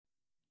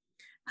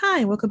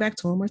Hi, and welcome back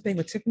to One More Thing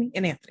with Tiffany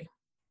and Anthony.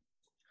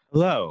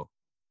 Hello.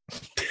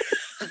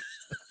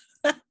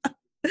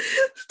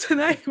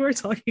 Tonight we're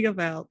talking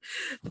about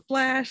The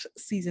Flash,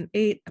 Season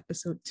 8,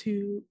 Episode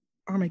 2,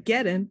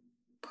 Armageddon,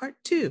 Part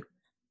 2,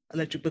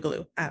 Electric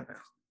Boogaloo. I don't know.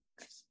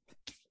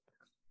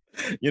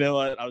 You know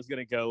what? I was going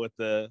to go with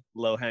the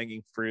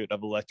low-hanging fruit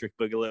of Electric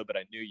Boogaloo, but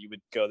I knew you would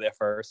go there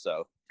first,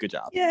 so good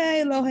job.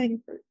 Yay,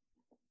 low-hanging fruit.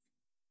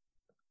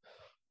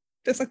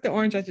 Just like the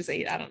orange I just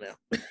ate. I don't know.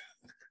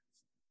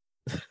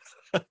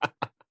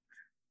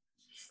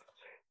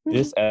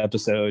 This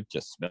episode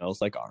just smells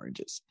like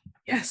oranges.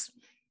 Yes.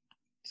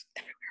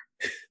 Everywhere.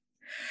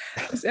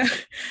 I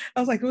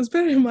was like, it was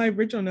better than my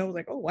original note. I was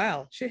like, oh,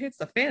 wow, shit hits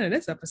the fan in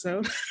this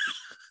episode.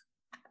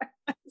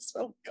 I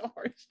smell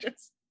orange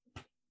just.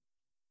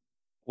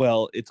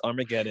 Well, it's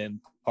Armageddon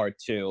Part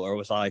 2, or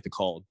what I like to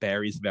call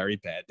Barry's Very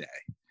Bad Day.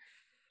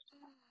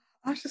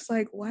 I was just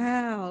like,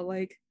 wow,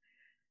 like,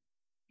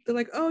 they're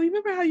like, oh, you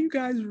remember how you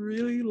guys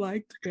really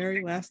liked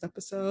Barry last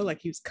episode? Like,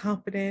 he was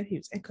confident, he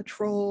was in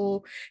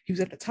control, he was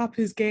at the top of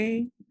his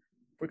game.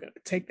 We're going to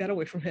take that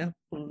away from him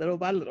little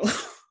by little.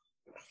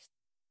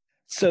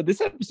 So this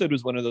episode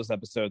was one of those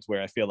episodes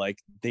where I feel like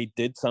they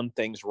did some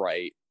things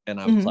right, and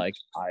I was like,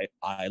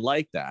 I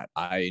like that.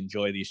 I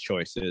enjoy these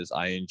choices.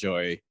 I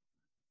enjoy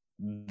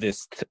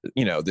this,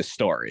 this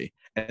story.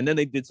 And then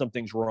they did some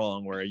things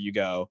wrong where you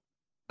go,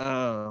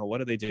 oh,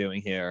 what are they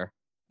doing here?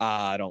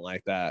 I don't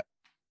like that.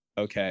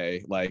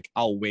 Okay, like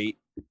I'll wait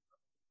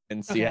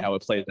and see how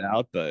it plays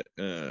out, but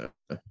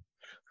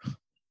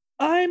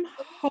I'm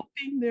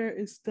hoping there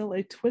is still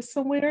a twist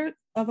somewhere.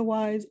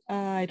 Otherwise,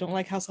 I don't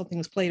like how something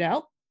is played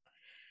out.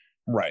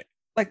 Right.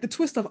 Like the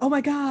twist of, oh my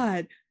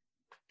God,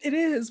 it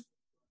is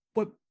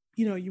what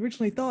you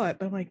originally thought,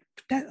 but I'm like,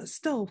 that is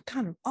still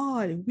kind of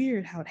odd and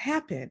weird how it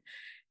happened.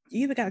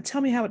 You either got to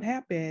tell me how it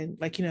happened,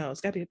 like,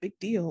 it's got to be a big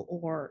deal,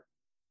 or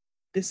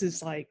this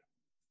is like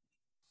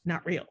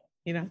not real,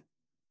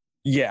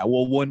 Yeah,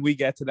 well, when we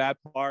get to that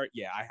part,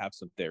 I have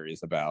some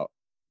theories about.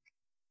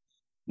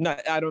 No,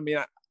 I don't mean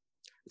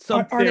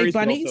some are theories. They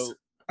bunnies? Also,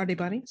 are they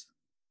bunnies?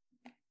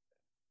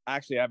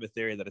 Actually, I have a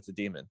theory that it's a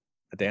demon,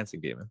 a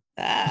dancing demon.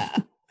 Yeah,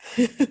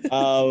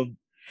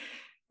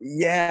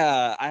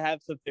 I have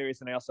some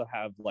theories, and I also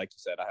have, like you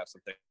said, I have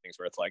some things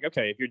where it's like,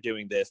 okay, if you're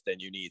doing this, then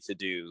you need to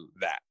do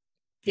that.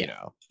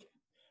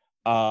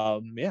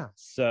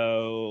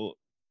 So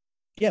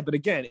but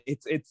again,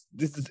 it's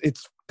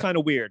kind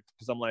of weird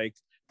because I'm like,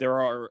 there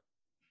are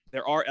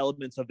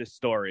elements of this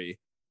story,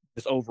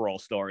 this overall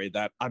story,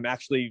 that I'm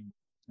actually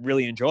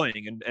really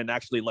enjoying and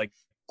actually like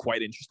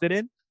quite interested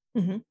in.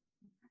 Mm-hmm.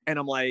 And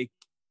I'm like,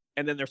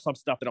 and then there's some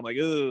stuff that I'm like,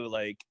 ooh,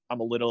 like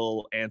I'm a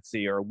little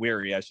antsy or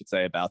weary, I should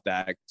say, about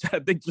that. I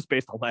think just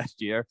based on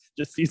last year,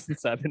 just season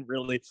 7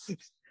 really.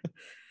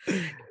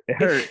 It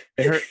hurt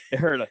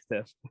us,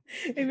 Tiff.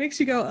 It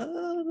makes you go,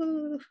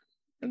 oh,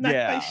 I'm not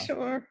quite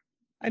sure.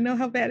 I know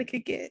how bad it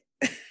could get.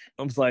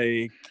 I was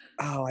like,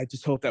 oh, I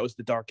just hope that was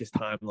the darkest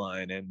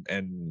timeline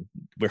and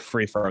we're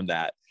free from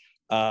that.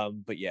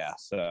 But yeah,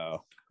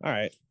 so all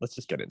right, let's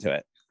just get into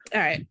it.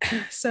 All right.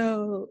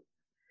 So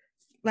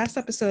last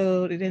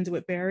episode, it ended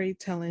with Barry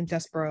telling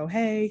Despero,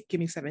 hey, give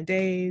me 7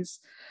 days.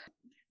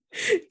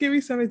 Give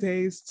me 7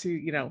 days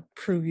to,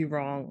 prove you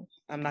wrong.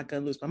 I'm not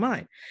going to lose my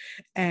mind.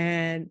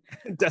 And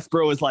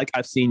Despero was like,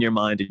 I've seen your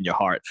mind and your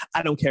heart.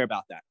 I don't care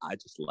about that. I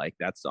just like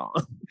that song.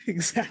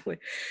 Exactly.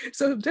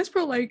 So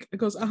Despero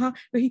goes,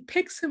 but he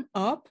picks him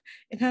up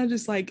and kind of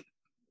just like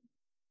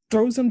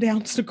throws him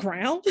down to the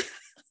ground.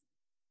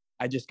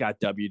 I just got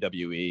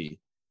WWE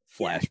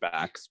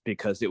flashbacks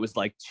because it was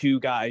like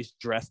 2 guys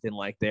dressed in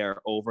like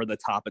their over the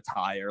top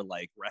attire,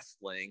 like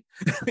wrestling,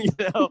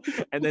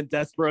 and then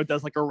Despero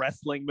does like a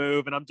wrestling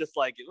move, and I'm just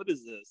like, what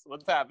is this?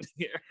 What's happening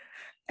here?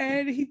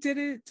 And he did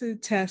it to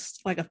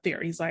test like a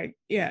theory. He's like,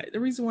 yeah, the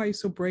reason why you're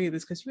so brave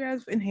is because you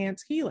have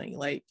enhanced healing.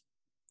 Like,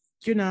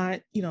 you're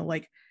not,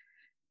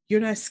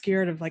 you're not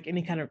scared of like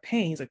any kind of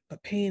pain. He's like,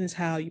 but pain is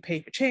how you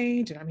pay for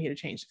change, and I'm here to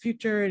change the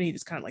future. And he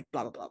just kind of like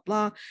blah blah blah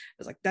blah.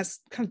 It's like, that's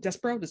kind of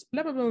Despero, just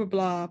blah blah blah blah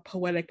blah,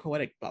 poetic,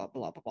 blah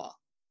blah blah blah.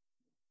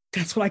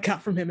 That's what I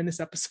got from him in this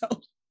episode.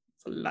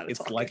 It's a lot of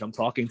talking. Like I'm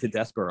talking to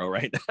Despero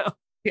right now.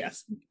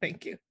 Yes,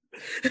 thank you.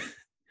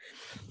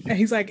 And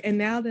he's like, and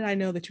now that I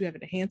know that you have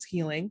enhanced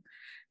healing,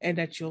 and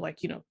that you'll like,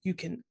 you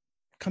can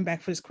come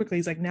back for this quickly.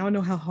 He's like, now I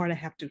know how hard I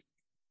have to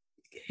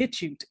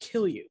hit you to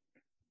kill you.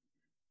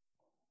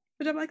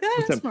 But I'm like,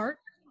 that's smart.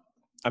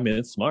 I mean,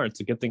 it's smart.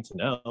 It's a good thing to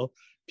know.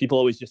 People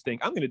always just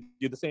think, I'm going to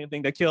do the same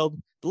thing that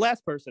killed the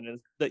last person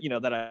is that,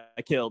 that I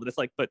killed. And it's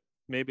like, but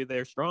maybe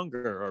they're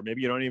stronger, or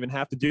maybe you don't even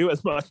have to do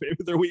as much. Maybe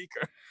they're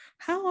weaker.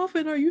 How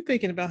often are you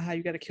thinking about how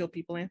you got to kill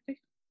people, Anthony?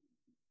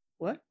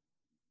 What?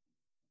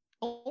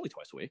 Only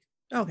twice a week.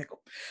 Okay,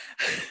 cool.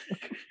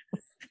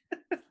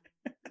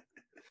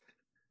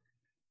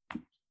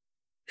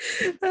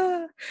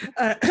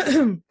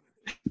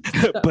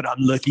 But I'm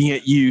looking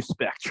at you,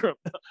 Spectrum.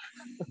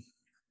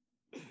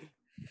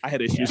 I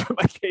had issues with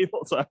my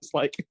cable, so I was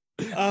like,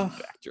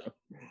 Spectrum.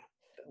 They're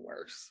the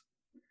worst.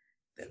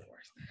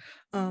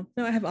 No,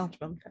 I have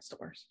Optimum. That's the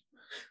worst.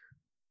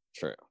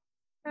 True.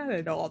 I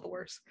don't know all the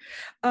worst.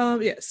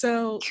 Yeah.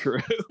 So True.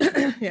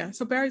 yeah.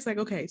 So Barry's like,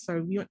 okay,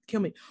 so you want to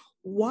kill me?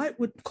 What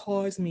would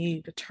cause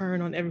me to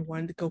turn on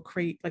everyone to go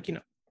create, like,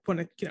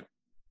 want to,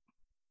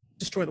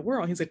 destroy the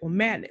world? He's like, well,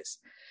 madness.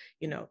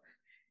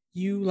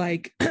 You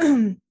like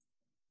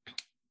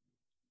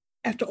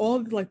after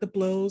all like the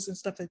blows and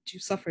stuff that you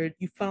suffered,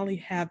 you finally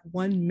have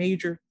one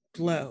major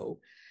blow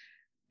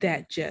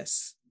that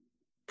just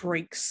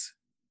breaks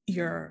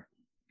your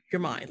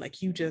mind.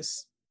 Like you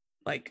just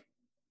like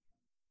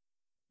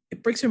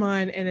it breaks your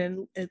mind, and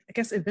then I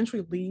guess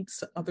eventually leads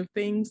to other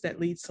things that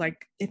leads to,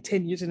 like, in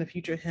 10 years in the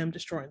future, him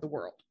destroying the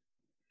world.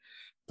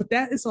 But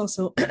that is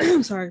also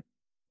I'm sorry,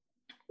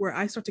 where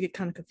I start to get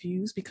kind of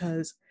confused,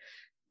 because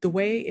the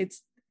way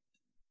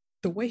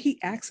he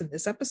acts in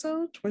this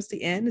episode towards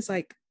the end is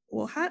like,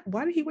 well,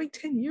 why did he wait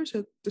 10 years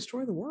to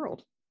destroy the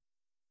world?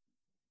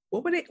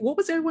 What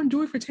was everyone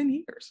doing for 10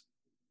 years?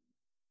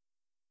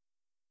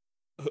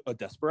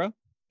 Despero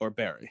or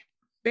Barry?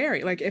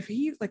 Barry, like, if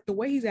he's like the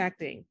way he's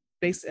acting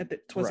based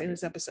towards the end of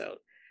this episode,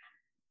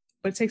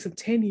 but it takes him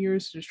 10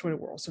 years to destroy the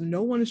world. So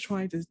no one is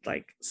trying to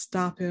like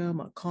stop him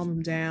or calm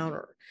him down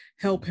or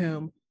help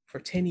him for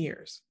 10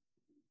 years.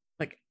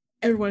 Like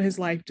everyone in his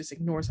life just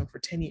ignores him for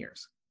 10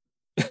 years.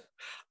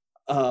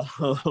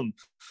 Because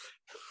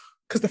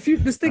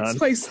this takes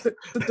place,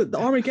 the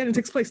Armageddon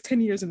takes place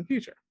 10 years in the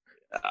future.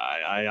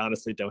 I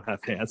honestly don't have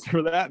an answer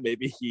for that.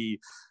 Maybe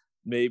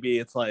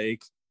it's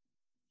like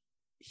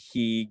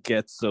he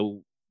gets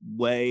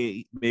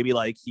away. Maybe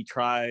like he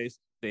tries,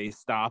 they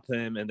stop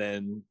him, and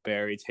then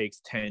Barry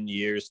takes 10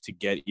 years to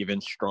get even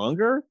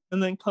stronger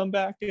and then come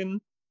back and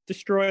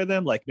destroy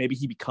them. Like maybe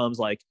he becomes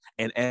like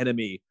an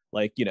enemy,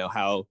 like,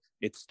 how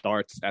it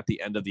starts at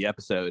the end of the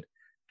episode,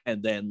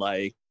 and then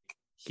like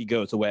he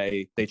goes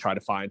away, they try to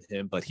find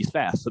him, but he's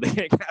fast, so they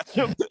can't catch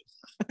him.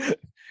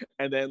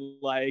 And then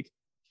like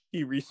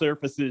he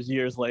resurfaces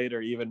years later,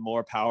 even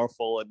more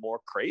powerful and more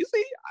crazy.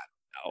 I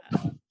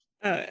don't know.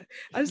 I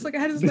just like, I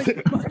had this like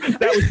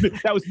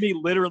that was me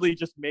literally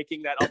just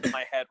making that up in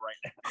my head right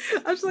now.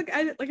 I was like,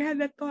 I had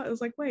that thought. I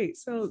was like, wait,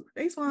 so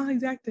based on how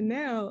he's acting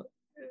now,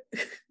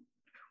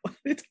 why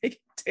did it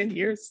take 10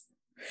 years?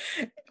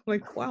 I'm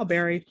like, wow,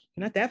 Barry,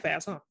 you're not that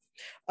fast, huh?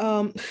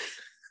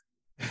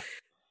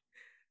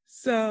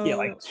 So yeah,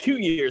 like 2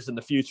 years in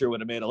the future would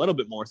have made a little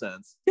bit more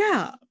sense.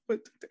 Yeah, but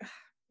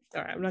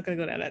all right, I'm not gonna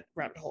go down that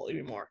rabbit hole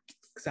anymore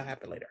because that'll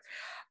happen later.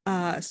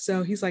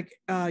 So he's like,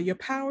 your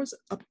powers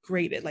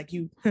upgraded, like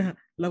you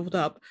leveled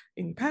up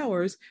in your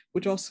powers,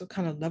 which also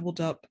kind of leveled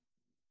up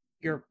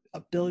your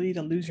ability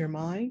to lose your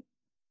mind.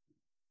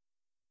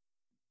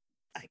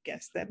 I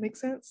guess that makes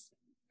sense.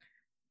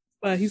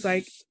 But he's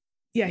like,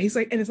 and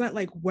it's not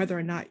like whether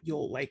or not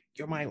you'll like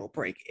your mind will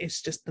break.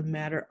 It's just the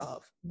matter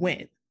of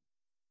when.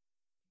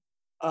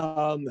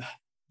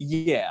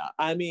 Yeah,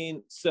 I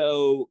mean,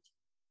 so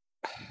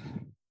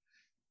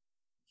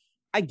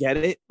I get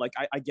it. Like,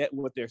 I get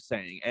what they're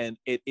saying, and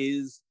it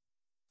is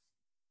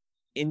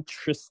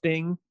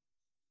interesting.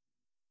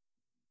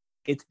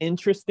 It's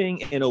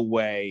interesting in a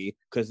way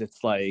because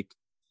it's like,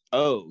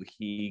 oh,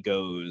 he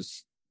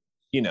goes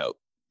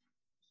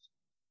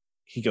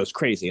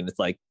crazy, and it's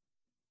like,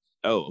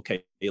 oh,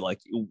 okay, like,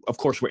 of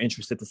course we're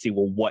interested to see,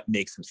 well, what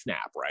makes him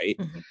snap, right?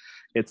 Mm-hmm.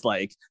 It's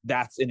like,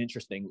 that's an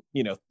interesting,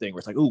 thing where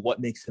it's like, oh,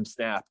 what makes him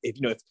snap? If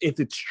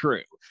it's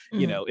true,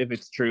 mm-hmm. If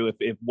it's true,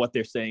 if what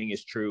they're saying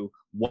is true,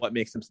 what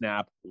makes him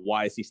snap?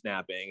 Why is he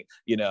snapping?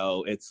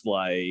 It's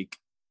like,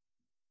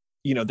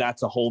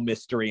 that's a whole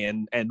mystery,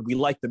 and we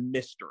like the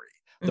mystery.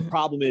 Mm-hmm. The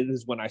problem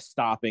is when I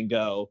stop and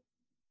go,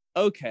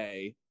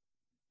 okay,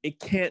 it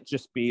can't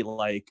just be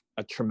like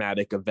a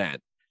traumatic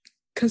event.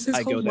 Because his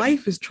whole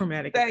life is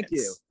traumatic. Thank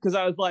you. Because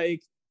I was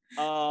like,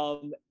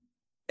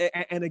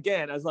 and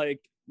again, I was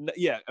like,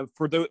 yeah,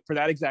 for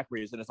that exact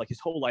reason, it's like his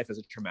whole life is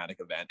a traumatic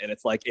event, and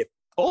it's like if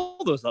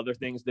all those other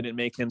things didn't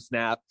make him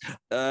snap,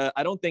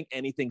 I don't think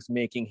anything's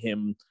making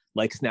him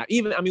like snap.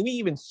 Even, I mean, we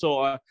even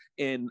saw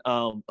in,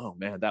 oh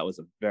man, that was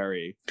a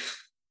very,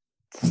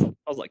 I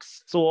was like,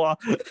 saw.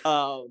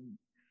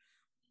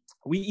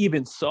 We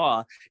even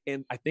saw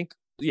in, I think,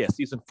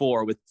 season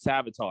 4 with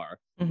Savitar,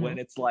 mm-hmm. when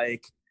it's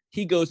like,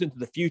 he goes into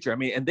the future. I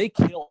mean, and they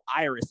kill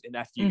Iris in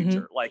that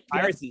future. Mm-hmm. Like,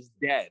 yep. Iris is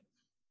dead.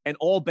 And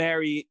all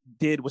Barry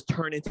did was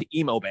turn into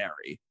emo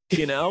Barry,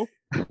 It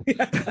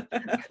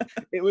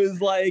was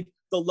like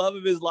the love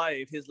of his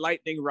life, his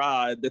lightning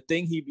rod, the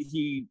thing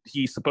he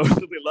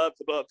supposedly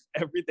loves above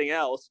everything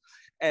else.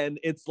 And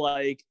it's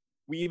like,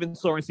 we even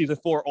saw in season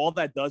 4, all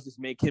that does is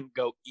make him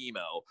go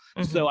emo.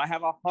 Mm-hmm. So I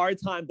have a hard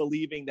time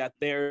believing that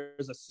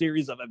there's a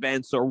series of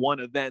events or one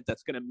event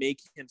that's going to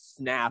make him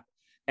snap.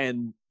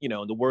 And, in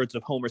the words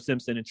of Homer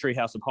Simpson in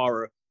Treehouse of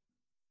Horror,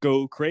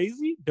 go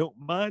crazy, don't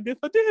mind if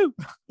I do.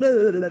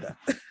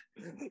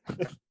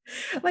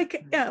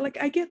 Like, yeah, like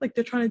I get like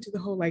they're trying to do the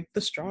whole like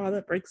the straw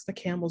that breaks the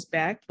camel's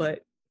back,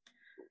 but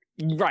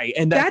right,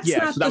 and that's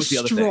not the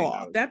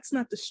straw. That's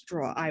not the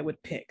straw I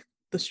would pick.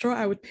 The straw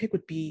I would pick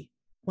would be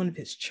one of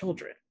his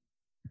children.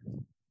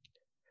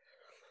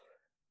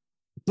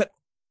 But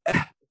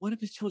one of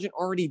his children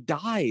already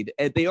died,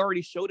 and they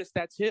already showed us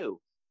that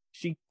too.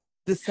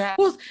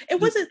 Well, it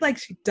wasn't like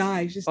she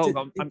died. Just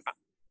I'm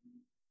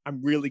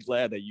really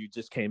glad that you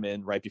just came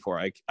in right before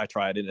I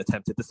tried and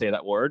attempted to say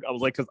that word. I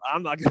was like, because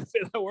I'm not going to say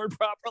that word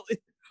properly.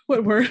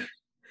 What word?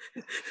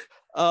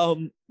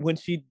 When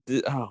she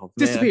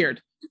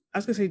disappeared. I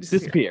was going to say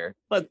disappeared.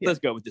 Let's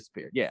go with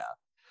disappeared. Yeah.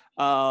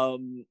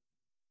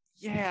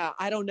 Yeah,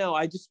 I don't know.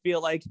 I just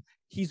feel like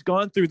he's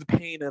gone through the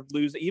pain of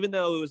losing, even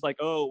though it was like,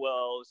 oh,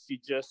 well,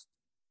 she just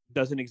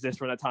doesn't exist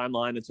from that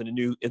timeline. It's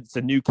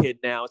a new kid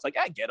now. It's like,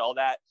 I get all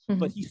that,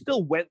 but he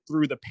still went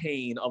through the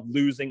pain of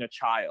losing a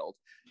child,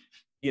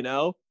 you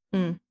know?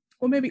 Well,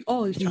 maybe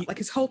all his child, like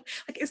his whole,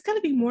 like it's got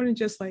to be more than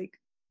just like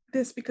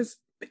this, because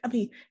I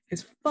mean,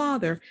 his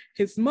father,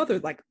 his mother,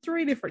 like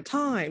 3 different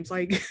times,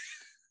 like,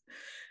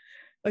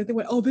 like they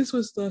went, oh, this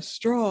was the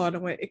straw, and I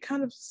went, it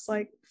kind of just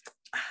like,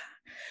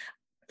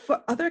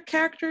 for other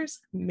characters,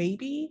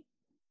 maybe,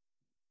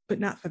 but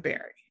not for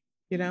Barry,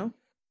 you know?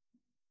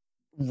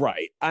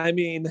 Right. I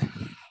mean,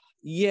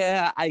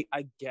 yeah, I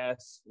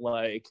guess,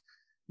 like,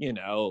 you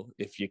know,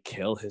 if you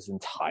kill his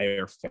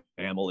entire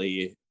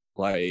family,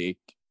 like,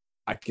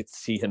 I could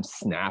see him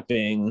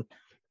snapping,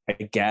 I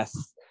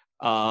guess.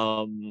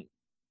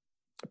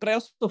 But I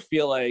also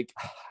feel like,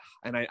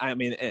 and I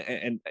mean,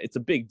 and it's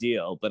a big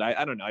deal, but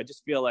I don't know. I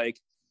just feel like,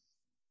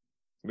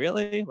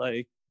 really?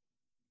 Like,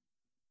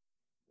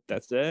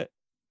 that's it?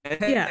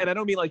 And I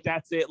don't mean like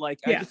that's it. Like,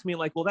 I just mean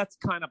like, well, that's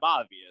kind of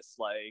obvious.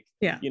 Like,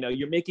 you know,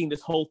 you're making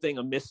this whole thing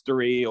a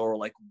mystery, or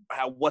like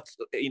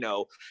you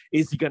know,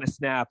 is he going to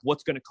snap?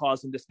 What's going to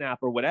cause him to snap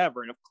or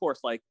whatever? And of course,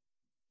 like,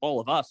 all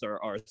of us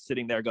are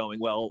sitting there going,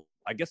 well,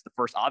 I guess the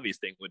first obvious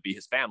thing would be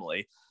his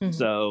family.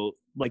 So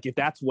like, if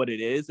that's what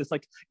it is, it's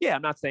like, yeah,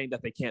 I'm not saying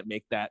that they can't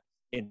make that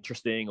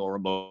interesting or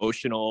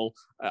emotional.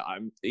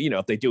 You know,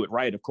 if they do it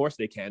right, of course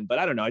they can. But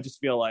I don't know. I just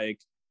feel like,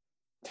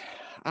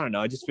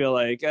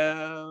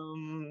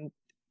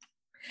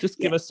 just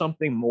give us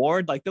something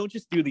more. Like, don't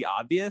just do the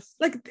obvious.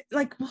 Like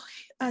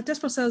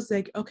Despo says,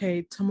 like,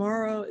 okay,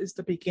 tomorrow is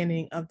the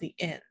beginning of the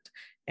end.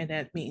 And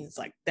that means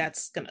like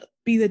that's gonna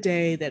be the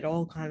day that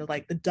all kind of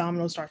like the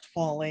domino starts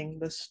falling,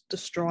 the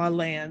straw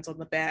lands on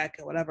the back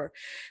or whatever.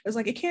 It's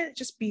like, it can't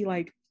just be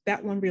like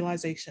that one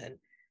realization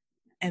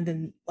and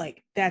then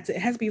like that's it.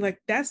 It has to be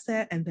like that's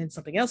that, and then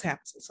something else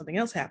happens, and something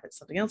else happens,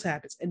 something else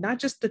happens, and not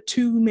just the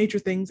 2 major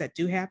things that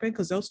do happen,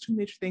 because those 2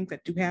 major things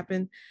that do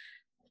happen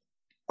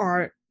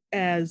are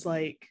as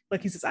like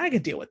he says, I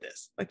could deal with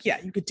this. Like, yeah,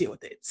 you could deal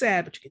with it. It's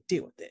sad, but you could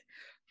deal with it.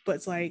 But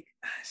it's like,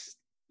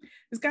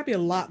 there's got to be a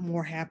lot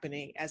more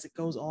happening as it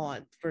goes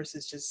on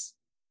versus just.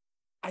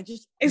 I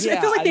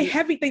feel like they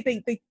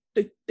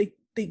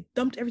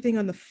dumped everything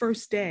on the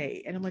first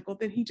day, and I'm like, well,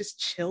 then he just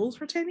chills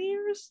for 10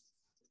 years.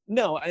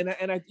 No,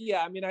 and I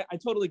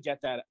totally get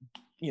that,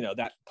 you know,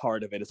 that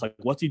part of it. It's like,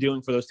 what's he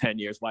doing for those 10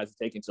 years? Why is it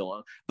taking so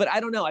long? But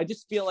I don't know. I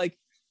just feel like,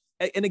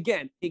 and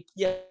again,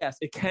 yes,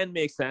 it can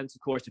make sense,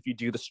 of course, if you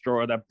do the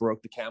straw that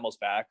broke the camel's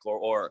back,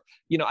 or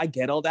you know, I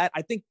get all that.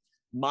 I think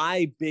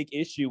my big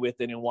issue with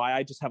it, and why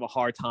I just have a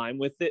hard time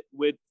with it,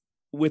 with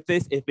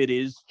this, if it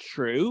is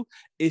true,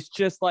 is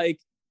just like,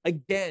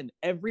 again,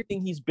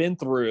 everything he's been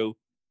through.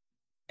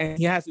 And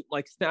he hasn't,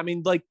 like, I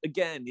mean, like,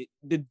 again,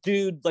 the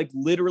dude, like,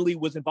 literally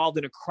was involved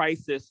in a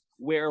crisis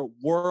where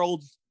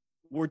worlds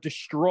were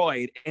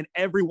destroyed, and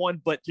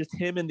everyone but just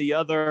him and the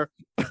other,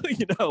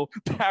 you know,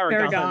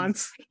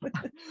 paragons.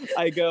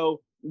 I go,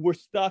 we're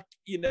stuck,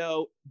 you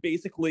know,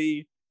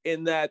 basically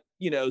in that,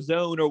 you know,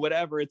 zone or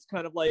whatever. It's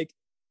kind of like,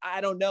 I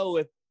don't know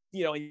if,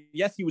 you know,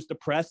 yes, he was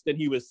depressed and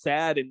he was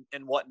sad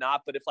and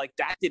whatnot, but if like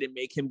that didn't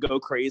make him go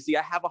crazy,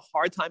 I have a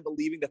hard time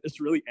believing that there's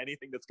really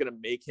anything that's going to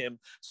make him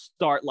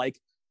start like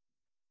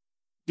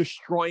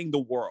destroying the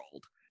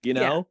world, you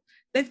know?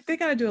 Yeah. They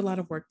got to do a lot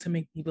of work to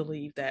make me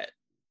believe that.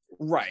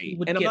 Right.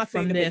 And I'm not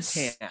saying that this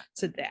they can't.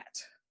 To that.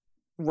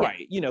 Right.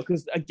 Yeah. You know,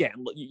 because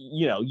again,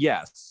 you know,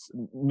 yes,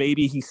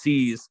 maybe he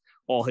sees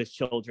all his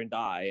children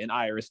die and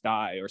Iris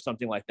die or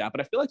something like that. But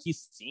I feel like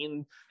he's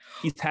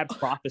had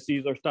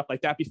prophecies or stuff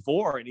like that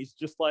before. And he's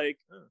just like,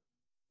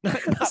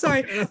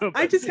 sorry,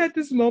 I just had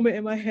this moment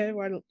in my head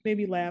where it made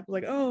me laugh.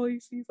 Like, oh, he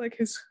sees like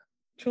his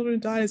children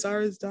die, his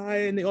Iris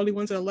die, and the only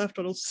ones that are left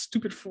are those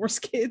stupid Force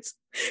kids.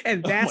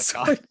 And that's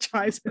what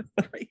drives him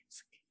crazy.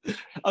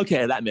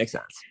 Okay, that makes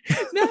sense.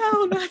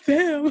 No, not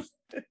them.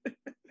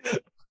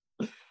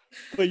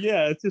 But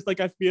yeah, it's just like,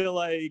 I feel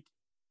like,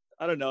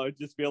 I don't know, I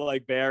just feel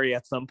like Barry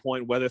at some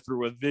point, whether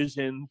through a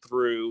vision,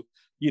 through,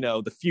 you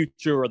know, the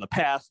future or the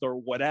past or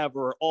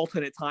whatever,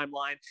 alternate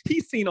timeline,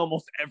 he's seen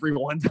almost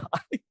everyone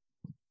die.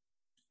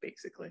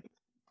 Basically.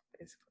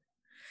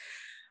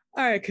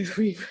 All right, because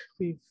we've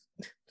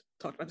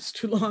talked about this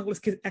too long. Let's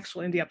get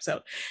actually in the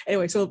episode.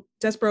 Anyway, so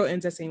Despero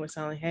ends that scene with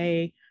saying,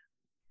 hey,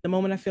 the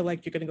moment I feel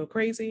like you're going to go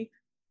crazy,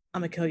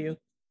 I'm going to kill you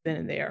then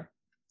and there.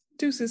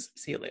 Deuces,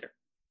 see you later.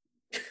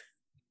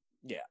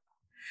 Yeah.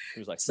 He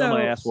was like, so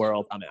my ass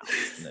world, I'm out.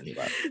 And then he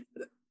left.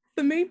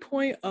 The main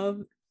point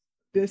of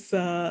this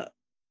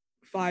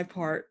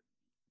 5-part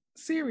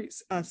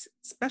series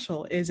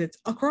special is it's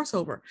a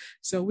crossover.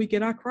 So we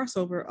get our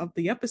crossover of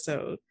the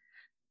episode,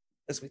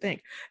 as we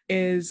think,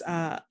 is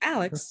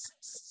Alex,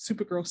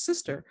 Supergirl's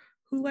sister,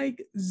 who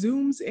like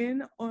zooms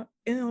in on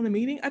a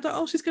meeting. I thought,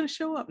 oh, she's gonna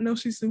show up. No,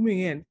 she's zooming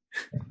in.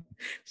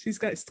 She's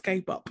got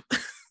Skype up.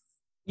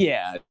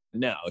 Yeah,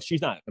 no,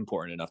 she's not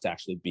important enough to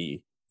actually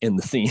be in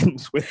the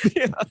scenes with.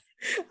 Yeah.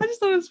 I just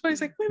thought it was funny.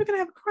 It's like, we're gonna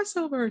have a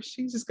crossover.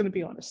 She's just gonna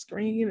be on a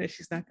screen and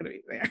she's not gonna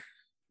be there.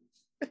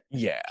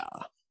 Yeah,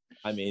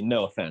 I mean,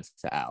 no offense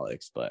to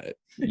Alex, but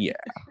yeah.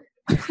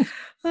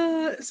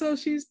 So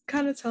she's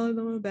kind of telling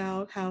them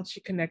about how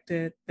she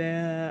connected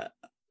the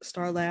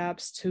Star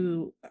Labs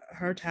to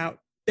her tower.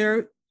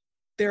 Their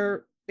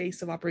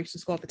base of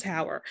operations called the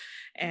Tower,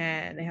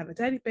 and they have a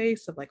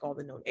database of like all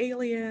the known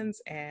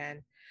aliens,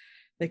 and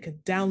they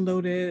could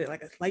download it at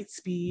like a light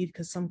speed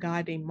because some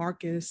guy named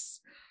Marcus,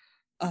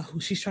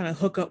 who she's trying to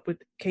hook up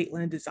with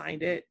Caitlin,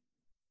 designed it.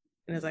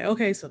 And it's like,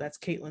 okay, so that's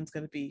Caitlin's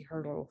going to be her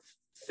little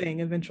thing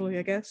eventually,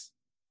 I guess.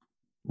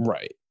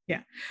 Right.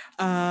 Yeah.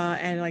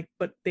 And like,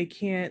 but they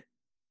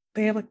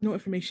have like no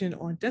information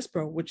on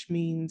Despero, which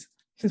means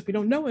since we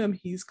don't know him,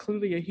 he's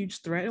clearly a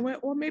huge threat.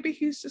 Or maybe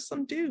he's just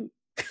some dude.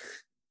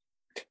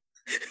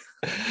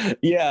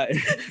 Yeah.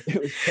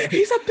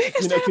 He's the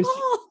biggest threat of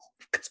all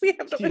because we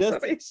have no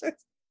information.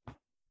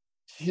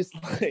 She's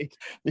like,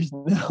 there's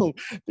no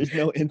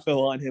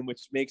info on him,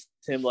 which makes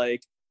him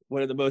like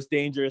one of the most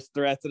dangerous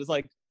threats. And it's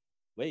like,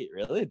 wait,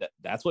 really?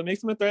 That's what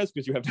makes him a threat?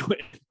 Because you have no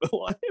info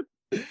on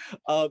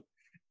him.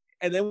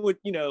 And then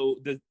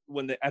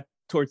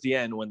towards the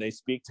end, when they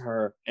speak to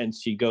her and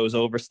she goes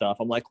over stuff,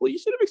 I'm like, well, you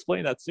should have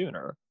explained that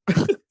sooner.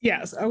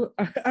 Yes, I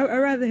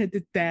rather had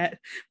did that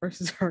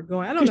versus her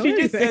going, I don't know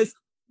anything.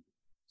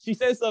 She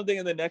says something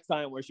in the next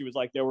time where she was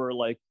like, there were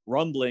like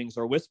rumblings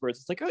or whispers.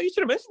 It's like, oh, you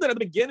should have mentioned that at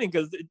the beginning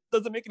because it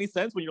doesn't make any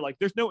sense when you're like,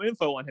 there's no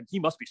info on him. He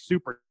must be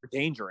super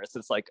dangerous.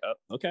 It's like,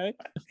 okay.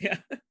 Yeah.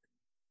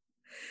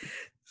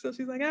 So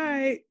she's like, all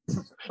right.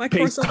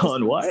 Based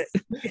on what?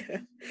 Yeah.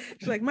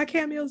 She's like, my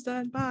cameo's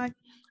done. Bye.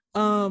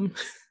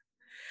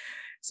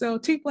 So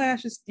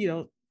T-Flash is,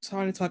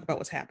 trying to talk about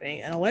what's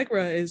happening. And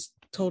Allegra is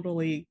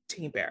totally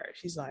Team Barry.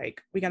 She's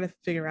like, we got to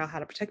figure out how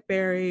to protect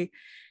Barry.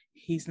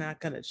 He's not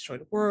going to destroy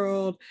the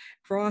world.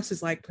 Frost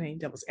is like playing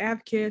devil's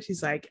advocate.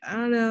 She's like, I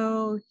don't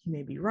know. He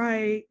may be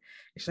right.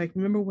 And she's like,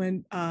 remember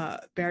when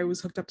Barry was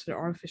hooked up to the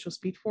artificial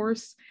speed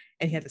force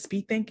and he had the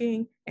speed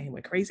thinking and he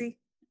went crazy?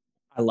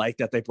 I like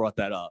that they brought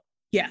that up.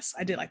 Yes,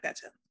 I did like that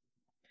too.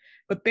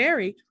 But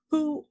Barry,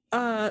 who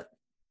for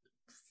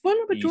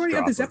the majority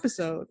of this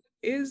episode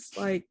is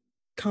like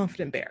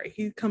confident Barry.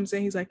 He comes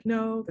in, he's like,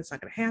 no, that's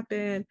not going to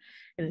happen.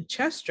 And in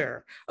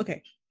Chester,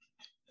 okay,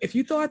 if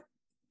you thought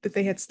that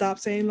they had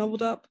stopped saying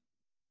leveled up,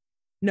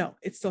 no,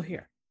 it's still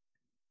here.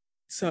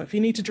 So if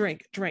you need to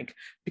drink,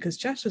 because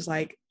Chester's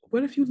like,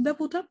 what if you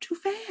leveled up too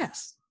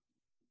fast?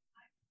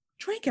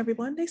 Drink,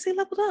 everyone. They say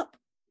leveled up.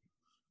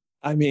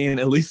 I mean,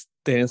 at least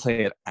they didn't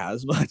say it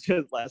as much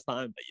as last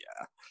time, but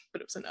yeah.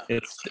 But it was enough.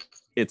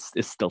 It's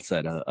still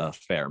said a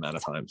fair amount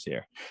of times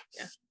here.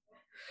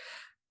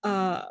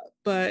 Yeah.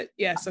 But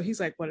yeah, so he's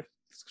like, what if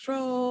it's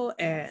control?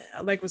 And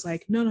Alec was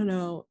like,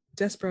 no.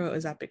 Despero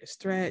is our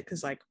biggest threat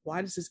because like,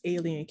 why does this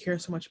alien care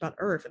so much about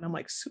Earth? And I'm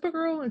like,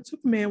 Supergirl and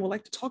Superman would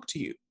like to talk to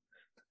you.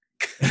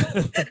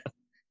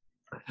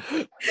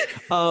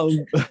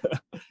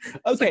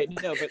 Okay,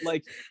 no, but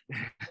like,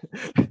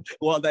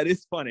 well, that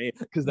is funny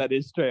because that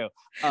is true.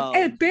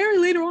 And Barry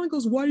later on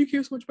goes, why do you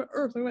care so much about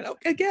Earth? I went, oh,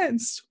 again,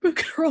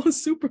 Supergirl and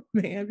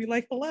Superman. Be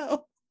like,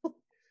 hello.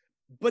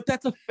 But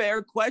that's a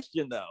fair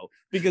question though,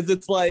 because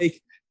it's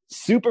like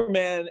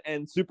Superman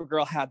and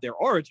Supergirl have their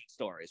origin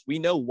stories. We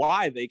know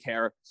why they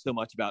care so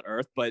much about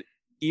Earth, but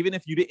even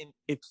if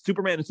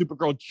Superman and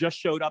Supergirl just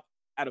showed up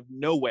out of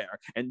nowhere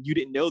and you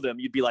didn't know them,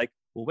 you'd be like,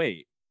 well,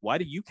 wait, why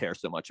do you care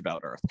so much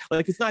about Earth?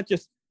 Like, it's not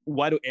just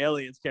why do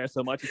aliens care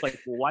so much? It's like,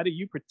 well, why do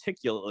you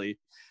particularly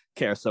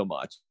care so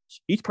much?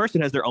 Each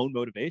person has their own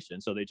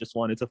motivation, so they just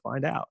wanted to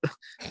find out.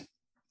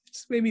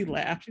 Just made me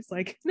laugh. She's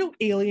like, no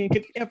alien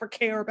could ever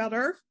care about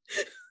Earth.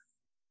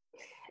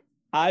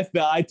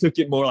 I took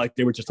it more like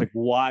they were just like,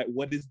 why?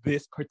 What is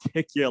this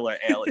particular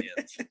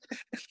alien's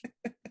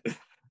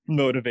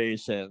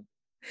motivation?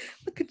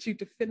 Look at you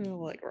defending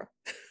Allegra.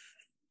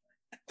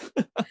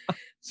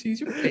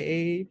 She's your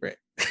favorite.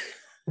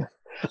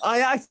 I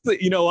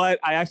actually, you know what?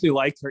 I actually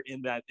liked her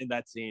in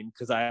that scene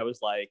because I was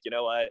like, you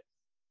know what?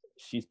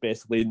 She's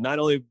basically not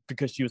only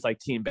because she was like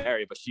Team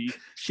Barry, but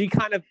she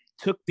kind of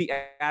took the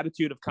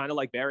attitude of kind of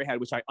like Barry had,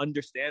 which I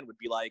understand would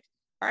be like,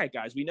 all right,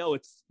 guys, we know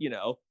it's,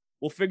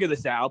 we'll figure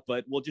this out,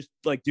 but we'll just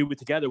like do it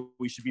together.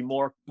 We should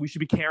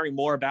be caring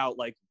more about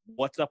like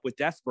what's up with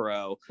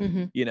Despero,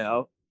 and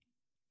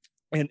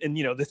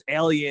this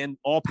alien,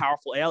 all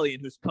powerful alien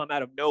who's come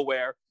out of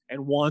nowhere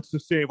and wants to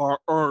save our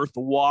Earth.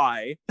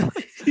 Why?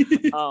 She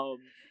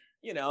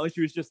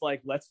was just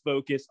like, let's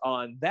focus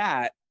on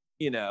that,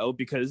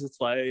 because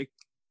it's like,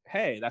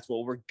 hey, that's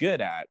what we're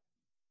good at.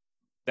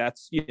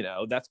 That's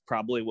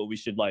probably what we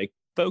should like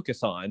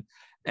focus on.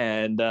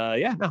 And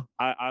yeah, no,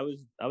 I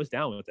was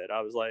down with it.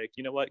 I was like,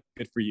 you know what?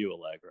 Good for you,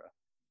 Allegra.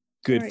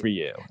 Good Right. for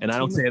you. And I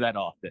don't say that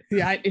often.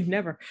 Yeah, it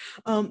never.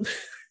 Um,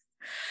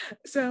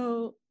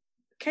 so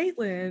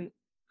Caitlin,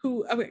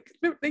 who I mean,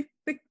 they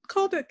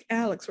called it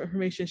Alex for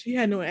information. She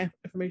had no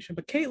information,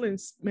 but Caitlin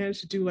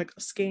managed to do like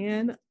a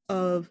scan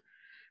of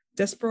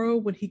Despero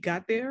when he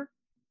got there,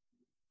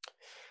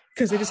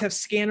 because they just have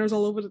scanners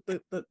all over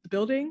the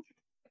building,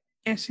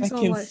 and she's I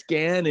all can like,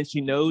 scan, and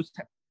she knows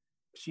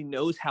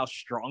how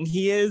strong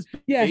he is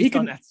yeah, he based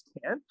on can. that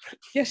scan.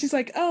 Yeah, she's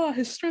like, oh,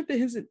 his strength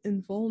and his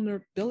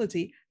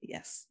invulnerability.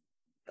 Yes,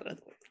 I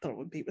thought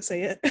would be to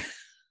say it.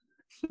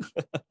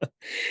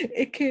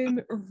 It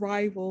can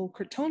rival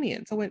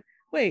Kryptonians. I went,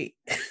 wait,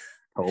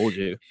 Told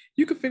you.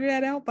 you could figure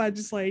that out by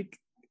just like,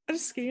 I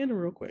just scanned him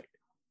real quick.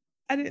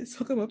 I didn't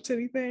hook him up to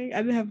anything. I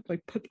didn't have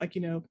like put like,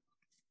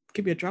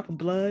 give me a drop of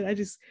blood. I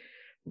just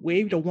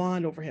waved a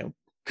wand over him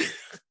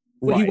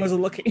when he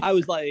wasn't looking. I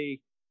was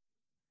like,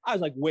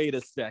 wait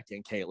a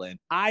second, Caitlin.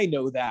 I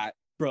know that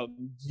from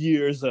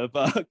years of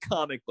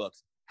comic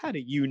books. How do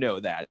you know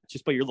that?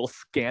 Just by your little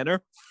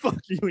scanner? Fuck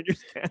you and your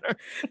scanner.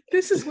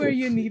 This is where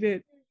you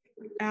needed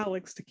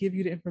Alex to give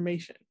you the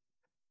information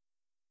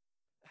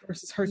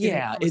versus her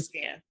getting a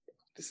scan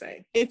to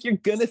say. If you're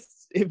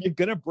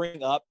gonna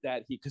bring up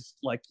that he, because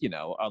like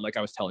like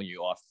I was telling you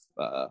off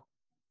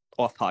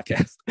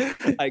podcast,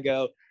 I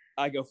go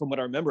from what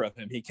I remember of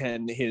him,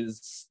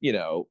 his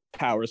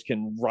powers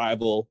can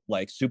rival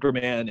like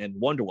Superman and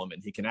Wonder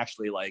Woman. He can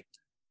actually like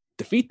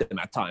defeat them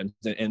at times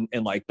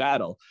in like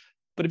battle.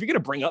 But if you're gonna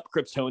bring up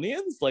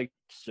Kryptonians, like,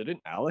 shouldn't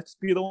Alex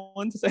be the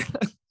one to say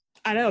that?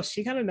 I know,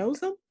 she kind of knows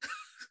them.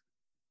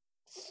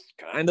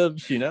 Kind of,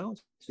 she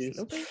knows. She's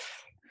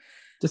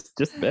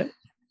just a bit.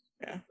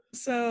 Yeah.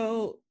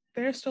 So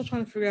they're still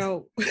trying to figure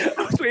out.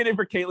 I was waiting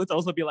for Caitlin to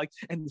also be like,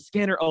 and the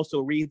scanner also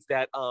reads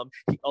that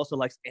he also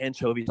likes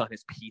anchovies on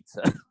his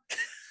pizza.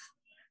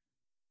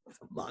 He's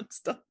a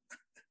monster.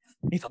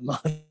 He's a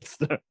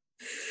monster.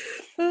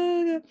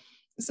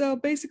 So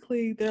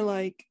basically, they're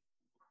like,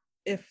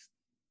 if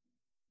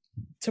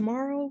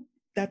tomorrow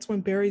that's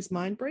when Barry's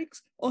mind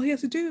breaks, all he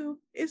has to do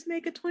is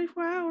make it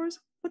 24 hours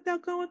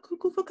without going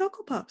cuckoo for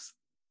Cocoa Puffs.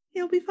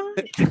 He'll be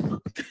fine.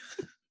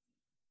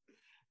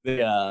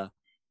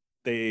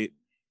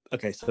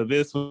 Okay, so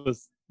this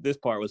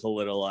part was a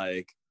little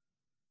like,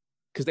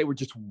 because they were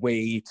just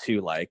way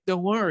too like,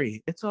 don't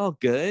worry, it's all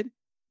good,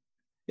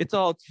 it's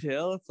all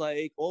chill, it's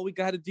like all we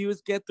got to do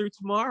is get through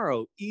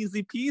tomorrow,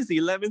 easy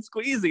peasy lemon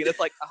squeezy. And it's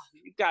like, oh,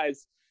 you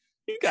guys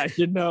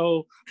should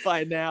know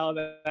by now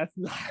that that's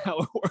not how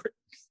it works.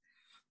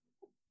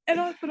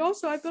 But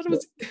also I thought it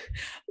was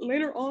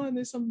later on,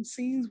 there's some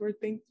scenes where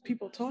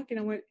people talking.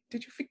 I went,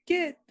 did you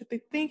forget that they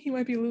think he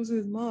might be losing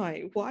his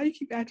mind? Why do you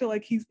keep acting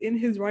like he's in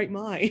his right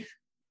mind?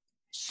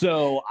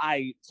 So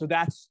I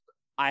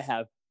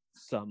have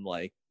some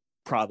like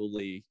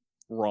probably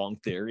wrong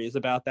theories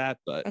about that,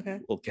 but okay,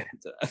 we'll get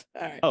into that.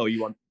 All right. Oh,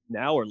 you want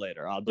now or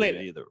later? I'll do it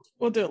either.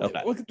 We'll do it later.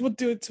 Okay. We'll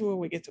do it when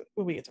we get to it.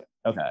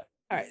 Okay.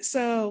 All right.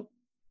 So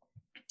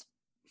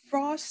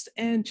Frost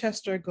and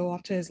Chester go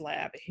off to his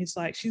lab.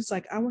 She's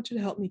like, I want you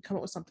to help me come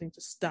up with something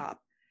to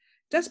stop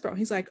Despero.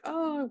 He's like,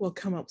 oh, we'll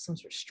come up with some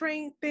sort of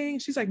strain thing.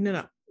 She's like,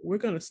 no, we're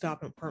going to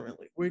stop him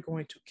permanently. We're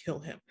going to kill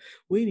him.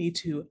 We need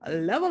to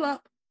level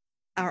up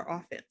our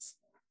offense.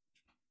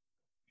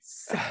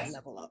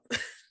 Level up.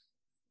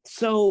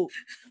 So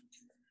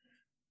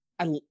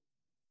I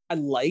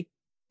like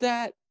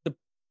that.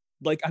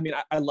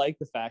 I like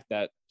the fact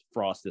that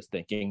Frost is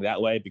thinking that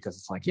way, because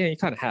it's like, yeah, you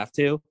kind of have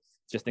to,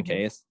 just in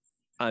case.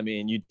 I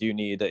mean, you do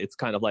need, it's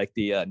kind of like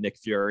the Nick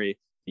Fury,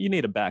 you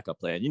need a backup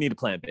plan. You need a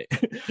plan B.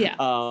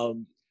 Yeah.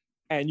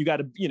 And you got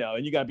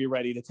to be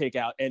ready to take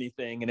out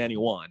anything and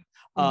anyone.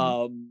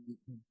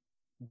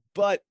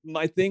 But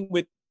my thing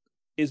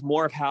is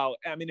more of how,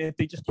 I mean, if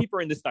they just keep her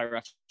in this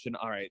direction,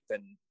 all right,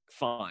 then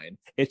fine.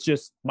 It's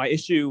just, my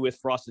issue with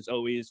Frost is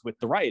always with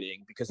the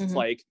writing, because it's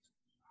like,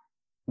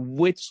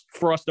 which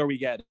Frost are we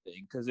getting?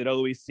 Because it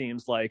always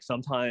seems like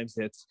sometimes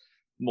it's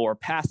more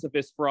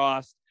pacifist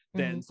Frost,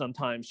 then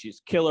sometimes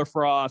she's Killer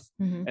Frost,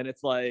 and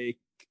it's like,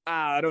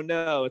 I don't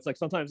know. It's like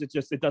sometimes it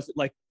doesn't,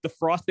 like the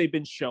Frost they've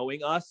been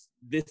showing us,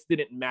 this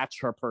didn't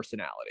match her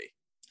personality.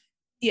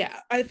 Yeah,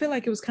 I feel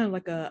like it was kind of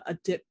like a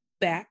dip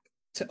back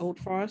to old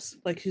Frost.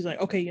 Like, she's like,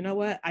 okay, you know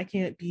what? I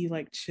can't be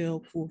like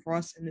chill, cool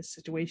Frost in this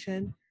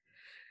situation.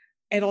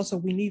 And also,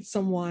 we need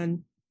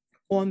someone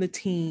on the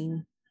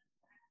team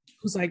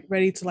who's like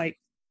ready to like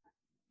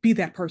be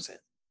that person,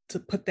 to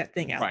put that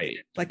thing out there.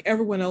 Like,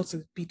 everyone else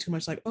would be too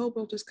much like, oh,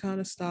 we'll just kind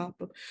of stop,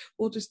 but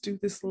we'll just do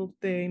this little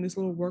thing, this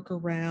little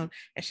workaround.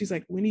 And she's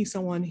like, we need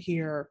someone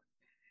here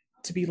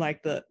to be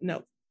like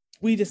no,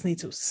 we just need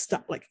to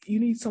stop. Like, you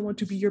need someone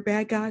to be your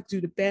bad guy, do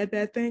the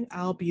bad thing.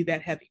 I'll be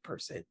that heavy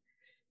person,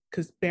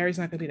 because Barry's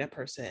not gonna be that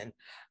person.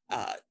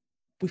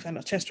 We found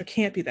out Chester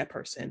can't be that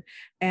person.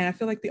 And I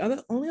feel like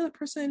the only other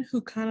person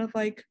who kind of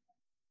like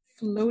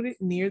floated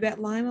near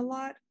that line a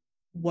lot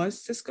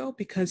was Cisco,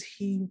 because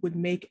he would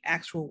make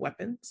actual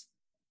weapons.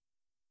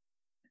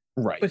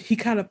 Right. But he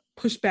kind of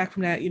pushed back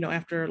from that,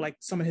 after like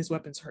some of his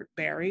weapons hurt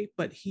Barry.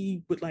 But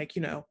he would like,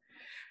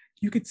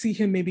 you could see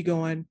him maybe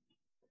going,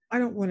 I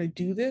don't want to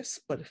do this,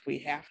 but if we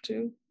have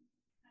to.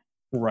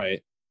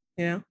 Right.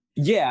 Yeah.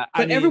 Yeah.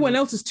 But everyone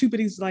else is too, but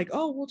he's like,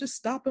 oh, we'll just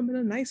stop him in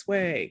a nice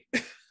way.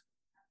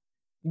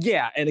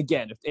 Yeah. And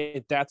again,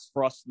 if that's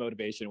Frost's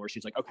motivation, where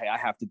she's like, okay, I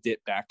have to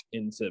dip back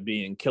into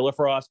being Killer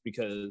Frost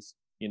because,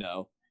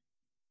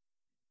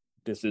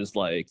 this is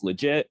like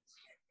legit.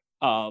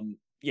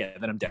 Yeah,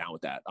 then I'm down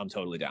with that. I'm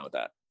totally down with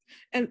that.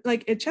 And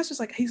Chester's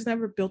like, he's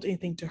never built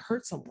anything to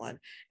hurt someone.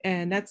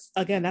 And that's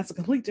a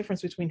complete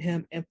difference between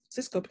him and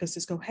Cisco, because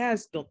Cisco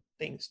has built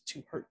things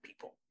to hurt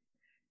people.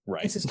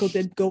 Right. And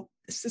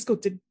Cisco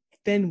did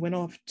then went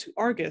off to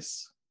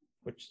Argus,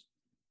 which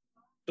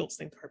builds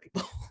things to hurt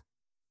people.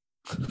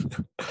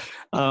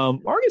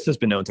 Argus has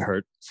been known to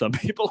hurt some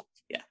people.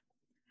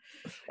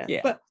 Yeah.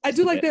 But I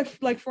do like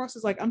that. Like Frost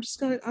is like, I'm just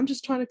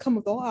trying to come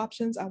with all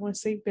options. I want to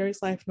save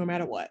Barry's life no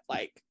matter what.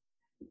 Like,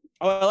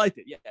 oh, I liked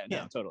it. Yeah,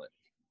 no, totally.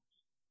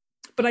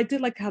 But I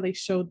did like how they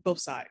showed both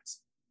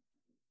sides.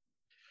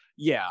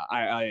 Yeah,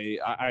 I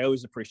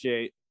always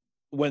appreciate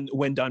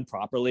when done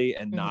properly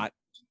and not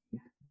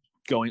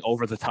going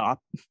over the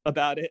top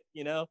about it,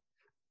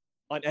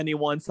 on any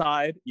one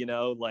side,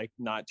 like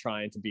not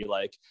trying to be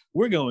like,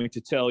 we're going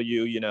to tell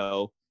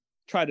you,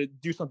 try to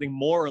do something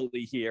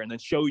morally here and then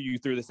show you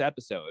through this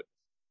episode.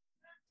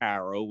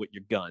 Arrow with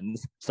your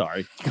guns.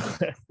 Sorry.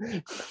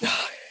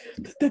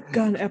 The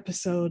gun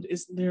episode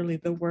is literally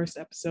the worst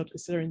episode,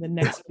 considering the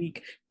next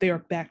week they are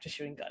back to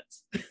shooting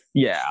guns.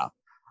 Yeah.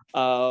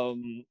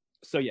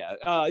 So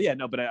yeah.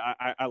 No, but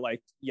I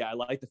like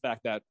the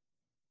fact that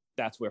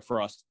that's where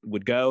Frost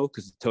would go,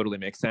 because it totally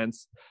makes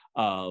sense.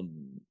 I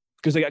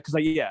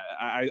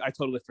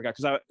totally forgot,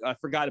 because I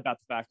forgot about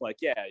the fact, like,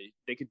 yeah,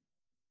 they could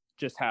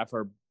just have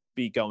her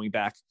be going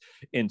back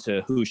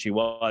into who she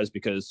was,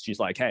 because she's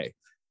like, hey,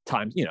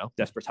 times,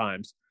 desperate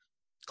times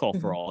call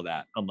for all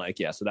that. I'm like,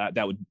 yeah, so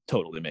that would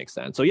totally make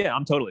sense. So yeah,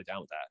 I'm totally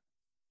down with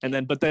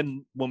that. But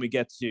then when we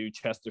get to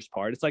Chester's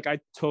part, it's like, I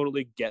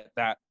totally get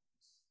that.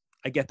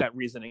 I get that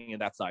reasoning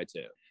and that side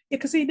too. Yeah,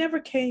 because he never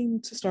came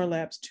to Star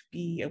Labs to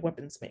be a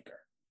weapons maker.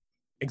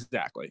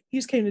 Exactly. He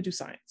just came to do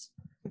science.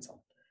 That's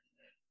all.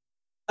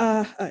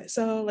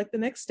 So like the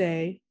next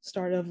day,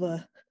 start of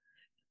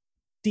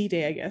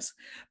D-Day, I guess.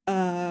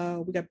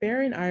 We got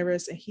Barry and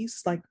Iris, and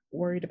he's like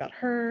worried about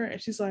her,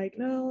 and she's like,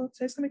 "No,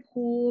 today's gonna be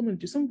cool. I'm gonna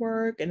do some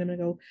work, and I'm gonna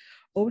go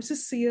over to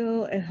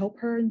Cecile and help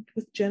her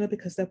with Jenna,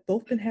 because they've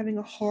both been having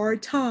a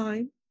hard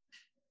time."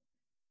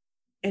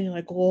 And you're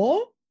like,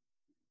 "Oh."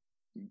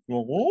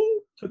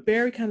 But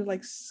Barry kind of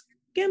like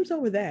skims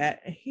over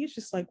that, and he's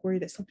just like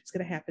worried that something's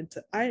gonna happen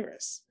to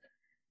Iris.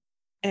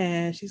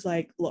 And she's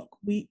like, "Look,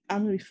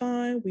 I'm gonna be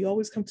fine. We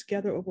always come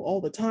together over all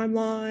the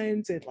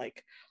timelines and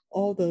like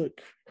all the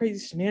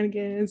crazy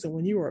shenanigans. And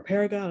when you were a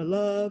paragon of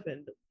love,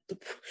 and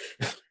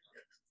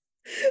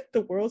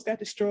the worlds got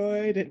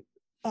destroyed, and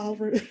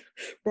Oliver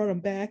brought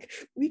them back.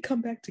 We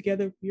come back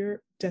together.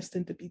 We're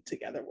destined to be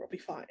together. We'll be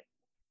fine."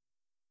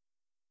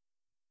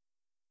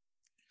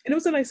 And it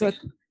was a nice scene.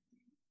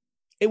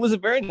 It was a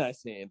very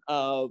nice scene.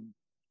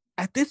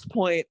 At this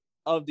point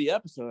of the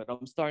episode,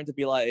 I'm starting to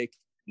be like,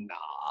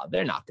 nah,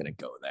 they're not going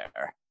to go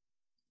there.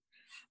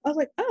 I was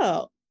like,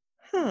 oh,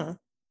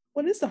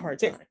 what is the hard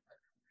time?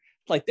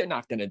 Like, they're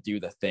not going to do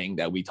the thing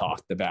that we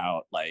talked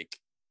about, like,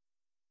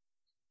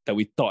 that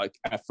we thought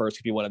at first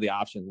could be one of the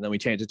options, and then we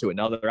changed it to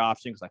another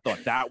option because I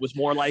thought that was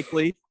more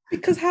likely.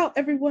 Because how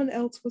everyone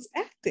else was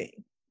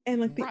acting.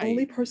 And, like, the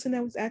only person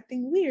that was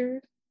acting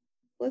weird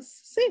was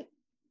Sam.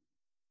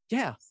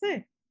 Yeah.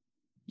 Sam.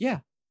 Yeah.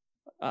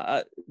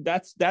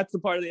 That's the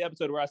part of the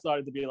episode where I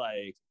started to be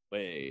like,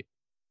 wait.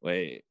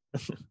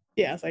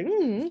 Yeah, I was like,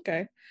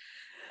 okay.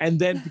 And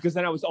then, because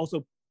then I was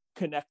also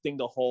connecting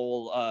the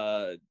whole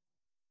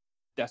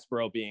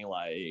Despero being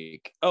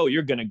like, oh,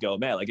 you're gonna go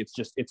mad, like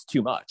it's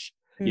too much,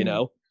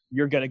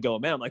 you're gonna go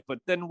mad. I'm like, but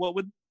then what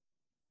would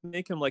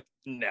make him like,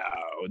 no,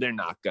 they're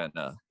not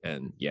gonna?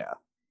 And yeah,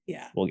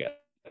 we'll get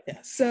it. Yeah,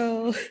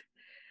 so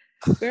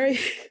Barry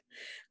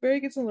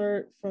gets an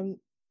alert from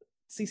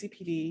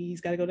CCPD. He's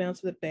got to go down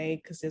to the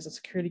bank because there's a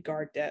security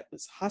guard that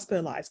was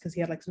hospitalized because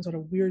he had like some sort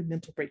of weird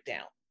mental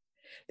breakdown.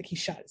 Like he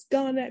shot his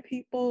gun at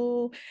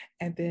people,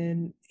 and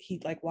then he,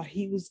 like, while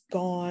he was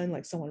gone,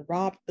 like someone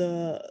robbed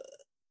the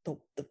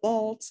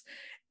vaults,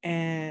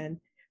 and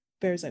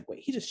Barry's like, wait,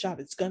 he just shot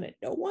his gun at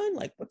no one?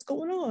 Like, what's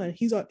going on?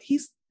 He's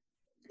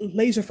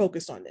laser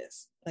focused on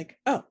this. Like,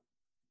 oh,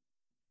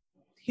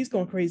 he's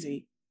going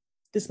crazy.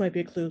 This might be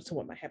a clue to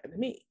what might happen to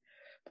me.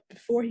 But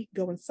before he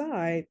can go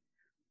inside,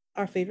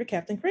 our favorite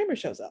Captain Kramer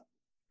shows up.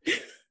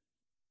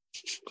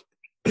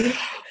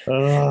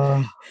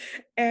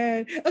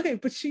 And okay,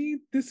 but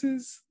this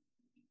is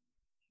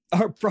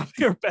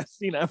probably our best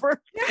scene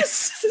ever.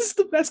 Yes, this is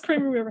the best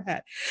Kramer we ever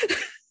had.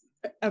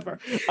 Ever.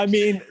 I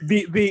mean,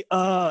 the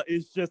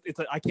is just,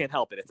 I can't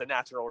help it. It's a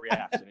natural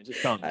reaction. It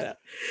just comes.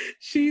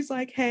 She's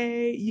like,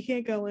 hey, you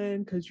can't go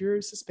in because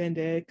you're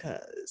suspended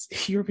because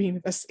you're being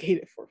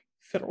investigated for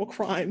federal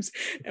crimes.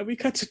 And we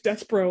cut to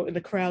Despero in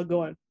the crowd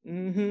going,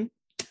 mm-hmm.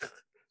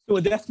 So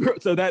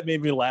that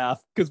made me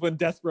laugh, because when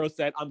Despero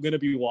said, "I'm going to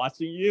be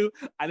watching you,"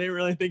 I didn't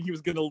really think he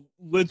was going to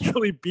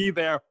literally be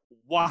there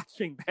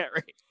watching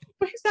Barry.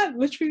 But he's not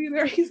literally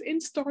there. He's in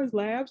Star's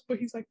labs, but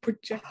he's like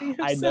projecting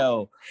himself. I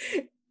know.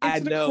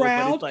 Into the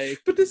crowd.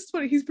 But this is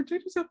funny. He's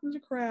projecting himself into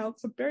the crowd.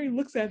 So Barry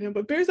looks at him,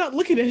 but Barry's not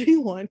looking at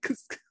anyone,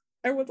 because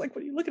everyone's like,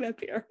 "What are you looking at,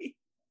 Barry?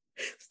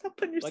 Stop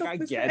putting yourself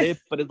like, I get way." it,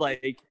 but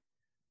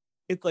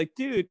it's like,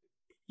 dude,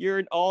 you're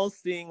an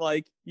all-seeing,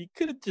 like, you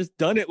could have just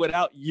done it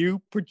without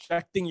you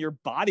projecting your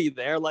body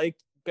there. Like,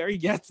 Barry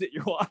gets it,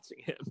 you're watching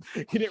him.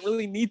 He didn't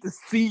really need to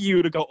see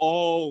you to go,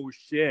 "Oh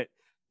shit,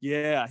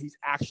 yeah, he's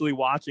actually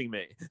watching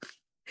me."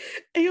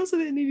 And he also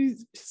didn't need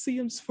to see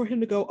him for him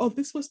to go, "Oh,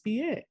 this must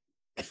be it."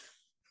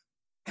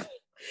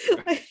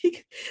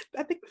 Like,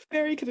 I think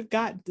Barry could have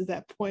gotten to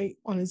that point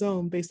on his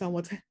own based on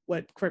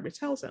what Kramer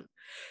tells him.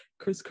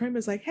 Because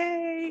Kramer's like,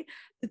 "Hey,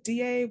 the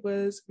DA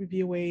was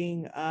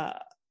reviewing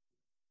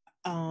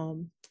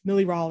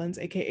Millie Rollins,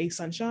 aka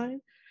Sunshine,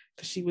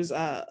 because she was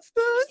Sunshine.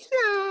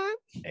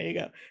 There you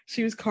go.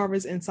 She was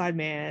Carver's inside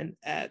man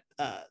at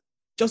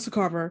Joseph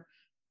Carver,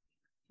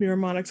 Mira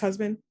Monarch's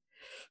husband.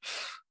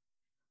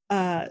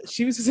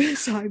 She was his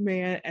inside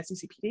man at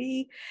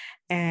CCPD,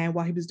 and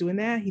while he was doing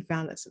that, he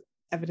found some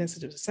evidence that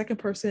there was a second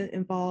person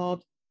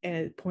involved,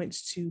 and it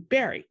points to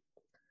Barry.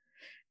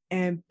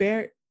 And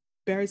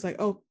Barry's like,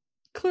 "Oh,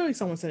 clearly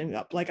someone's setting me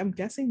up. Like, I'm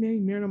guessing maybe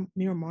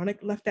Mira Monarch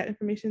left that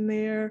information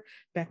there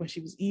back when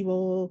she was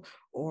evil,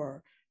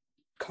 or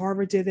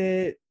Carver did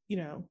it,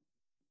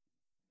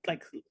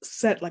 like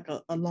set like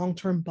a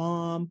long-term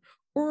bomb,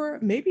 or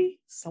maybe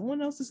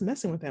someone else is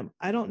messing with him.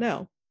 I don't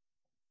know."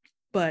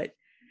 But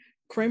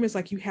Kramer's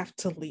like, "You have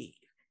to leave."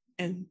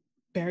 And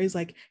Barry's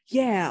like,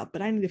 "Yeah,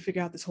 but I need to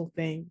figure out this whole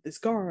thing. This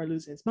guard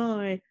losing his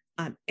mind.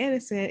 I'm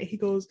innocent." And he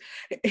goes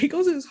in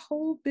this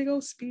whole big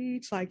old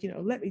speech, like,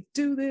 "Let me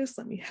do this,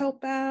 let me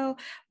help out,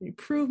 let me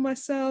prove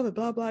myself, and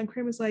blah, blah." And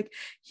Kramer's like,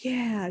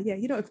 yeah,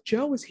 if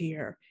Joe was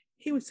here,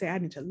 he would say, "I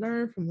need to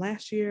learn from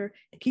last year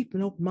and keep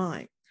an open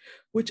mind,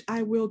 which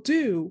I will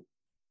do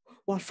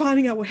while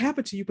finding out what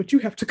happened to you, but you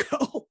have to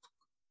go."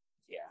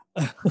 Yeah.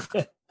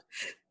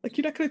 Like,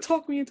 you're not going to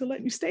talk me into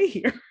letting you stay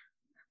here.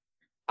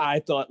 I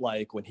thought,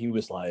 like, when he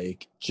was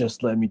like,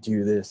 "Just let me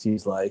do this,"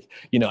 he's like,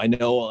 "I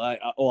know,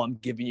 I'm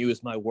giving you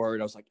as my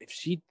word." I was like, if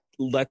she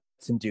lets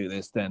him do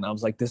this, then I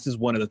was like, this is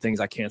one of the things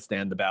I can't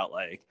stand about,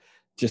 like,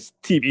 just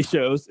TV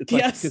shows. It's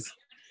like, yes.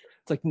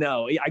 It's like,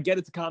 no, I get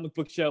it's a comic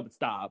book show, but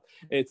stop.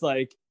 It's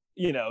like,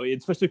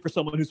 especially for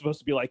someone who's supposed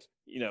to be like,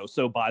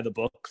 so by the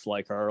books,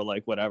 like her, or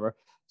like whatever.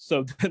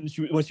 So then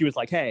when she was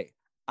like, "Hey,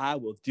 I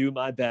will do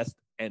my best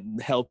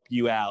and help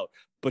you out,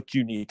 but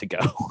you need to go."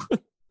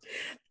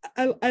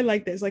 I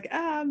like this. Like,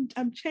 I'm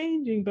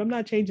changing, but I'm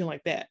not changing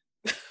like that.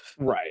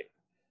 Right.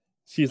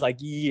 She's like,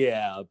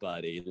 "Yeah,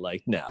 buddy.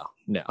 Like, no."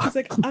 It's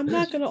like, I'm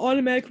not going to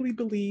automatically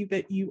believe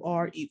that you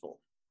are evil.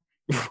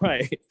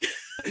 Right.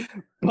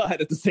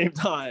 But at the same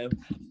time,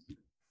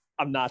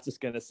 I'm not just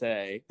going to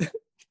say,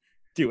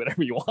 "Do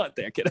whatever you want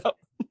there, kiddo."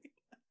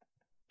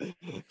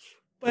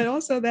 But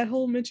also that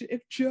whole mention,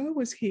 if Joe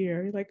was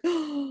here, you're like,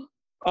 oh,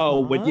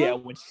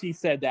 when she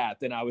said that,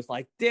 then I was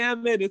like,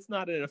 damn it, it's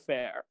not an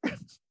affair.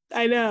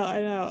 I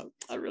know.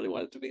 I really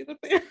wanted it to be an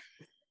affair.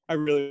 I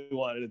really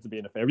wanted it to be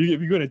an affair.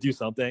 If you're going to do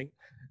something,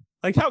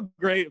 like, how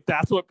great if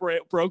that's what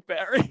broke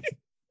Barry.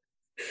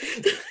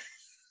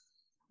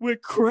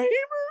 With Kramer,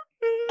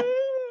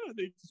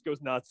 he just goes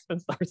nuts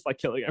and starts like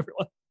killing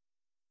everyone.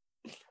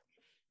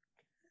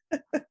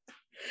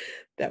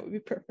 That would be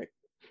perfect.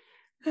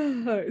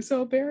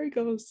 So Barry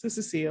goes to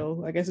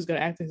Cecile. I guess he's going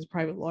to act as his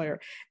private lawyer,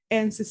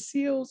 and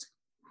Cecile's,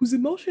 whose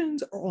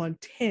emotions are on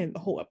 10 the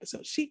whole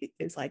episode, she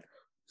is like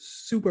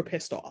super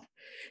pissed off.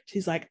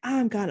 She's like,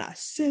 "I'm gonna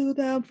sue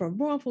them for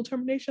wrongful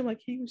termination." Like,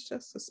 he was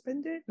just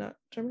suspended, not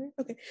terminated.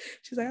 Okay.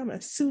 She's like, "I'm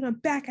gonna sue them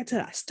back into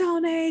the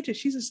Stone Age." And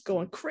she's just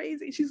going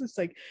crazy. She's just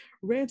like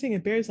ranting,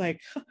 and Barry's like,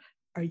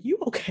 "Are you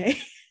okay?"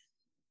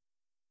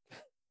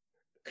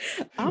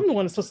 "I'm the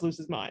one that's supposed to lose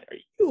his mind. Are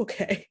you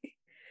okay?"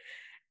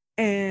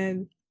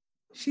 And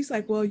she's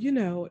like, "Well,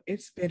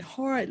 it's been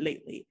hard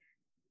lately.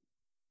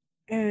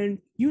 And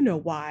you know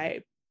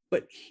why."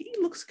 But he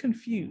looks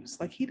confused,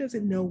 like he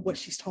doesn't know what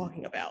she's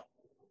talking about.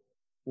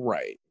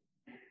 Right.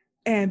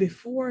 And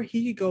before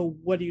he could go,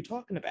 "What are you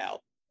talking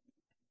about?"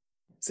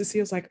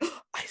 Cecile's like,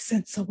 "I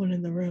sent someone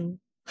in the room."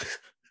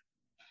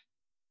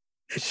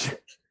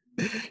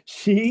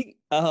 She,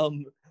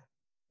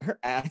 her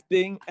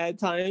acting at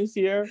times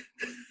here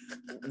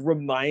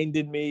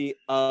reminded me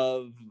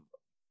of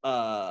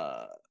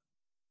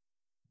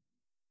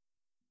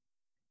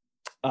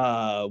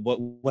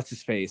what's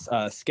his face?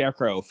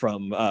 Scarecrow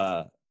from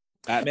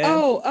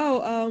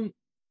Batman.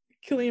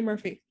 Cillian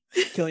Murphy.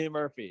 Cillian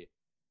Murphy.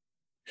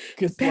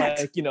 Because, like,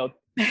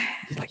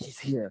 he's like, he's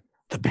here,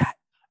 the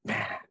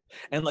Batman,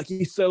 and like,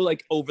 he's so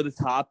like over the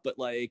top, but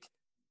like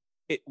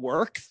it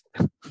works.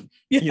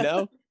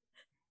 Yeah.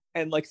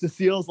 And like,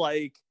 Cecile's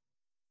like,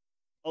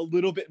 a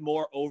little bit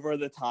more over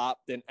the top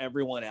than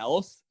everyone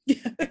else.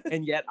 Yeah.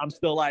 And yet I'm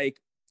still like,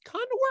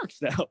 kind of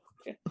works now.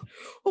 Yeah.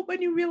 Well,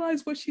 when you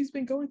realize what she's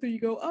been going through, you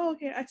go, oh,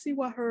 okay, I see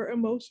why her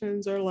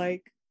emotions are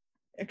like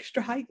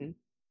extra heightened.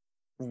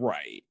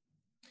 Right.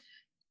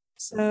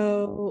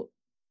 So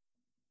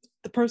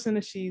the person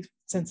that she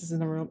senses in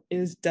the room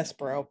is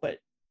Despero, but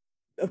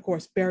of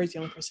course, Barry's the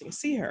only person who can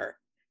see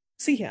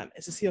him,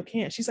 and Cecile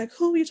can't. She's like,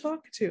 who are you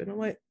talking to? And I'm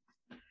like,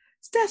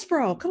 it's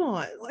Despero, come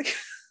on. Like,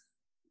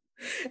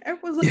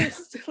 everyone's looking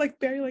at like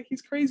Barry like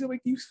he's crazy.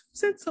 Like, you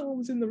said someone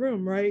was in the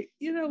room, right?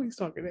 You know he's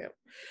talking to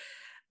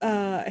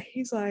him.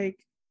 He's like,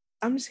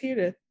 I'm just here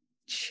to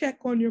check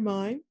on your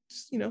mind.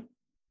 Just, just a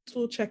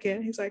little check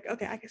in. He's like,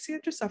 okay, I can see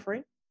that you're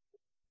suffering,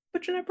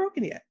 but you're not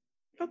broken yet.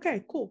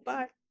 Okay, cool,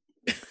 bye.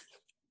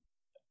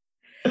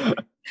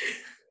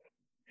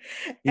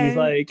 He's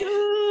like,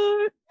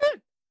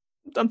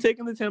 I'm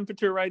taking the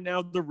temperature right now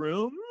of the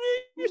room.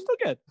 You're still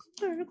good.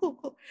 All right,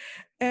 cool.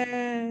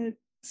 And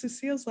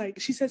Cecile's like,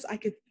 she says, I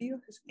could feel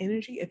his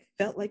energy. It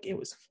felt like it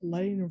was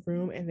flooding the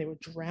room and they were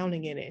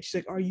drowning in it. She's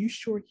like, are you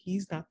sure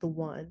he's not the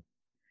one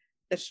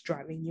that's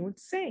driving you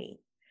insane?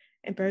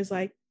 And Barry's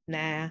like,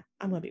 nah,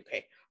 I'm gonna be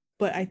okay.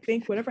 But I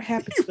think whatever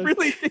happens he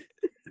really did.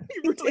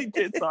 He really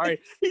did. Sorry.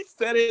 He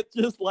said it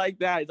just like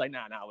that. He's like,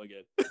 nah, we're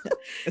good.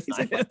 He's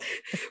like,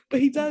 but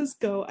he does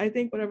go, I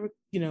think whatever,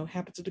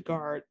 happens to the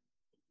guard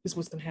is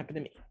what's gonna happen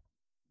to me.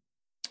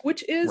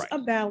 Which is right. A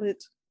valid,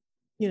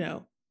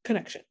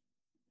 connection.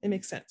 It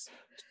makes sense.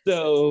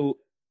 So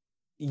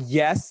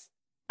yes,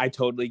 I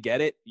totally get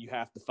it. You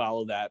have to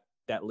follow that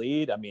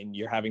lead. I mean,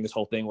 you're having this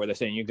whole thing where they're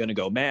saying you're gonna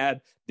go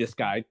mad. This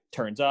guy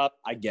turns up.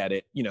 I get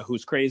it.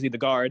 Who's crazy? The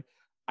guard.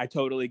 I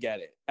totally get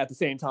it. At the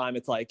same time,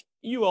 it's like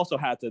you also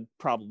had to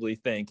probably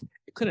think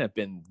it couldn't have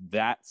been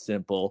that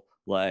simple.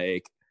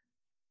 Like,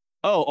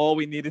 oh, all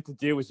we needed to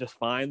do was just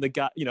find the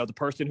guy, the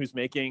person who's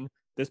making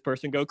this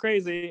person go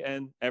crazy,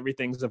 and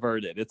everything's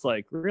averted. It's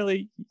like,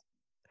 really,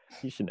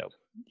 you should know.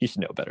 You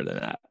should know better than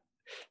that.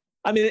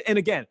 I mean, and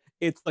again,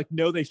 it's like,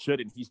 no, they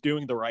shouldn't. He's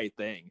doing the right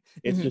thing.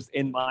 It's just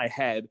in my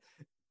head.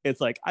 It's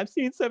like, I've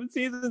seen 7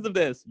 seasons of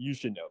this. You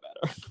should know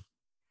better.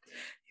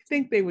 You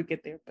think they would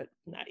get there, but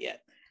not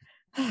yet.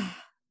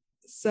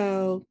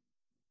 So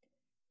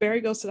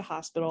Barry goes to the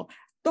hospital.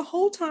 The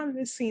whole time in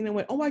this scene, I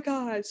went, oh my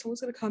God,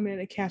 someone's going to come in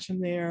and catch him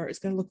there. It's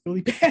going to look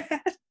really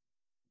bad.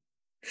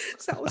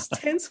 So I was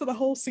tense for the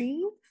whole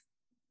scene.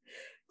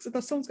 Because I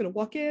thought someone's going to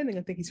walk in and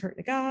going to think he's hurting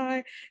a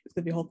guy. It's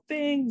going to be a whole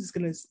thing. There's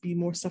going to be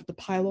more stuff to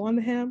pile on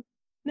to him.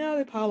 No,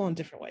 they pile on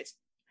different ways.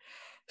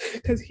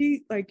 Because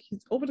he's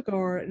over the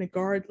guard, and the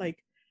guard,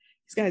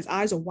 he's got his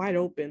eyes are wide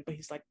open, but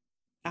he's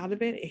out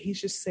of it. And he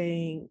starts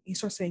saying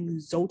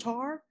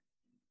Zotar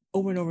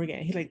over and over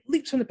again. He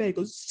leaps from the bed,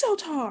 goes,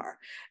 Zotar!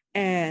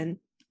 And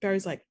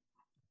Barry's like,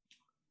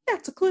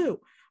 that's a clue.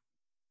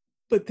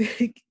 But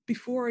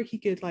before he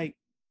could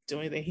do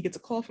anything, he gets a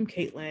call from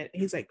Caitlin,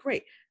 and he's like,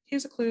 great,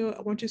 here's a clue.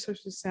 I want you to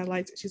search the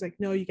satellites. And she's like,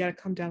 no, you got to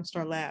come down to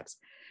Star Labs.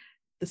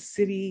 The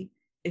city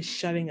is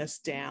shutting us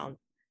down.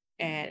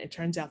 And it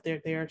turns out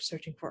they're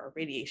searching for a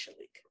radiation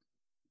leak.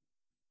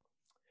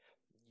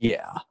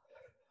 Yeah.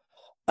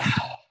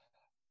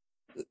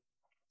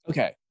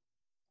 Okay.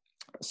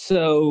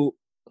 So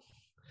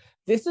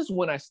this is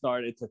when I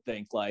started to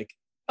think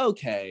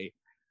okay,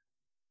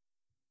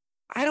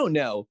 I don't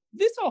know.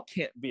 This all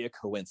can't be a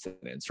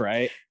coincidence,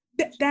 right?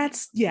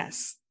 That's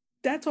yes.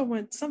 That's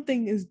when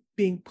something is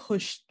being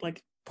pushed,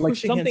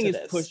 pushing something is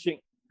this. Pushing.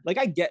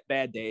 I get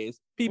bad days.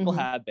 People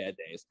have bad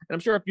days. And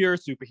I'm sure if you're a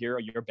superhero,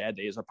 your bad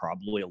days are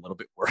probably a little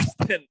bit worse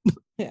than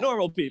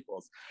normal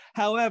people's.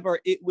 However,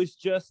 it was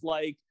just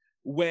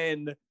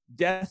when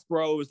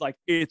Despero was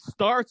it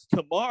starts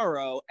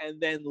tomorrow, and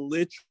then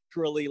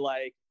literally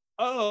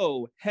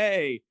oh,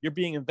 hey, you're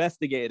being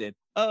investigated.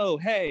 Oh,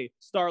 hey,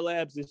 Star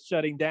Labs is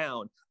shutting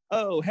down.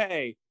 Oh,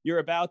 hey, you're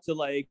about to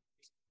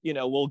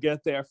we'll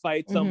get there,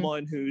 fight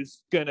someone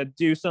who's gonna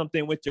do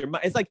something with your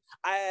mind. It's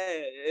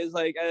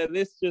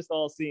this just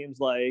all seems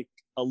like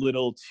a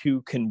little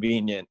too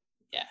convenient.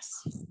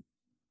 Yes,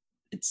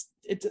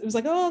 it was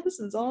oh, this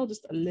is all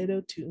just a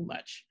little too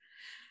much.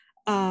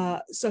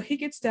 So he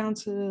gets down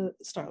to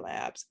Star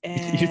Labs,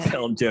 and you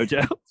tell him,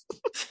 JoJo.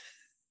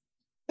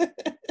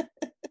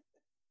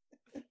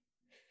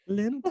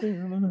 You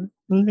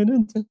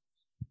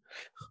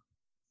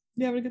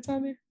having a good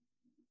time here?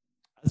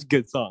 That's a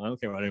good song. I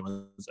don't care what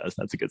anyone says.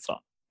 That's a good song.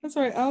 That's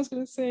right. I was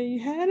gonna say you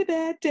had a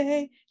bad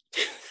day.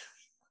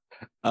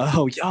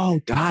 Oh,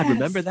 God! Yes.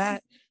 Remember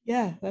that?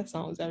 Yeah, that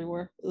song was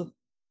everywhere. Ugh.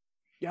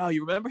 Yo,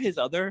 you remember his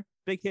other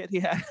big hit he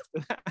had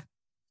after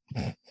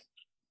that?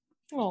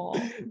 Oh,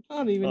 I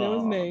don't even know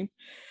his name.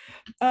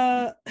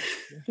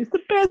 He's the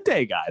bad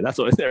day guy. That's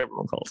what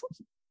everyone calls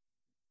him.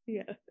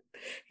 Yeah,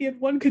 he had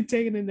one good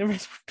day and then the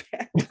rest were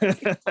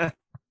bad.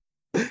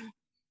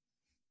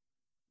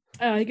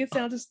 He gets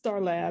down to Star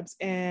Labs,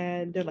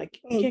 and they're like,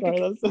 okay,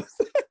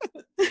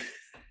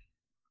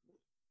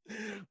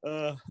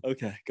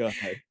 go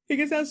ahead. He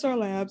gets down to Star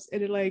Labs, and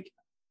they're like,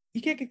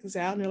 you can't kick this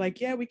out. And they're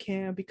like, yeah, we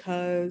can,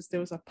 because there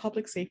was a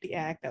public safety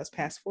act that was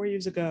passed 4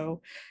 years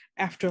ago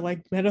after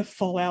like meta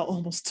fallout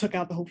almost took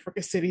out the whole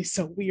freaking city.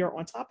 So we are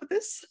on top of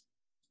this.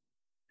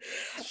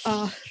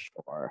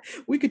 Sure.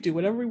 We could do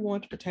whatever we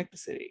want to protect the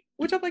city,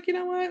 which I'm like, you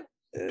know what?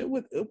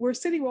 We're a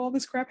city where all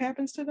this crap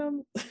happens to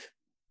them.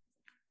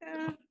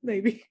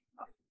 Maybe.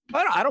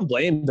 I don't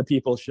blame the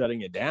people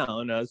shutting it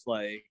down. I was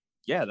like,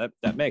 yeah,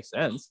 that makes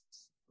sense.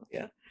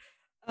 Yeah.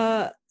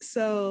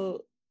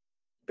 So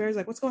Barry's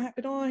like, what's going to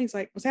happen on? He's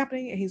like, what's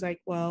happening? And he's like,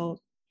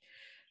 well,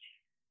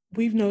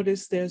 we've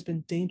noticed there's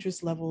been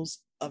dangerous levels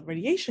of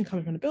radiation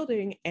coming from the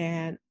building,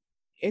 and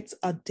it's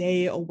a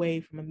day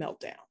away from a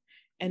meltdown.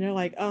 And they're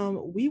like,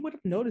 we would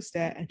have noticed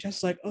that. And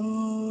just like,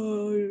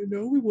 oh,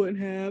 no, we wouldn't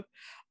have.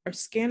 Our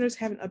scanners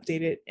haven't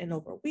updated in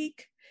over a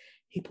week.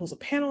 He pulls a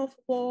panel off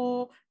the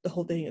wall. The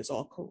whole thing is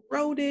all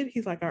corroded.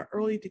 He's like, our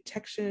early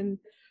detection,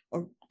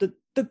 or the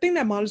thing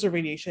that monitors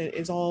radiation,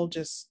 is all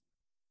just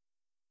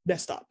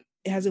messed up.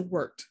 It hasn't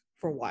worked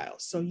for a while.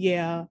 So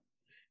yeah,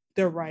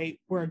 they're right.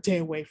 We're a day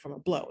away from a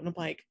blow. And I'm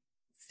like,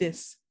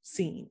 this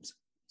seems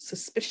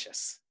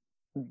suspicious.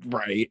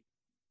 Right.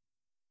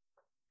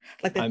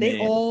 Like that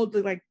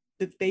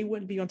that they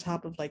wouldn't be on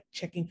top of like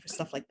checking for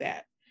stuff like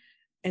that.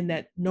 And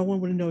that no one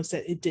would have noticed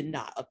that it did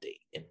not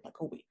update in like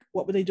a week.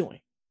 What were they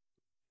doing?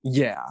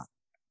 Yeah.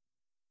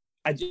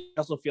 I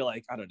also feel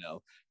like, I don't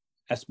know,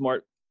 as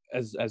smart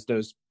as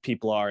those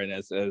people are, and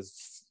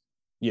as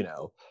you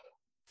know,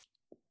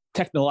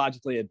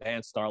 technologically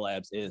advanced Star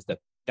Labs is,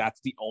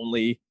 that's the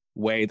only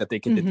way that they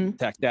can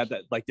detect that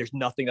like there's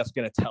nothing that's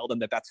going to tell them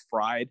that that's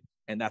fried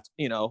and that's,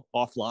 you know,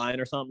 offline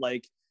or something.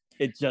 Like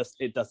it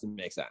doesn't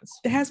make sense.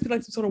 It has to be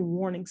like some sort of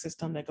warning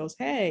system that goes,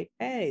 hey,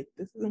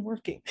 this isn't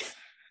working.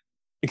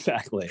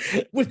 Exactly.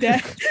 With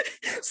that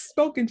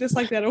spoken just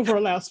like that over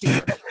a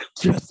loudspeaker.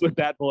 Just with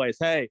that voice.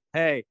 Hey,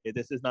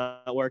 this is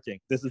not working.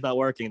 This is not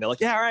working. They're like,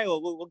 yeah, all right,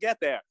 we'll get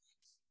there.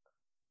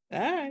 All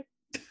right.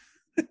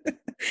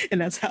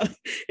 And that's how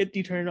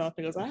you turn it off.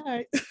 It goes, all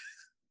right.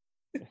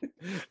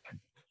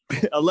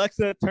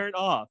 Alexa, turn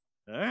off.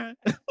 All right.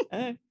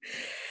 All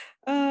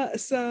right.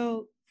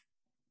 So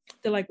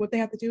they're like, what they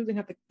have to do is they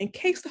have to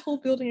encase the whole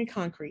building in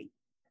concrete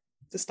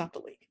to stop the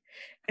leak.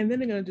 And then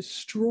they're going to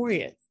destroy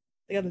it.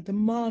 They got to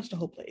demolish the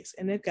whole place.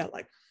 And they've got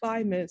like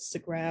 5 minutes to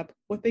grab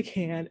what they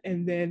can.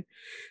 And then,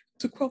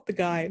 to quote the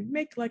guy,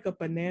 make like a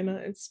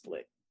banana and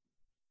split.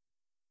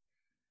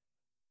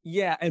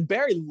 Yeah. And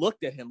Barry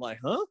looked at him like,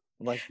 huh?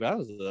 Like, that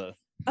was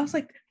I was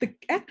like, the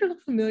actor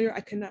looked familiar.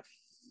 I could not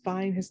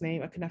find his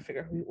name. I could not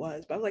figure out who he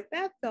was. But I was like,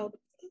 that felt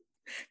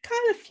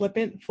kind of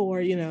flippant for,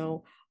 you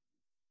know,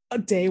 a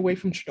day away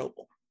from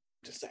Chernobyl,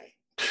 to say.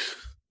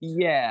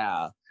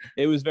 Yeah,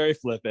 it was very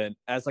flippant.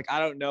 As like, I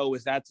don't know,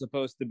 was that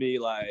supposed to be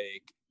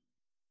like,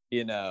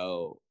 you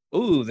know,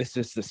 ooh, this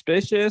is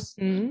suspicious?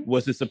 Mm-hmm.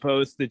 Was it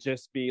supposed to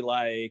just be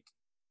like,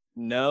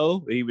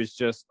 no, he was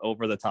just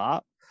over the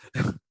top?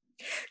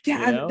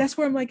 Yeah, that's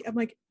where I'm like,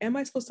 am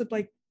I supposed to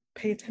like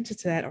pay attention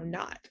to that or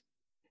not?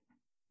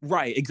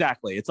 Right,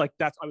 exactly. It's like,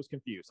 I was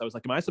confused. I was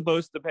like, am I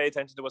supposed to pay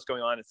attention to what's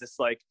going on? Is this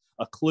like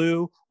a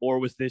clue, or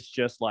was this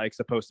just like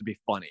supposed to be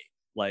funny?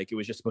 Like it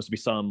was just supposed to be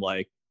some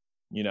like,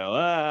 you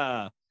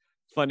know,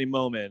 funny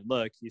moment.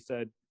 Look, he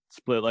said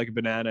split like a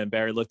banana, and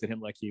Barry looked at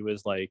him like he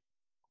was like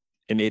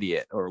an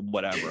idiot or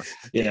whatever,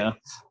 you know?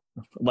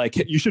 Like,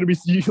 you shouldn't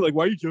be like,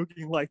 why are you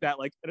joking like that?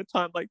 Like at a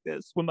time like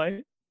this when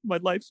my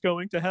life's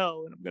going to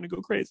hell and I'm gonna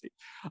go crazy.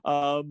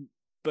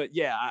 But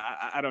yeah,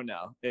 I don't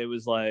know. It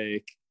was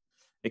like,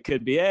 it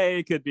could be A,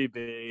 it could be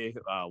B.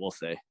 We'll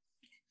see.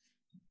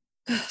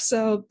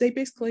 So they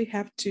basically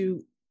have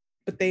to,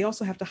 but they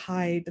also have to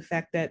hide the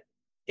fact that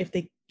if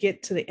they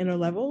get to the inner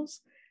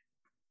levels,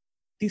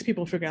 these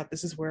people figure out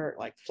this is where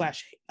like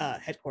Flash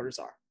headquarters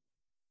are.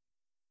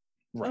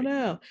 Right. Oh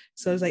no.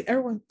 So it's like,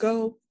 everyone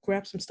go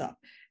grab some stuff.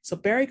 So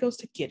Barry goes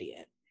to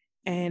Gideon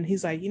and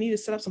he's like, you need to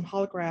set up some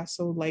holographs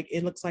so like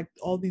it looks like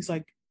all these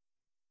like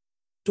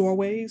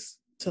doorways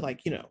to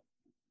like, you know,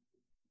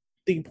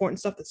 the important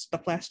stuff, the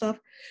Flash stuff,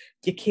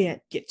 you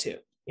can't get to,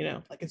 you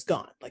know, like it's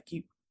gone. Like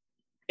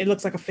it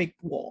looks like a fake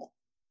wall.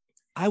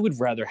 I would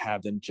rather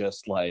have them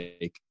just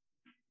like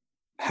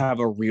have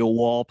a real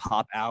wall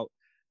pop out,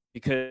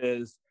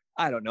 because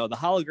I don't know, the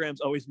holograms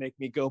always make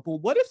me go, but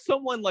what if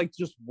someone like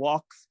just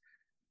walks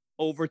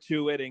over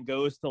to it and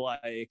goes to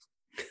like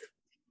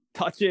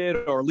touch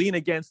it or lean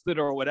against it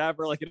or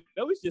whatever? Like it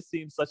always just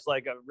seems such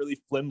like a really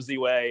flimsy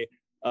way,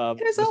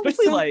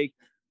 especially like,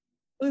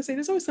 let's say,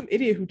 there's always some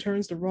idiot who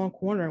turns the wrong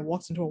corner and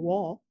walks into a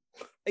wall.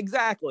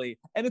 Exactly.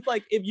 And it's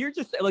like, if you're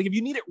just like, if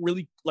you need it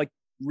really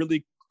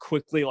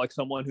quickly, like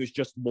someone who's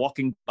just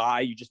walking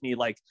by, you just need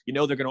like, you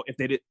know, they're gonna, if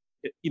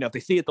they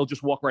see it, they'll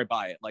just walk right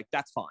by it. Like,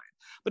 that's fine.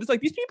 But it's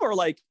like, these people are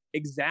like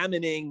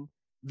examining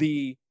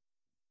the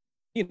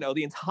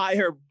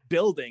entire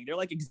building. They're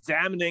like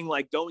examining,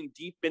 like going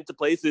deep into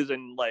places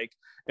and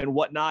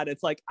whatnot.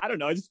 It's like, I don't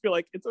know. I just feel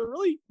like it's a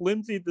really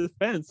flimsy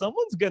defense.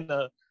 Someone's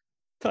gonna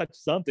touch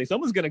something.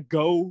 Someone's gonna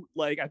go,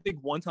 like, I think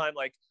one time,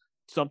 like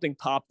something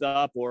popped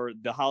up, or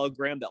the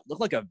hologram that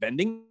looked like a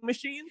vending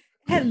machine.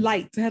 It had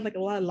lights. It had like a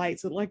lot of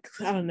lights. Like,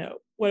 I don't know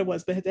what it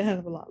was, but it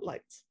had a lot of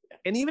lights. Yeah.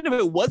 And even if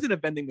it wasn't a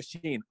vending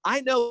machine,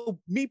 I know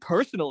me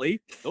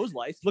personally, those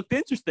lights looked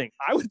interesting.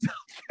 I would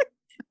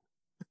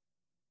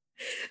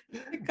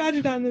God,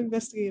 you're not an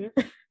investigator.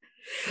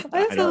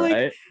 I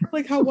also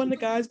like how one of the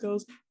guys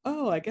goes,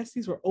 "Oh, I guess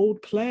these were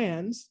old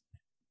plans."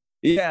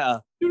 Yeah.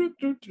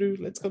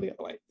 Let's go the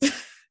other way.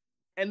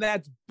 And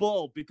that's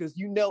bull, because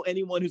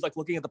anyone who's like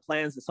looking at the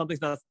plans that something's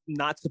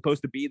not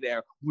supposed to be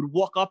there would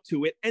walk up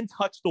to it and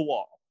touch the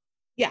wall.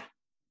 Yeah,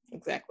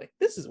 exactly.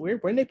 This is weird.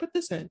 When did they put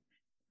this in?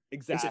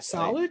 Exactly. Is it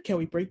solid? Can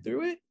we break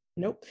through it?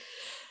 Nope.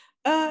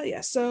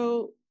 Yeah.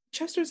 So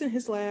Chester's in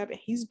his lab and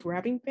he's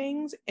grabbing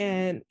things,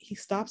 and he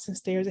stops and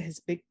stares at his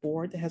big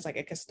board that has like,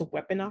 I guess, the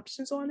weapon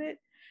options on it.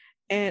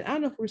 And I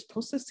don't know if we're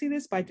supposed to see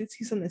this, but I did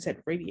see something that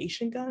said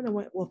radiation gun. I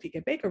went, well, if you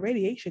can make a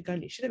radiation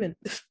gun, you should have been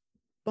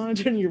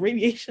monitoring your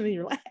radiation in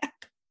your lab.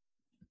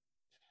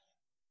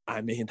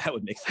 I mean, that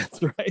would make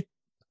sense, right?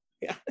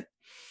 Yeah.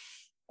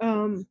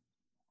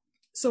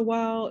 So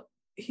while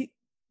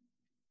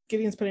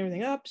Gideon's putting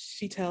everything up,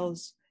 she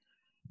tells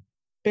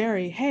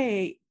Barry,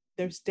 hey,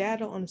 there's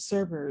data on the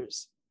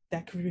servers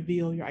that could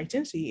reveal your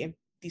identity, and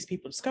these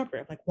people discover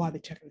it. I'm like, why are they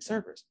checking the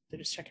servers? They're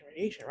just checking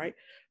radiation, right?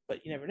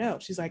 But you never know.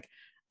 She's like,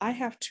 I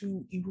have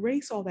to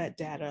erase all that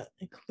data,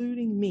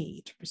 including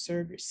me, to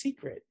preserve your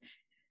secret.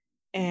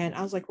 And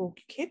I was like, well,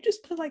 you can't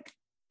just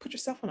put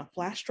yourself on a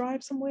flash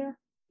drive somewhere.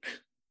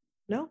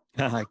 No?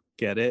 I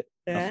get it.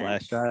 A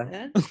flash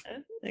drive.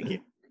 Thank you.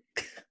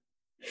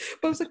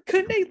 But I was like,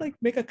 couldn't they like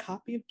make a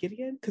copy of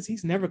Gideon? Because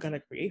he's never gonna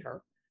create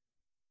her.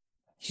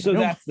 So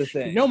that's the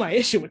thing. You know my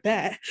issue with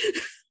that.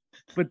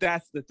 But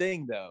that's the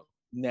thing, though.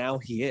 Now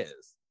he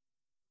is.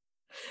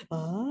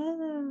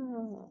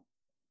 Oh.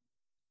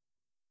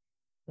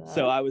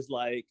 So I was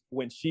like,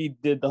 when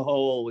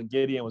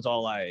Gideon was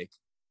all like,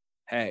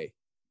 hey,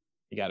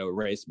 you got to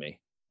erase me.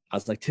 I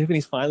was like,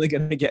 Tiffany's finally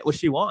going to get what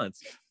she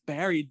wants.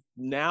 Barry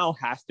now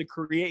has to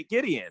create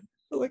Gideon.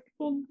 Like,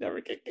 we'll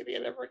never get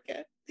Gideon ever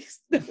again.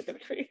 He's never going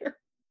to create her.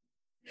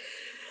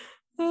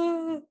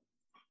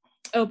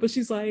 But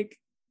she's like,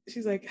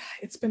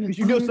 it's been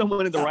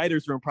someone in the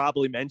writer's room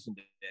probably mentioned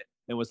it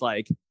and was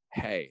like,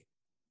 hey,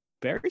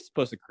 Barry's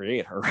supposed to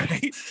create her,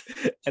 right?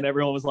 And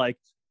everyone was like,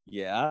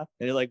 yeah. And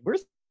they're like, we're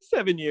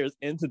 7 years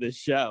into this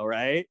show,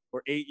 right?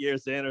 Or 8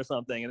 years in or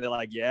something. And they're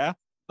like, yeah.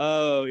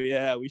 Oh,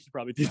 yeah, we should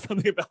probably do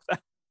something about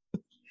that.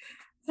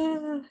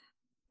 I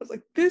was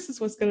like, this is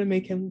what's going to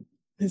make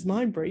his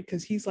mind break,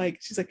 because she's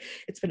like,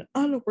 it's been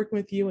honor working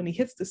with you. And he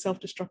hits the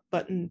self-destruct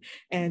button,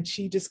 and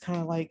she just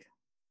kind of like,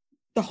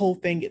 the whole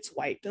thing gets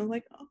wiped. And I'm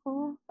like,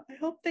 oh, I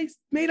hope they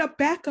made a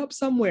backup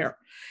somewhere,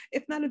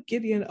 if not of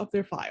Gideon, of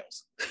their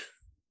files.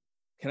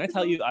 Can I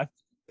tell you,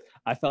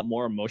 I felt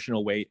more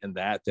emotional weight in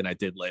that than I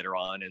did later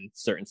on in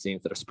certain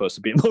scenes that are supposed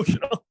to be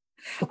emotional.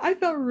 I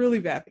felt really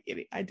bad for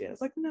Gideon. I did. I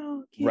was like,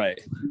 no, right.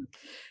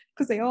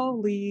 Because they all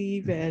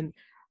leave, and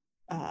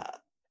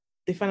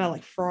they find out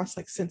like Frost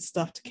like sent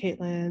stuff to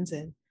Caitlin's,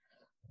 and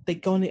they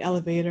go in the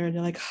elevator and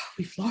they're like, oh,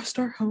 we've lost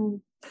our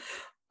home.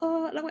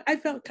 And I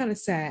felt kind of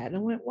sad. And I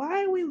went,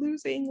 why are we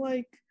losing?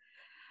 Like,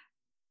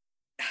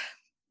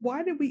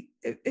 why did we?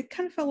 It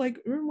kind of felt like,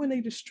 remember when they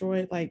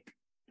destroyed like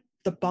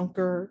the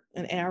bunker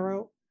and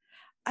Arrow?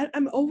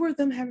 I'm over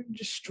them having to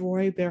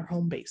destroy their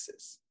home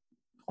bases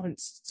on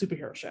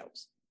superhero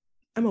shows.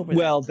 I'm over.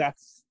 Well,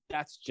 that's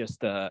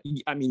just I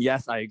mean,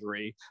 yes, I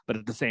agree, but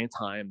at the same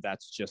time,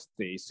 that's just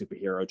the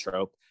superhero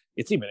trope.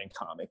 It's even in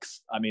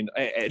comics. I mean,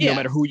 no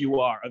matter who you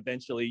are,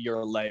 eventually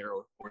your lair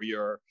or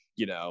your,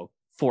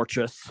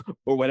 fortress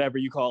or whatever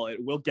you call it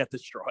will get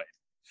destroyed.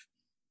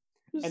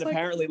 And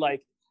apparently,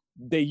 like,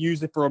 they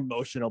use it for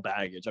emotional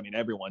baggage. I mean,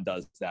 everyone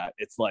does that.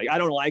 It's like, I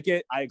don't like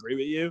it. I agree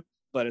with you,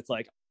 but it's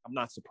like, I'm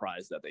not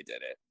surprised that they did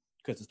it,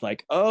 because it's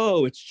like,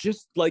 oh, it's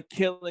just like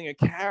killing a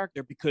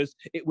character because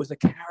it was a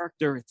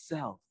character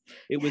itself.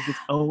 It was its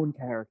own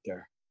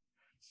character.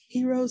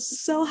 He rose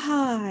so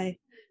high.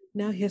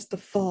 Now he has to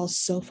fall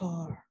so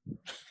far.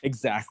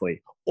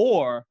 Exactly.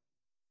 Or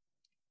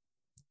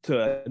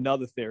to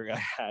another theory I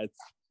had,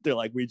 they're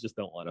like, we just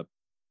don't want to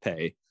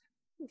pay.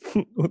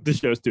 The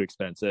show's too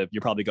expensive.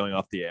 You're probably going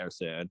off the air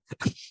soon.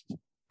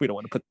 We don't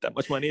want to put that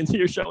much money into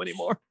your show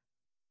anymore.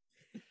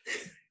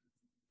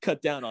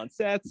 Cut down on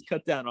sets,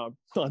 cut down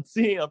on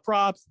scene, on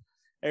props.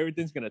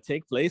 Everything's going to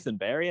take place in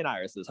Barry and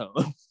Iris's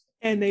home.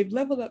 And they've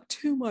leveled up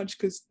too much,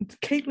 because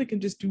Caitlin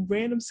can just do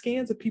random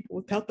scans of people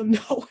without them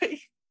knowing.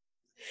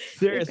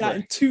 Seriously. They've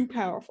gotten too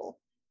powerful.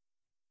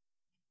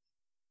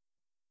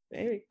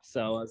 Maybe.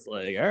 So I was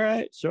like, all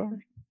right, sure.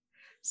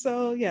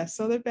 So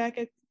they're back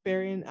at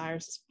Barry and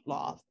Iris'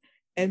 loft,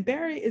 and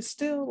Barry is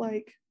still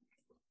like,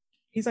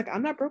 he's like,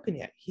 I'm not broken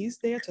yet. He's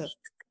there to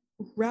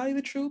rally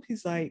the troops.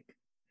 He's like,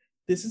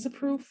 this isn't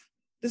proof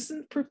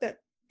that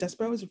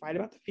Despero is right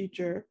about the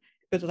future,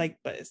 but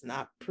it's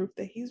not proof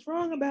that he's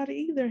wrong about it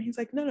either. He's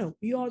like, no,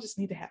 we all just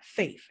need to have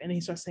faith. And he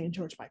starts saying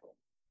George Michael.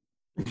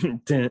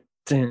 Dun,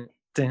 dun,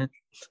 dun.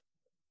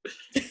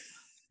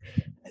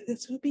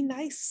 This would be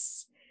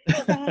nice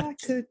if I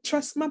could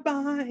trust my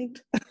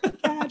mind.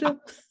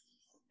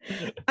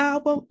 I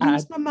won't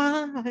lose my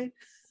mind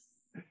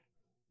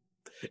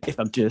if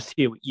I'm just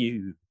here with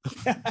you.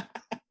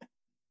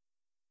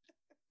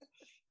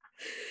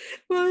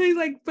 Well, he's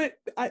like, but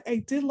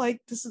I did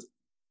like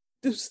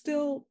there's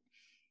still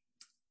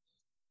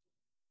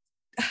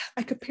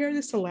I compare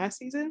this to last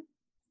season.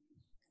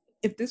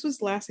 If this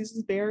was last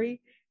season's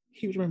Barry,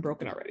 he would have been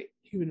broken already.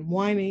 He would have been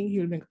whining, he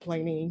would have been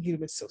complaining, he would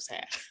have been so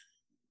sad.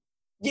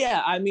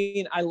 Yeah, I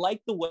mean, I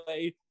like the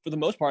way, for the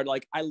most part,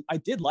 like I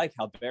did like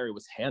how Barry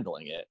was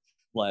handling it.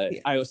 Like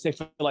I would say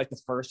for like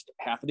the first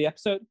half of the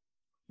episode,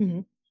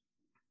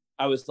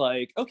 I was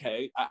like,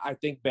 okay, I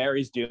think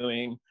Barry's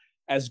doing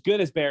as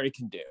good as Barry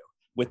can do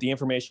with the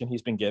information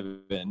he's been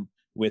given,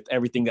 with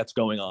everything that's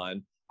going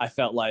on. I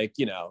felt like,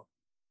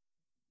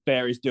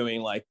 Barry's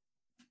doing like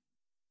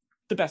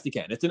the best he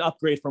can. It's an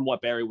upgrade from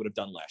what Barry would have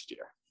done last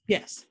year.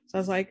 Yes. So I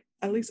was like,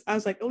 at least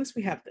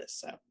we have this.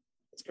 So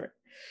that's great.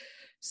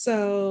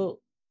 So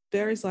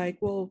Barry's like,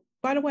 well,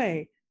 by the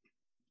way,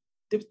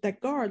 that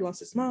guard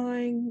lost his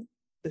mind.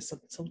 This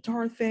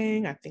Zoltar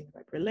thing, I think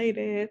like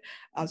related.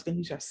 I was going to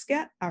use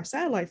our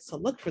satellites to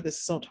look for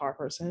this Zoltar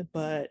person,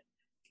 but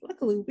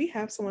luckily we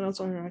have someone else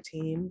on our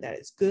team that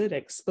is good at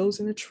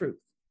exposing the truth.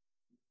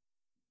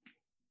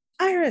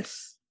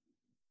 Iris.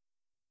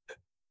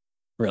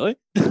 Really?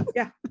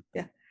 Yeah.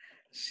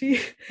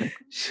 She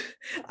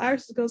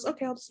Iris goes,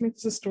 okay, I'll just make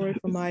this a story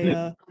for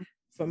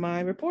my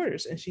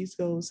reporters. And she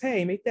goes,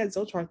 hey, make that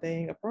Zoltar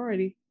thing a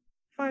priority.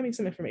 Find me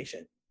some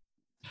information.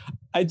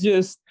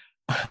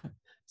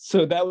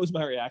 So that was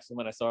my reaction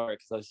when I saw it,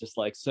 because I was just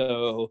like,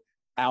 so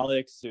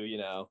Alex, who,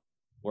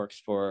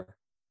 works for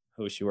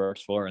who she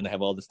works for, and they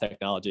have all this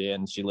technology,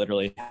 and she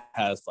literally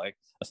has like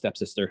a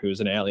stepsister who's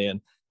an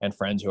alien and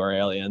friends who are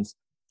aliens,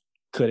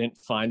 couldn't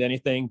find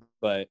anything,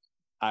 but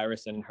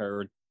Iris and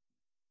her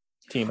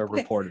team of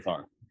reporters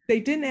are.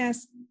 They couldn't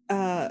ask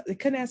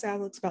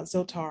Alex about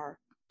Zoltar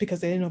because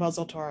they didn't know about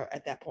Zoltar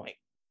at that point.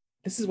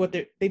 This is what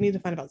they need to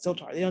find about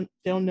Zoltar. They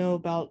don't know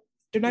about,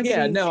 they're not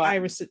getting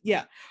Iris.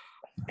 Yeah.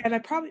 And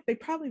they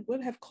probably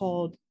would have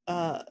called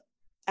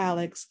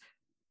Alex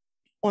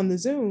on the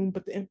Zoom,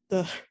 but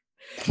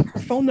her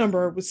phone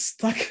number was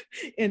stuck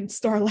in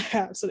Star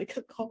Labs, so they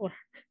couldn't call her.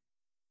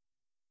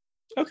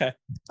 Okay,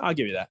 I'll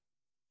give you that.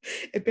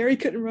 And Barry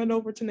couldn't run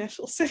over to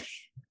National City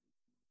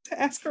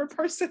to ask her in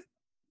person.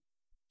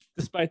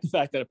 Despite the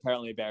fact that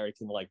apparently Barry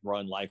can like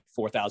run like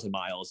 4,000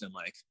 miles in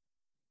like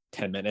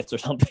 10 minutes or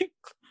something.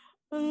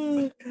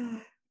 Oh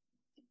God.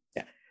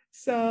 Yeah.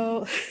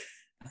 So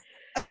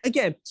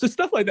again, so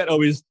stuff like that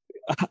always,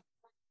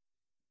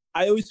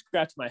 I always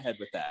scratch my head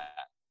with that,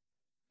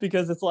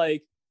 because it's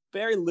like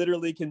Barry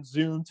literally can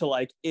zoom to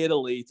like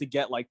Italy to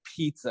get like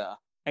pizza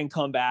and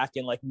come back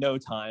in like no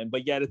time,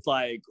 but yet it's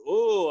like,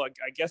 oh,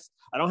 I guess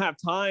I don't have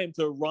time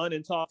to run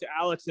and talk to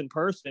Alex in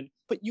person,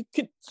 but you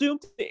can zoom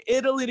to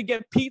Italy to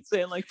get pizza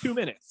in like 2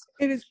 minutes.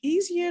 It is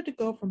easier to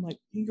go from like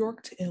New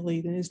York to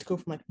Italy than it is to go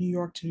from like New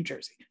York to New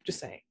Jersey. Just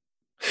saying.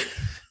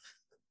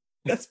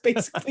 That's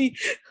basically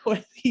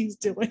what he's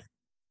doing.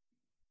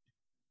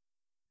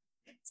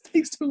 It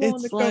takes too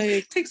long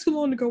takes too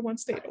long to go one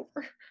state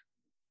over.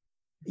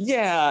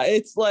 Yeah,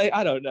 it's like,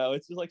 I don't know.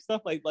 It's just like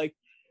stuff like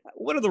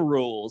what are the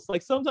rules?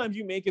 Like sometimes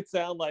you make it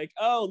sound like,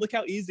 oh, look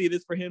how easy it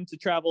is for him to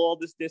travel all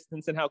this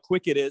distance and how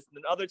quick it is. And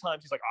then other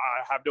times he's like,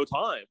 oh, I have no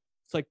time.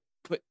 It's like,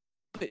 but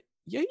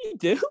yeah, you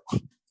do.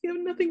 You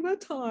have nothing but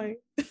time.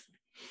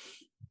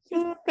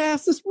 You're the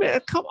fastest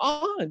man. Come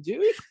on,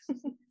 dude.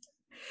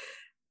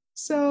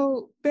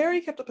 So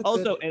Barry kept up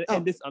a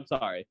and this, I'm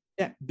sorry.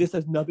 Yeah. This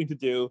has nothing to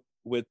do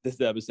with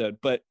this episode,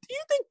 but do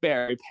you think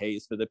Barry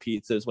pays for the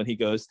pizzas when he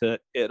goes to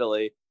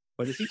Italy?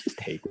 Or does he just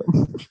take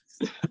them?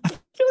 I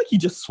feel like he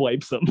just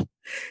swipes them. And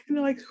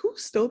they're like, who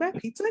stole that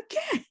pizza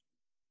again?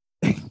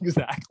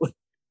 Exactly.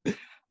 I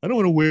don't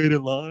want to wait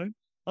in line.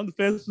 I'm the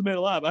fastest man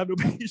alive. I have no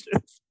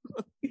patience.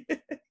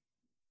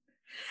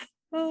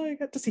 Oh my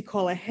God. Does he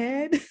call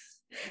ahead?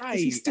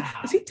 Right.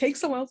 Does he take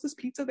someone else's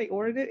pizza? They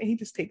ordered it and he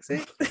just takes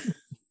it?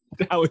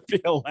 That would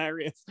be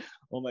hilarious.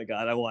 Oh my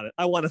God.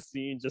 I want a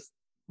scene just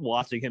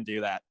watching him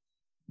do that.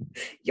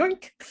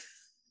 Yoink.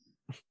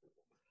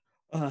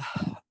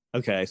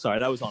 Okay, sorry,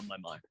 that was on my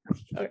mind.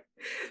 Okay.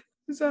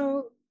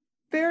 So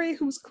Barry,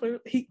 who's clearly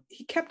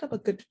he kept up a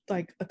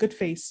good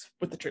face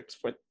with the troops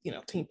for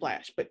Team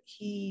Flash, but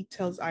he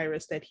tells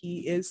Iris that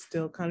he is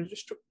still kind of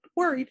just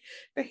worried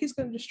that he's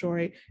going to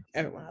destroy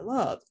everyone I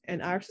love.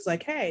 And Iris is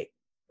like, hey,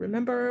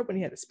 remember when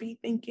you had the speed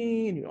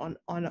thinking and you were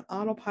on an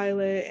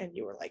autopilot and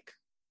you were like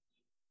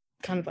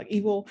kind of like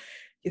evil?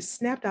 You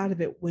snapped out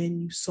of it when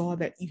you saw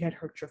that you had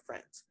hurt your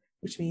friends,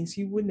 which means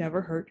you would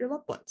never hurt your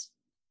loved ones,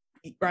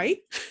 right?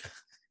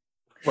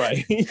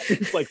 Right.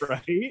 He's like,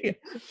 right.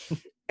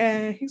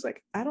 And he's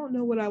like, I don't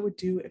know what I would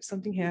do if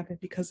something happened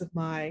because of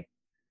my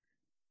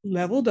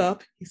leveled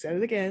up. He said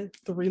it again,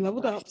 3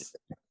 leveled ups.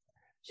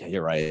 Yeah,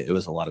 you're right. It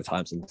was a lot of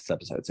times in this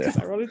episode too.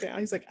 I wrote it down.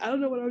 He's like, I don't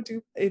know what I would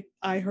do if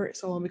I hurt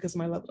someone because of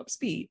my leveled up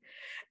speed.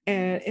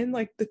 And in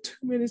like the 2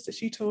 minutes that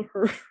she told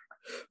her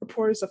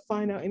reporters to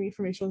find out any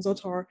information on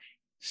Zoltar,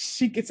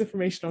 she gets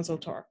information on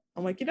Zoltar.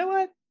 I'm like, you know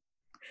what?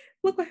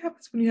 look what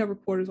happens when you have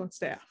reporters on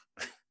staff.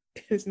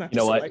 It's not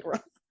just like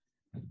rough.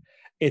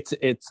 It's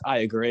I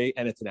agree,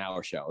 and it's an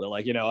hour show. They're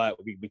like, you know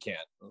what, we can't.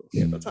 We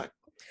have no time.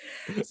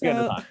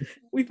 So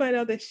we find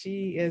out that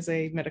she is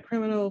a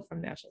metacriminal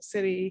from National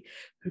City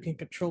who can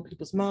control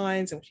people's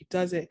minds, and when she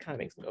does it kind of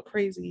makes them go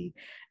crazy.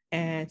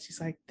 And she's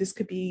like, this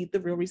could be the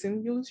real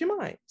reason you lose your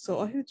mind. So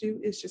all you have to do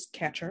is just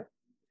catch her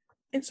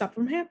and stop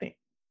from happening.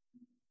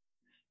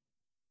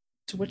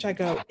 To which I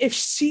go, if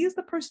she is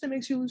the person that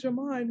makes you lose your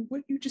mind,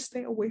 wouldn't you just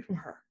stay away from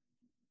her?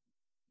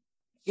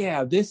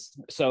 Yeah,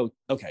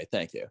 okay,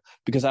 thank you.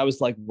 Because I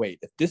was like, wait,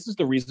 if this is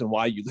the reason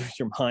why you lose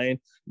your mind,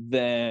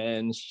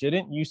 then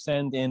shouldn't you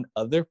send in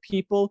other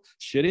people?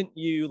 Shouldn't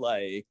you,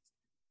 like,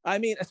 I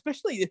mean,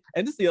 especially,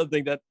 and this is the other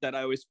thing that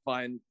I always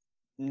find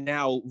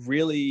now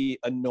really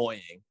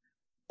annoying.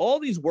 All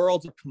these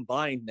worlds are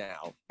combined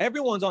now.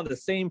 Everyone's on the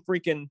same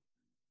freaking,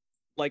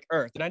 like,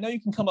 Earth. And I know you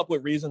can come up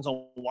with reasons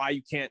on why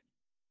you can't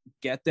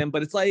get them,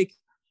 but it's like,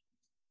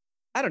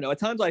 I don't know, at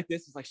times like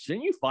this, it's like,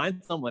 shouldn't you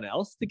find someone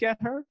else to get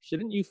her?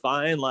 Shouldn't you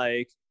find,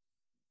 like,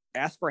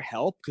 ask for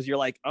help? Because you're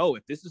like, oh,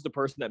 if this is the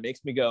person that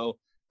makes me go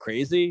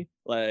crazy,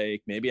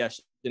 like, maybe I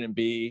shouldn't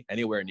be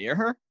anywhere near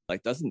her.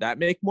 Like, doesn't that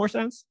make more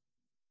sense?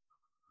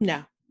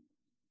 No.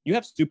 You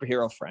have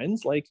superhero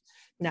friends, like,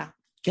 no.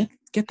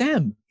 Get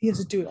them. He has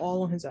to do it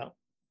all on his own.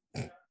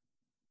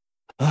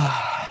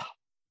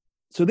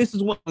 So this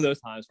is one of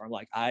those times where I'm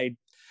like,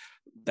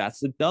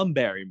 that's a dumb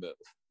Barry move.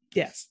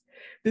 Yes.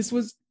 This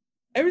was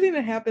everything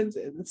that happens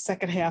in the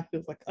second half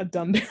is like a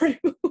dumb Barry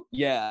move.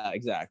 Yeah,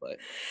 exactly.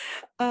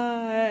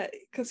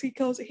 Because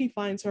he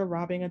finds her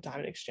robbing a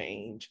diamond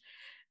exchange,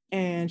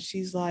 and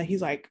she's like,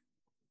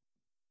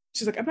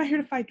 I'm not here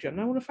to fight you. I'm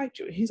not going to fight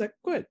you. And he's like,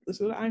 good, let's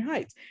go to Iron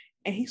Heights.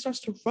 And he starts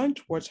to run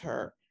towards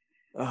her,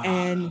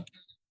 and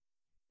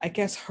I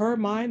guess her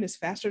mind is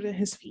faster than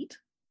his feet.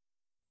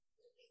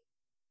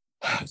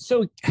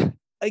 So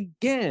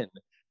again,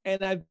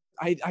 and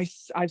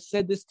I've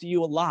said this to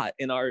you a lot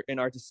in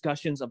our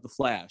discussions of The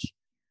Flash.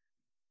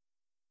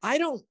 I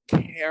don't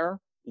care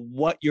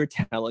what you're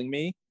telling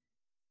me,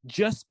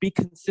 just be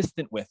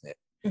consistent with it.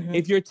 Mm-hmm.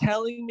 If you're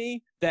telling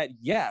me that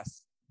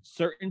yes,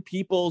 certain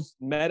people's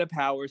meta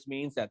powers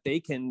means that they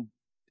can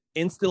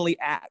instantly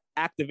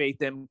activate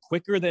them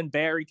quicker than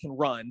Barry can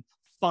run,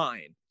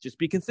 fine, just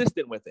be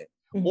consistent with it.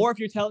 Mm-hmm. Or if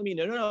you're telling me,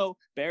 no,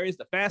 Barry's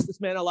the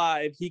fastest man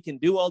alive, he can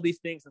do all these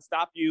things and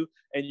stop you,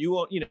 and you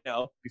won't,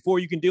 before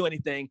you can do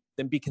anything,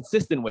 then be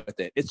consistent with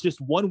it. It's just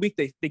 1 week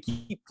they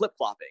keep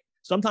flip-flopping.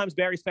 Sometimes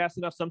Barry's fast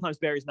enough, sometimes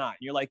Barry's not. And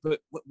you're like, but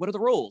what are the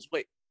rules?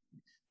 Wait,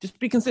 just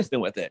be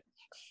consistent with it.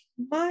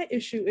 My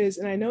issue is,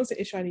 and I know it's an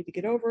issue I need to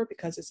get over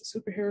because it's a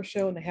superhero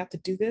show and they have to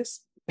do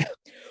this.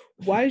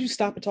 Why did you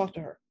stop and talk to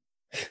her?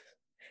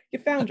 You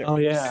found her. Oh,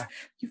 yeah.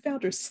 You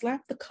found her,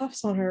 slap the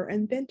cuffs on her,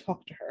 and then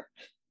talk to her.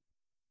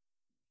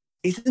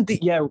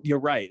 Yeah, you're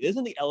right.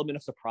 Isn't the element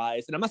of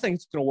surprise, and I'm not saying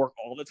it's going to work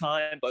all the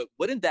time, but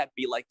wouldn't that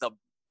be like the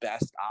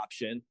best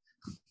option?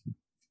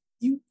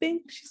 You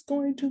think she's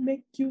going to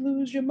make you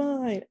lose your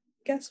mind.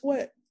 Guess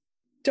what?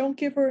 Don't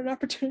give her an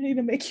opportunity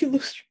to make you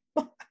lose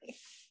your mind.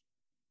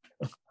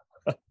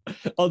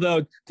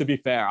 Although, to be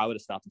fair, I would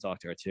have stopped and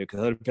talked to her too,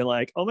 because I would have been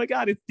like, oh my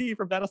God, it's Dee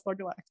from Battlestar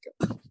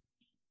Galactica.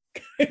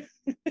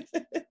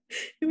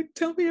 He would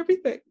tell me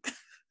everything.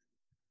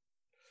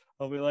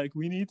 I'll be like,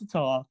 we need to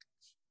talk.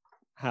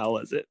 How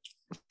was it?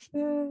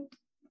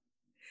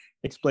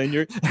 Describe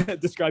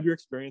your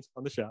experience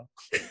on the show.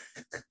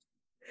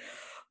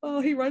 Oh,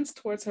 he runs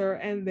towards her,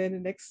 and then the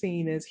next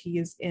scene is he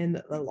is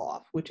in the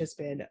loft, which has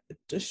been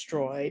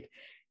destroyed.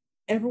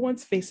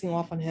 Everyone's facing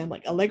off on him.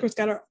 Like, Allegra's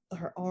got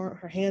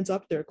her hands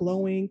up, they're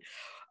glowing.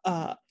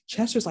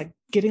 Chester's like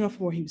getting off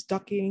where he was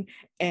ducking,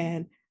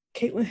 and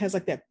Caitlin has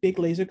like that big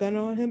laser gun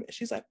on him.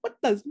 She's like, what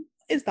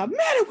is the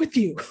matter with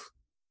you?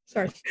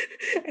 Sorry.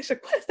 And she's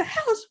like, what the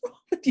hell is wrong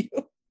with you?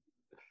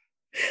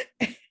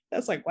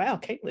 That's like, wow,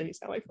 Caitlin, you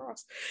sound like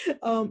Frost.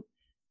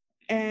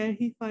 And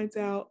he finds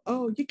out,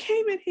 oh, you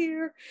came in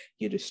here,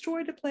 you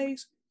destroyed the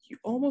place, you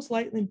almost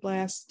lightning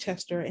blast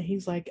Chester, and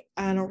he's like,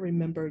 I don't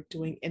remember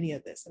doing any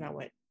of this. And I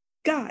went,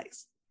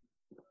 guys,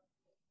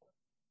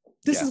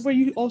 this is where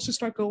you also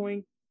start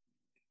going,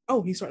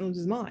 oh, he's starting to lose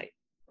his mind,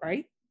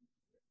 right?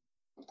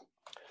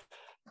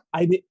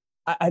 I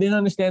didn't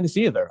understand this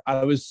either.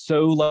 I was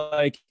so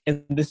like,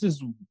 and this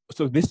is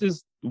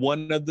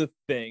one of the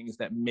things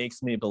that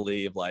makes me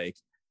believe, like,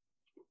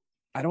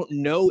 I don't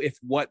know if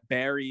what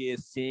Barry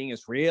is seeing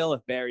is real, if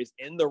Barry's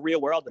in the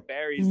real world, if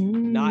Barry's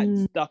not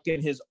stuck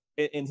in his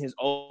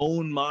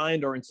own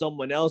mind or in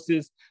someone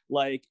else's,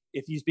 like,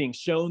 if he's being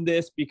shown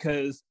this,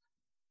 because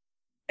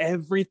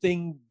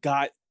everything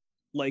got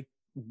like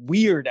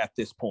weird at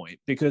this point,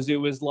 because it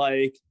was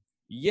like,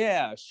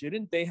 yeah,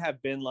 shouldn't they have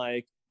been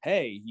like,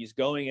 hey, he's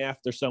going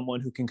after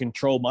someone who can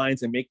control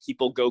minds and make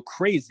people go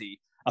crazy,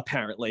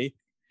 apparently,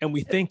 and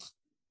we think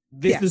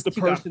this is the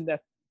person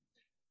that,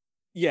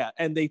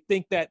 and they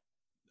think that,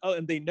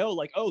 and they know,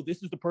 like, oh,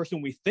 this is the person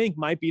we think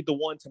might be the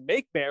one to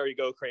make Barry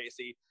go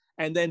crazy,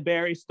 and then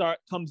Barry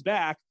comes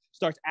back,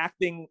 starts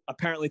acting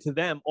apparently to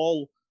them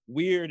all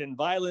weird and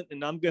violent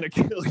and I'm gonna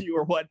kill you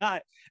or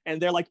whatnot.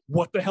 And they're like,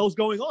 what the hell's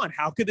going on?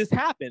 How could this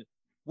happen?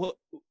 Well,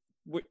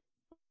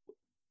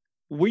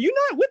 were you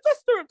not with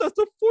us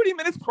the 40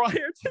 minutes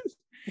prior to?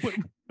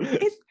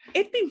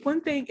 It'd be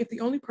one thing if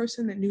the only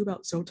person that knew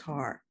about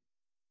Zoltar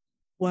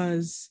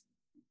was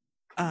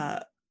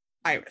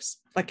Iris.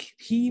 Like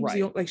he was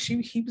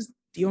he was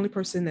the only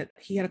person that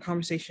he had a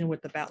conversation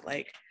with about,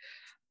 like,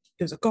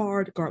 there's a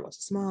guard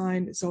lost his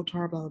mind,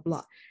 Zoltar, blah blah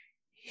blah.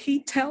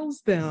 He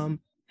tells them,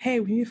 hey,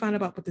 we need to find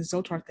out about what the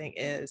Zoltar thing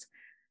is.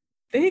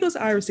 Then he goes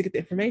to Iris to get the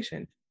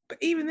information. But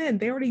even then,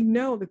 they already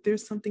know that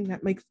there's something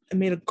that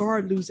made a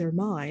guard lose their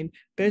mind.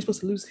 They're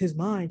supposed to lose his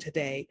mind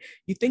today.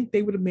 You think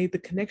they would have made the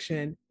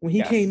connection when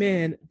he came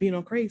in being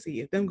all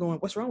crazy, them going,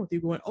 what's wrong with you?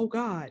 Going, oh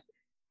God,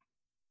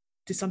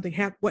 did something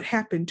happen? What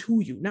happened to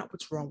you? Not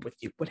what's wrong with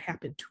you. What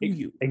happened to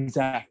you?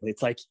 Exactly.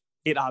 It's like,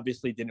 it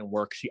obviously didn't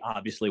work. She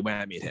obviously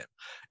whammied him.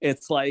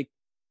 It's like,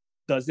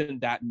 doesn't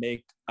that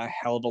make a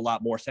hell of a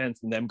lot more sense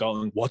than them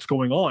going, what's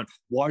going on?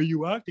 Why are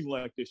you acting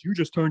like this? You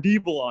just turned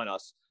evil on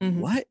us.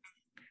 Mm-hmm. What?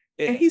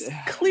 And he's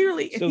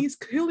clearly confused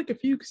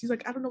because he's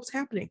like, I don't know what's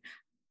happening.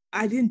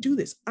 I didn't do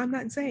this. I'm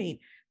not insane.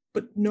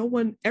 But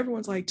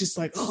everyone's like, just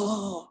like,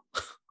 oh.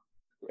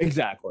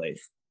 Exactly.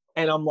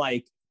 And I'm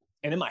like,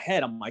 and in my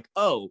head, I'm like,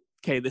 oh,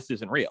 okay, this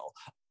isn't real.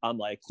 I'm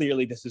like,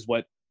 clearly this is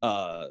what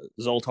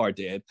Zoltar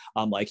did.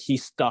 I'm like,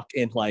 he's stuck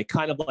in, like,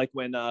 kind of like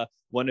when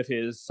one of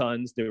his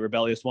sons, the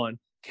rebellious one,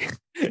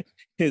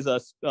 his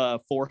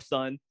fourth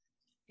son.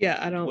 Yeah,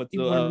 I don't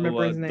even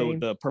remember his name.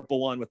 The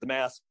purple one with the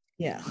mask.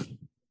 Yeah.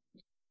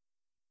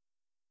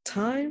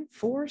 Time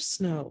for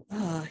Snow.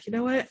 You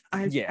know what?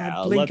 I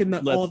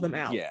blink all of them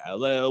out. Yeah,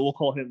 we'll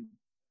call him.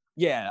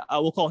 Yeah, I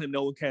will call him.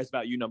 No one cares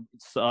about you.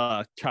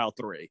 Child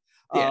 3.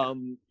 Yeah.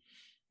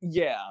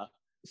 Yeah.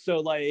 So,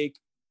 like,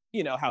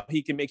 you know how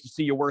he can make you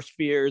see your worst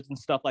fears and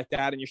stuff like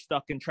that, and you're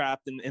stuck and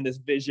trapped in this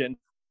vision.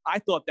 I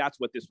thought that's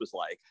what this was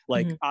like.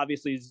 Like, mm-hmm.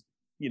 Obviously,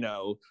 you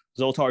know,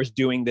 Zoltar's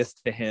doing this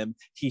to him.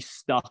 He's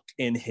stuck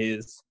in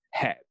his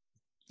head.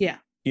 Yeah.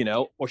 You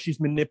know, or she's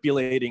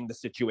manipulating the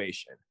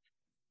situation.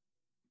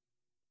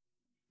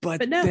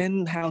 But no.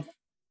 Then how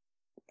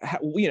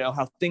you know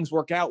how things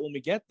work out when we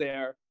get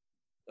there,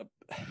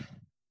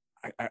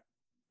 I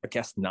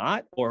guess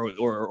not,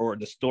 or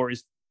the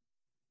story's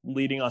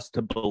leading us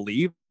to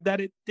believe that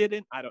it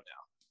didn't. I don't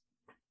know.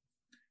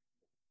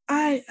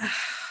 I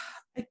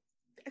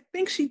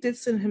think she did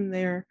send him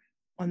there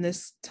on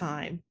this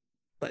time,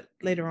 but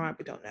later on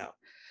we don't know.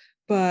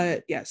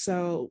 But yeah,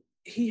 so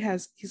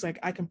he's like,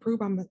 I can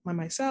prove I'm by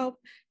myself.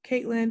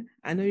 Caitlin,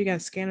 I know you got a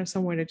scanner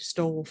somewhere that you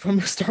stole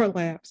from Star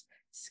Labs.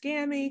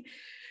 Scan me.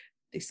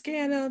 They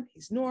scan him.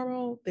 He's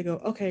normal. They go,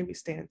 okay, we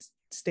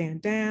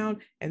stand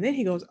down. And then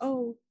he goes,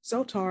 oh,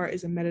 Zoltar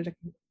is a meta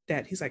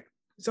that he's like,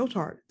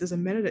 Zoltar, there's a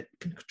meta that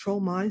can control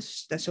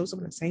minds that shows up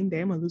in the same day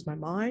I'm gonna lose my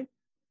mind.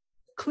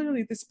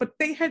 Clearly but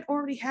they had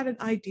already had an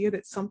idea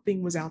that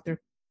something was out there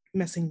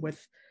messing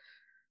with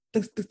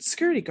the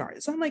security guard.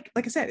 It's not like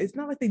I said, it's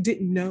not like they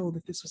didn't know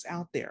that this was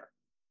out there.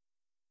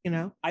 You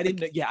know? I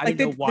didn't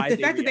know why.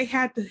 The fact that they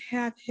had to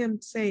have him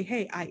say,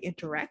 hey, I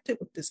interacted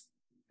with this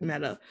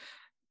meta,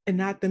 and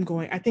not them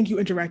going, I think you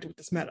interacted with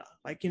this meta.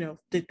 Like, you know,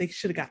 they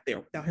should have got there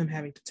without him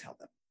having to tell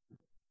them.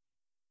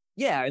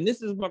 Yeah, and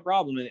this is my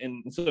problem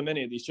in so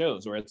many of these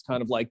shows, where it's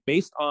kind of like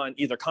based on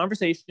either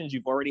conversations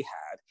you've already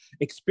had,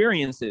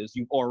 experiences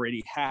you've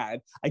already had.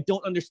 I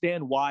don't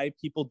understand why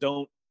people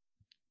don't,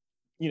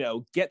 you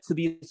know, get to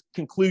these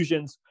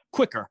conclusions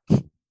quicker.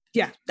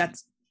 Yeah,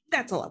 that's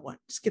all I want.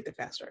 Just get there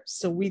faster.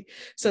 So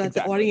that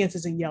the audience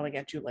isn't yelling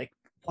at you like,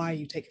 why are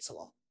you taking so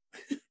long?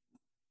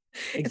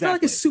 Exactly. It's not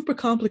like it's super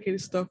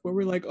complicated stuff where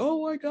we're like,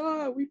 oh my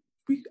God,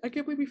 I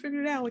can't believe we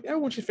figured it out. Like,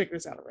 everyone should figure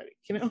this out already,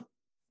 you know?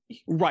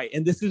 Right.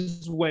 And this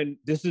is one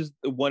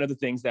of the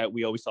things that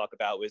we always talk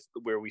about, is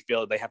where we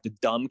feel they have to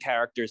dumb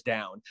characters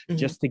down mm-hmm.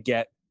 just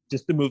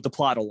to move the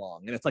plot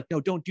along. And it's like, no,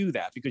 don't do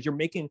that, because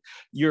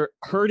you're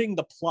hurting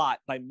the plot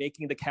by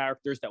making the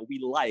characters that we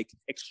like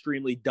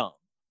extremely dumb.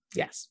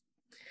 Yes.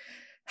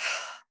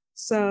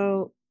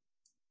 So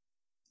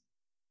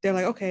they're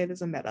like, okay,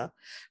 there's a meta,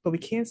 but we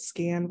can't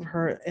scan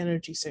her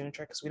energy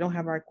signature because we don't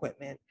have our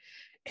equipment.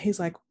 And he's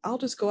like, I'll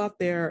just go out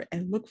there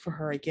and look for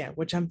her again,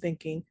 which I'm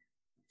thinking,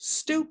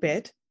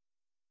 stupid.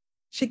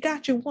 She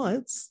got you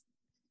once.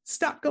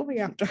 Stop going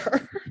after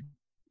her.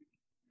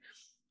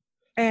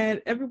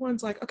 And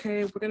everyone's like,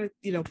 okay, we're going to,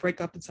 you know,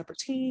 break up in separate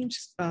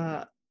teams.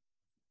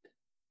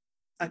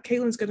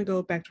 Caitlin's going to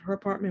go back to her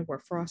apartment where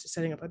Frost is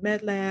setting up a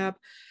med lab.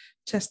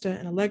 Chester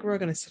and Allegra are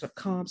going to set up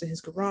comms in his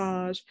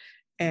garage.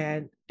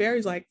 And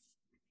Barry's like,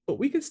 but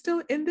we can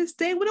still end this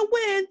day with a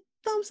win.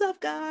 Thumbs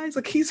up, guys.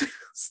 Like, he's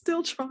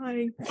still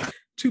trying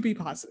to be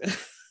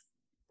positive.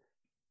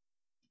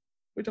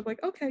 Which I'm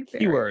like, okay,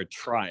 Barry. You were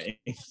trying.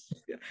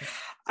 Yeah.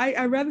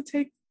 I'd rather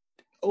take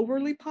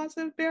overly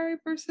positive Barry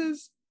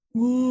versus,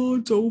 oh,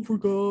 it's over,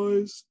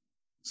 guys.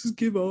 Just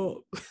give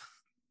up.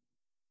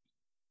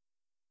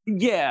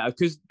 Yeah,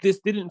 because this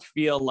didn't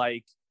feel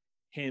like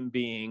him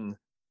being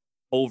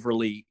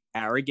overly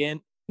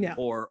arrogant. Yeah.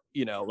 Or,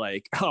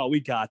 like, oh, we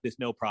got this,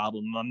 no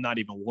problem. I'm not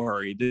even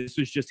worried. This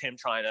was just him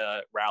trying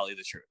to rally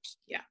the troops.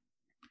 Yeah.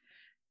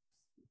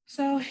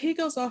 So he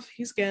goes off,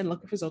 he's again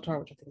looking for Zoltar,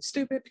 which I think is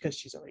stupid because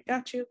she's already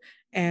got you.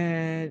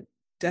 And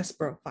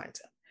Despero finds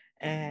him.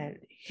 And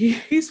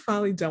he's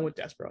finally done with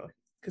Despero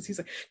because he's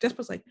like,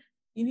 Despero's like,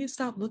 you need to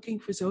stop looking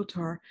for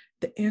Zoltar.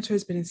 The answer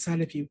has been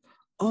inside of you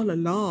all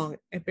along.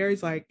 And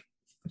Barry's like,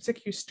 I'm sick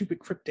of your stupid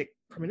cryptic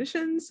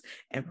premonitions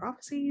and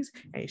prophecies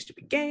and your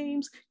stupid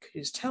games. Could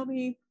you just tell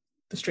me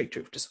the straight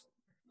truth? Just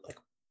like,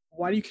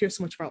 why do you care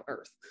so much about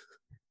Earth?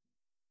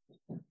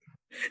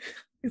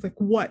 He's like,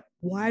 what?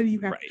 Why do you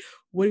have? Right.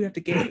 What do you have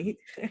to gain?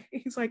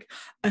 He's like,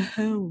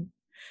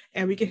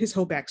 and we get his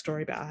whole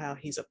backstory about how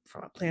he's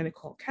from a planet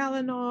called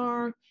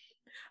Kalinar.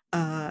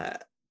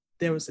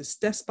 There was this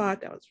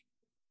despot that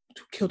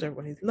killed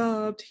everyone he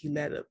loved. He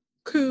led a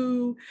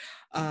coup.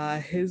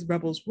 His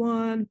rebels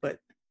won, but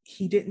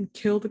he didn't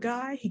kill the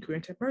guy. He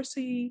granted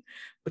mercy,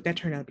 but that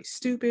turned out to be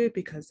stupid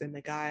because then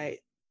the guy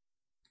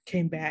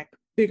came back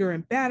bigger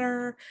and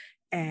better,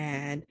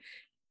 and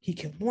he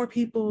killed more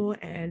people,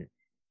 and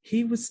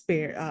he was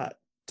spared.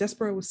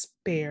 Despero was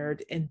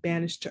spared and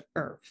banished to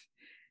Earth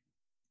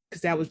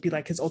because that would be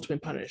like his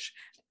ultimate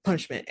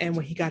punishment. And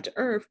when he got to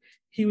Earth,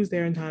 he was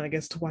there in time, I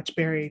guess, to watch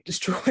Barry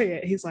destroy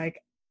it. He's like,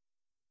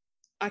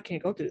 I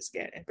can't go through this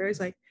again. And Barry's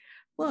like,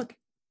 look,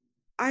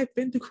 I've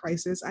been through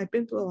Crisis. I've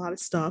been through a lot of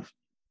stuff.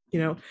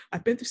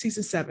 I've been through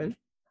season 7.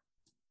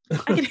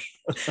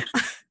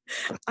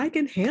 I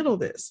can handle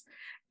this.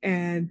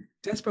 And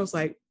Despero's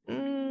like,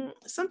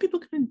 some people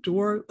can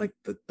endure like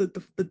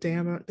the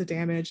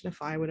damage and the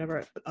fire,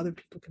 whatever, but other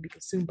people can be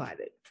consumed by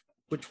it.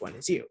 Which one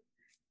is you?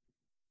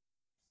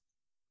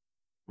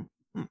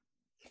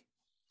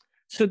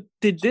 So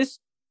did this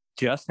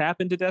just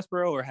happen to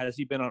Despero, or has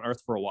he been on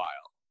Earth for a while?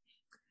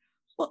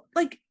 Well,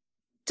 like,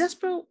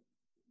 Despero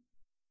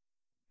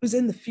was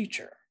in the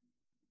future.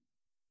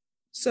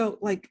 So,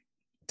 like,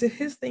 did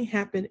his thing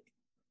happen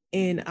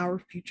in our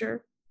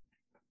future?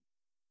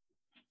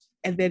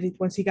 And then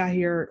once he got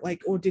here,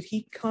 like, or did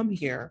he come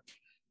here,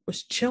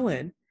 was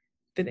chilling,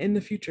 then in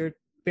the future,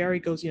 Barry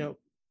goes,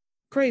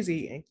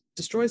 crazy and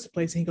destroys the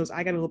place, and he goes,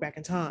 I gotta go back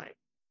in time.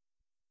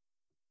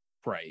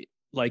 Right.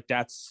 Like,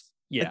 that's,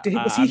 yeah.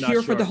 Like, was he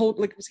here for the whole,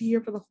 like, was he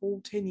here for the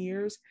whole 10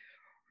 years?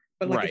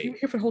 But like, if you were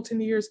here for the whole 10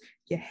 years,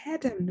 you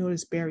had to have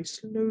noticed Barry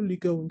slowly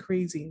going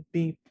crazy,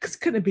 because it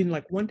couldn't have been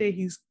like one day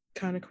he's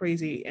kind of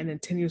crazy, and then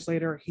 10 years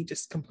later, he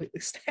just completely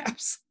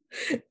snaps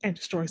and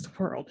destroys the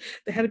world.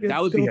 They had to be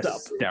that would be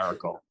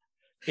hysterical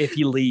if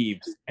he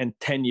leaves and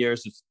 10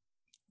 years is,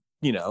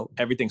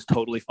 everything's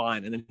totally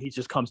fine, and then he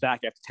just comes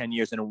back after 10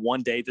 years and in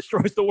one day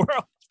destroys the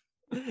world.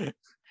 It's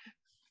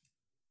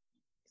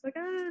like,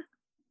 I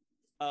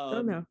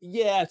don't know.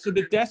 Yeah, so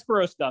the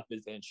Despero stuff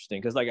is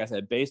interesting because, like I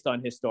said, based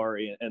on his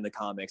story and the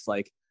comics,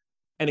 like,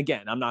 and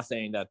again, I'm not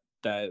saying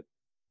that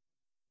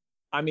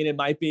I mean, it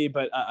might be,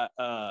 but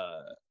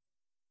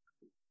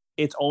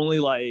it's only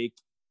like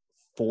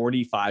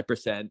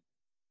 45%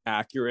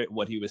 accurate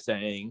what he was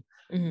saying.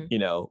 Mm-hmm.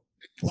 Wow,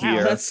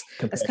 here, that's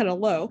kind of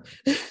low.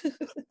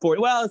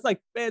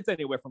 It's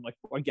anywhere from, like,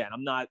 again,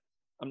 I'm not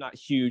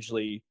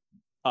hugely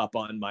up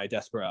on my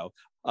Despero,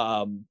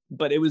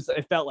 but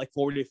it felt like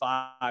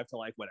 45 to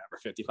like whatever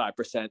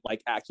 55%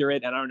 like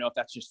accurate, and I don't know if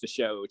that's just the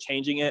show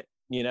changing it,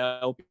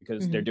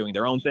 because they're doing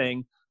their own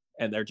thing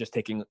and they're just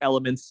taking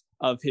elements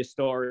of his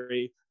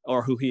story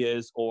or who he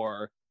is,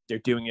 or they're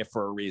doing it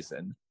for a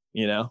reason,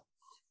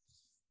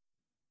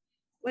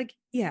 like,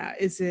 yeah,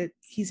 is the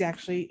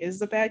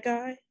bad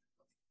guy,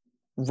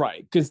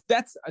 right? Because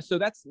that's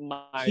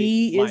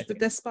the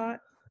despot.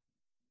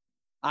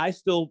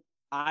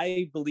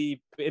 I believe,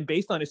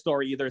 based on his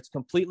story, either it's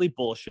completely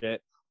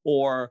bullshit,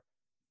 or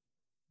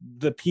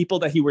the people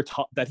that he was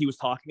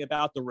talking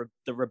about, the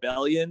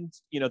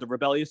rebellions, the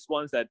rebellious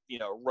ones that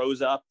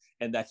rose up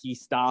and that he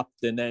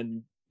stopped, and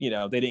then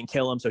they didn't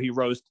kill him, so he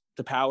rose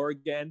to power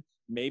again.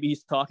 Maybe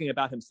he's talking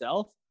about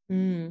himself.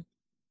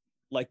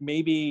 Like,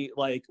 maybe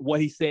like what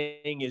he's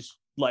saying is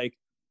like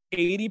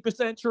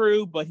 80%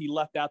 true, but he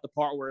left out the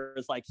part where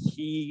it's like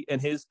he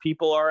and his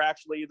people are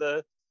actually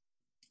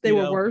they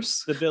were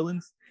worse, the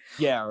villains.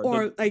 Yeah.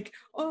 Or like,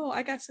 oh,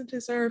 I got sent to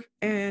this Earth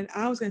and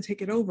I was going to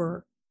take it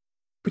over,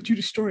 but you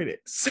destroyed it.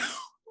 So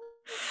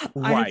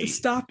I have to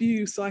stop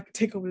you so I can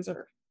take over this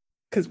Earth.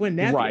 Because when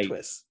that be a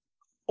twist.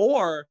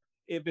 Or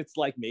if it's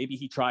like, maybe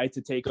he tried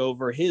to take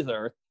over his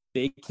Earth,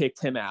 they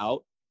kicked him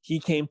out. He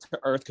came to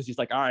Earth because he's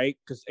like, all right,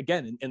 because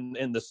again, in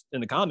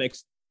the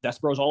comics,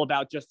 Despero's all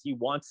about just he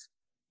wants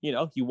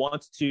power. He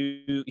wants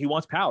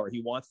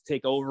to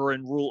take over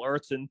and rule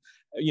Earths and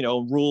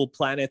rule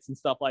planets and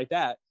stuff like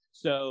that.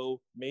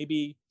 So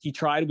maybe he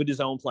tried with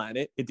his own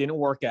planet. It didn't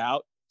work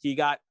out. He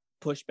got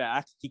pushed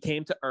back. He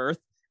came to Earth,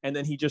 and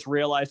then he just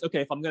realized,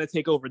 okay, if I'm going to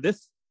take over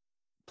this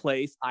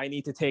place, I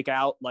need to take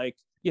out, like,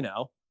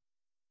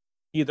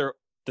 either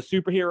the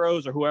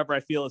superheroes or whoever I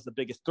feel is the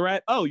biggest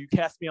threat. Oh, you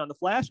cast me on the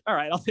Flash? All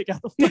right, I'll take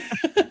out the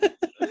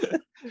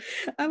Flash.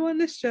 I'm on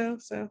this show,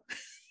 so I'm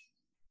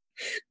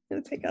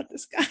going to take out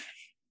this guy.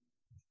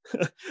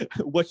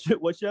 what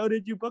show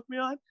did you book me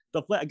on?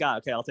 The Flash. God,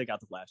 okay, I'll take out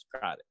the Flash.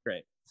 Got it.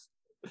 Great.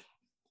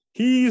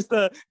 He's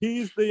the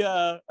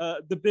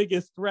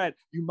biggest threat.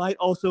 You might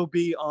also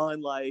be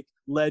on like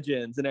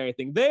Legends and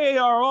everything. They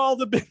are all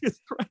the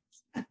biggest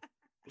threats.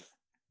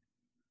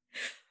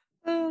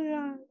 Oh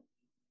yeah,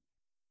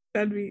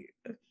 that'd be.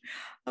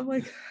 I'm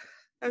like,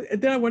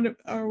 then I wonder,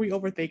 are we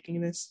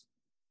overthinking this?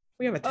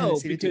 We have a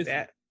tendency to do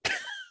that.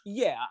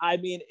 Yeah, I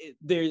mean,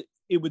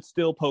 it would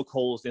still poke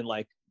holes in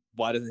like,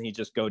 why doesn't he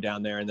just go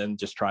down there and then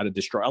just try to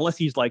destroy? Unless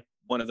he's like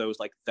one of those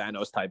like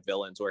Thanos type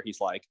villains where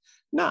he's like,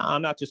 nah,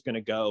 I'm not just going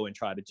to go and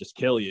try to just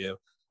kill you.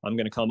 I'm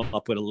going to come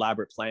up with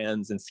elaborate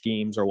plans and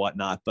schemes or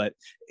whatnot. But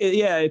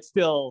it's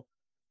still,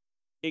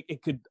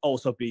 it could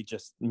also be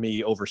just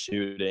me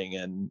overshooting.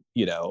 And,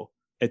 you know,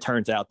 it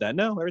turns out that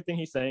no, everything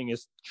he's saying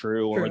is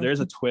true. Or there's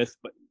a twist,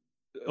 but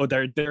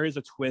there is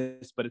a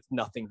twist, but it's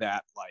nothing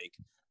that like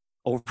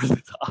over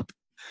the top.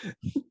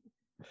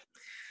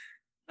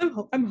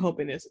 I'm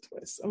hoping there's a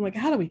twist. I'm like,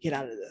 how do we get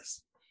out of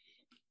this?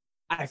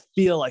 I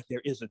feel like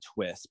there is a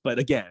twist, but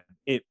again,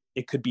 it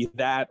could be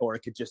that, or it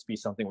could just be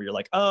something where you're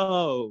like,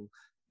 oh,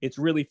 it's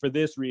really for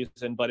this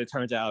reason, but it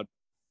turns out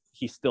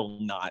he's still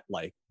not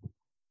like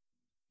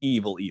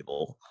evil.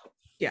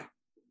 Yeah.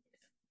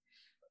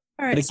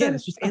 All right. But again,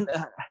 it's just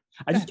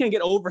I just can't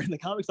get over in the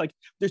comics. Like,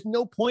 there's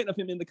no point of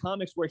him in the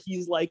comics where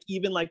he's like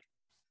even like,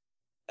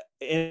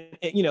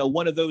 you know,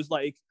 one of those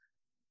like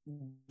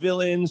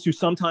villains who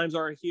sometimes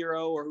are a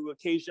hero or who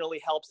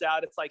occasionally helps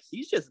out. It's like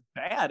he's just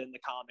bad in the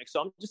comics.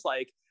 So I'm just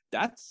like,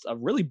 that's a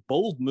really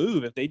bold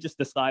move if they just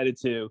decided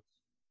to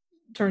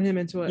turn him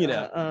into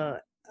an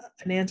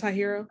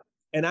anti-hero.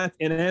 An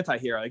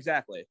anti-hero,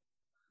 exactly.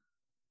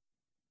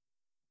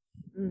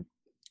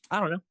 I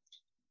don't know.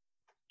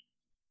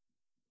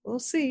 We'll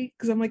see,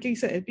 because I'm like you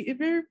said, it'd be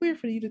very weird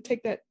for you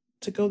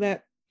to go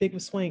that big of a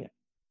swing.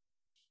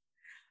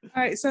 All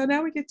right, so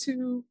now we get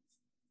to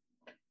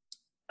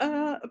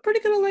a pretty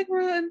good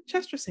Allegra and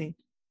Chester scene.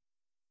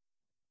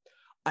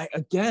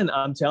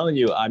 I'm telling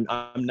you, I'm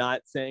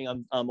not saying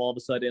I'm all of a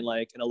sudden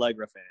like an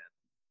Allegra fan,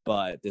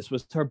 but this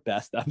was her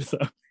best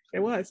episode. It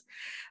was.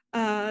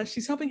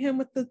 She's helping him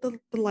with the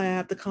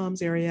lab, the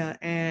comms area,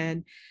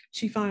 and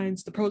she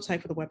finds the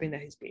prototype for the weapon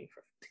that he's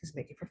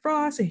making for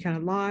Frost, and he kind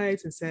of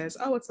lies and says,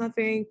 "Oh, it's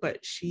nothing,"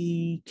 but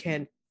she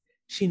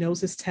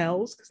knows his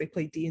tells because they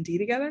play D&D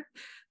together.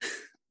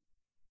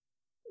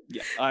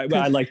 Yeah, I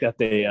like that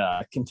they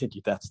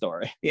continued that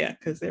story. Yeah,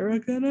 because they were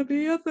gonna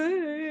be a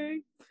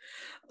thing.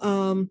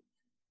 And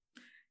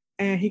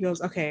he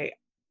goes, "Okay,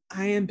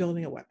 I am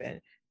building a weapon,"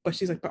 but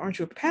she's like, "But aren't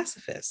you a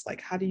pacifist? Like,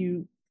 how do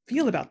you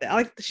feel about that?" I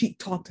like that she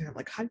talked to him,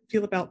 like, "How do you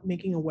feel about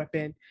making a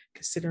weapon,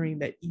 considering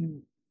that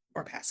you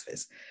are a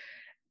pacifist?"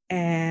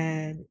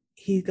 And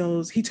he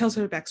tells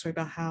her a backstory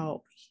about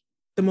how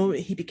the moment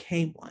he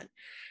became one,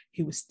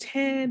 he was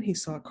 10, he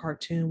saw a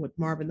cartoon with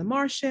Marvin the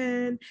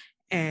Martian,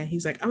 and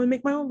he's like, "I'm gonna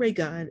make my own ray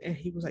gun," and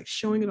he was like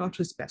showing it off to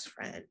his best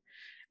friend,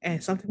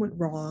 and something went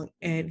wrong,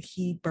 and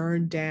he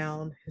burned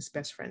down his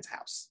best friend's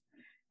house,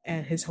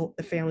 and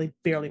the family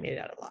barely made it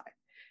out alive.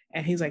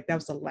 And he's like, "That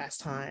was the last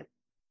time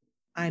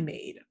I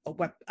made a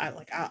weapon.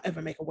 I'll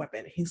ever make a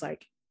weapon." He's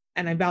like,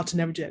 "And I vowed to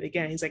never do that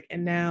again." He's like,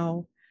 "And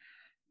now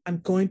I'm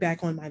going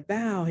back on my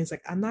vow." He's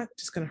like, "I'm not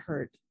just gonna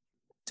hurt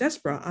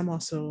Despera, I'm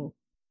also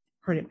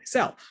hurting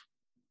myself."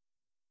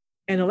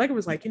 And Allegra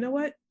was like, "You know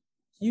what?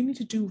 You need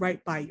to do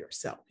right by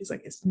yourself." He's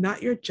like, "It's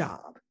not your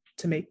job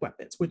to make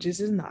weapons," which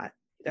is not.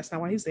 That's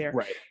not why he's there.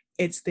 Right.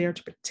 It's there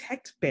to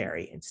protect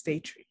Barry and stay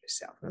true to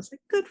yourself. And I was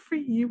like, good for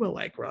you,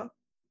 Allegra.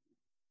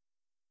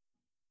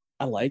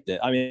 I liked it.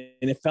 I mean,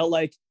 it felt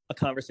like a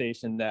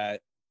conversation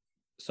that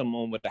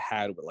someone would have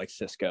had with like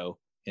Cisco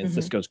in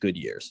Cisco's good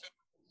years.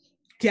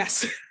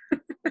 Yes.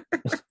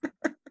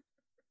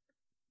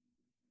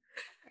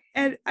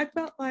 And I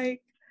felt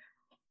like,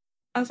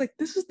 I was like,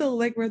 this is the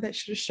Allegra that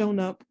should have shown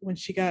up when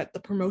she got the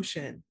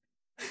promotion.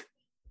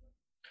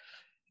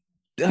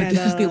 This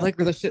is the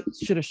Allegra that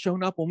should have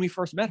shown up when we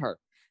first met her.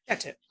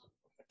 That's it.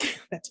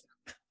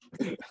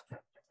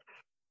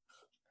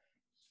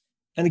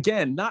 And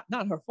again, not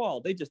her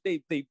fault. They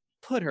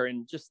put her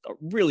in just a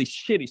really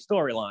shitty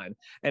storyline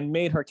and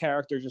made her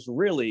character just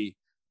really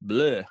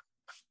bleh.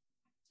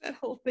 That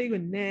whole thing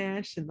with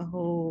Nash and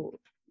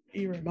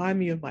you remind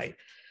me of my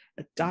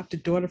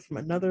adopted daughter from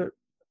another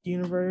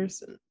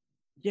universe. And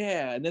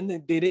yeah, and then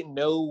they didn't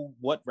know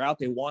what route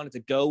they wanted to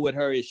go with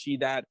her. Is she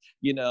that,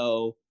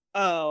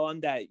 oh,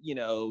 I'm that,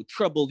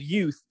 troubled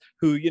youth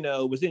who,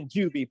 was in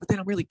juvie, but then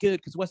I'm really good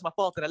because it wasn't my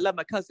fault and I love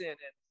my cousin.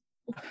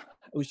 And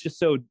it was just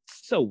so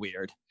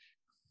weird.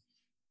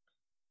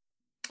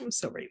 I was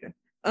so Raven.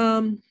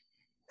 Damn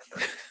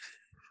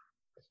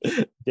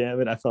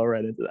it, I fell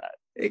right into that.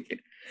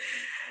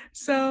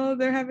 So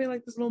they're having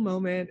like this little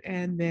moment,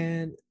 and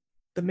then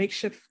the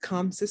makeshift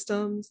comm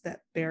systems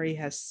that Barry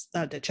has,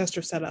 that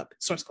Chester set up,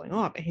 starts going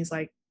off, and he's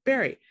like,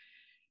 "Barry,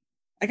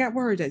 I got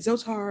word that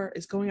Zotar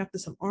is going after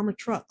some armored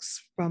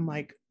trucks from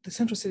like the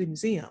Central City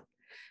Museum."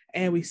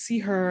 And we see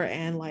her,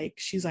 and like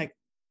she's like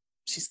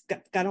she's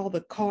got all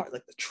the car,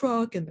 like the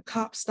truck and the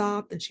cop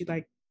stopped, and she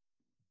like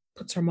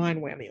puts her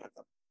mind whammy on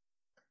them.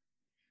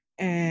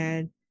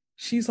 And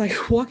she's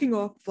like walking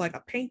off like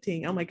a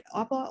painting. I'm like,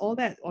 all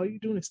that, all you're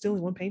doing is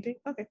stealing one painting?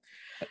 Okay.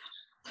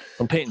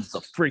 Some paintings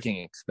are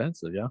freaking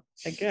expensive, yeah.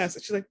 I guess.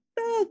 And she's like,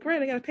 oh,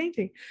 great, I got a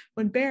painting.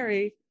 When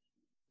Barry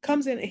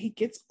comes in and he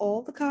gets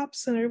all the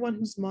cops and everyone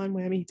who's mind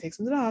whammy, he takes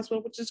them to the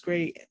hospital, which is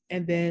great.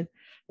 And then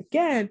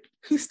again,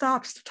 he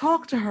stops to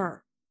talk to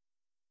her.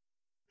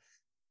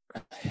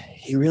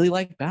 He really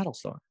liked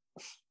Battlestar.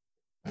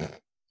 Put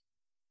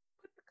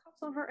the cuffs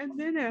on her and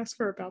then ask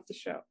her about the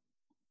show.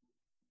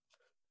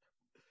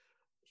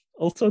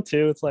 Also,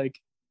 too, it's like,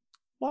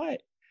 why?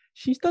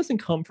 She doesn't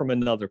come from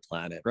another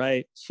planet,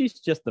 right? She's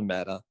just a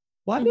meta.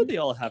 Why do they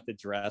all have to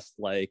dress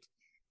like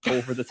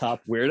over the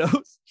top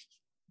weirdos?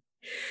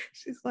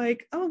 She's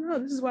like, oh no,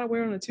 this is what I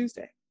wear on a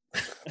Tuesday.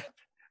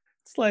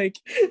 It's like,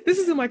 this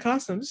isn't my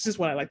costume. This is just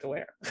what I like to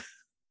wear.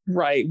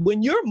 Right.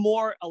 When you're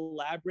more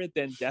elaborate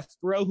than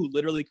Despero, who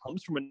literally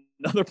comes from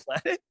another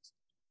planet,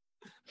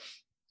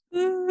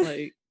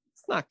 like,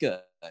 it's not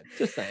good.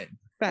 Just saying.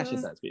 Fashion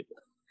sense, people.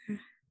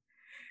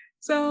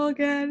 So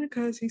again,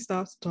 because he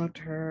stops to talk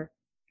to her,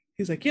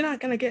 he's like, you're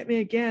not going to get me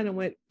again. I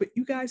went, but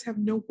you guys have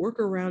no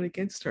workaround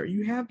against her.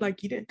 You have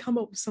like, you didn't come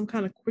up with some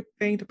kind of quick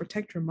thing to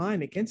protect your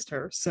mind against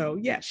her. So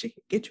yeah, she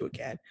can get you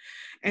again.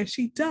 And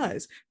she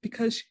does,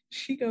 because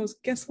she goes,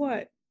 guess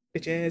what,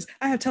 bitches?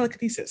 I have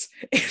telekinesis.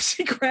 And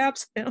she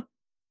grabs him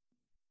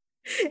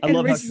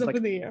and raises up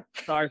in the air.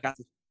 Sorry,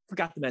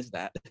 forgot to mention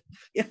that.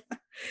 Yeah.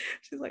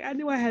 She's like, I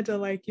knew I had to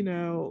like,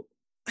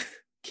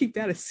 keep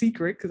that a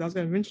secret because I was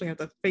going to eventually have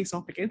to face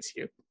off against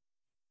you.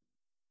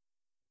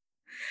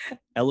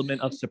 Element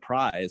of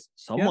surprise.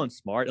 Someone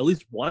smart, at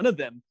least one of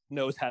them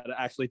knows how to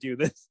actually do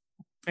this.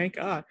 Thank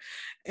God.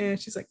 And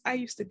she's like, I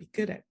used to be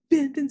good at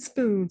bending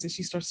spoons. And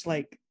she starts to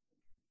like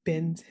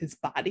bend his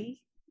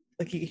body.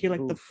 Like you can hear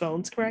like the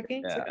bones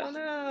cracking. Yeah. Like, oh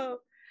no.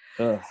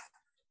 Ugh.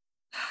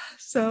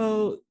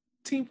 So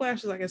Team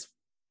Flash is, I guess,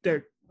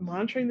 they're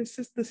monitoring the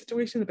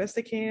situation the best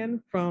they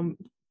can from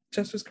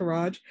Justice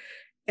Garage.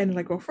 And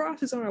like, well,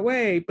 Frost is on her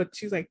way, but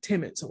she's like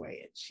 10 minutes away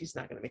and she's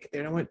not going to make it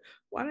there. And I went,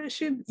 why don't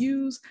she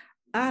use,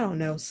 I don't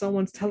know,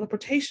 someone's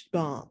teleportation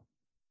bomb?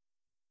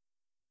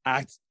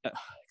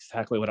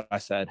 Exactly what I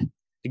said.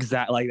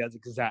 Exactly. Like, that's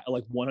exactly,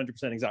 like 100%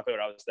 exactly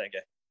what I was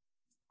thinking.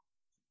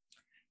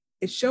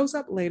 It shows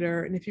up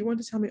later. And if you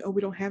want to tell me, oh,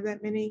 we don't have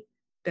that many,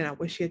 then I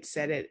wish you had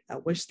said it. I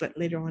wish that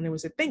later on it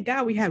was, thank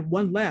God we had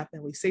one left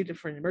and we saved it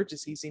for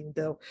emergencies, even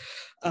though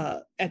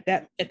at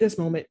this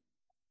moment,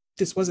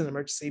 this was an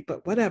emergency,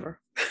 but whatever.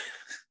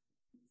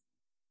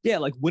 Yeah,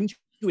 like, wouldn't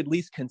you at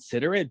least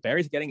consider it?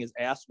 Barry's getting his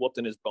ass whooped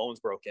and his bones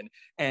broken,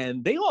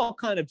 and they all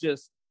kind of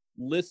just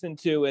listened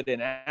to it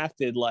and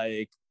acted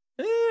like,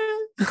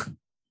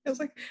 It was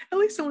like, at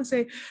least someone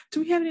say, do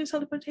we have any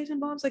teleportation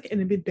bombs? Like, and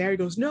then Barry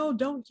goes, no,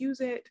 don't use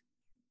it.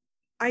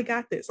 I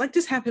got this. Like,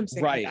 just have him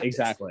say, right,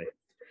 exactly. This.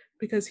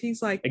 Because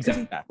he's like,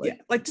 exactly.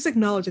 Like, just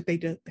acknowledge that they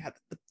do have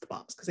the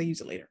bombs because they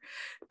use it later.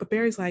 But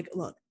Barry's like,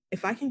 look,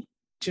 if I can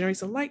generate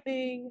some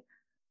lightning,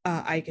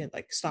 I can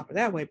like stop it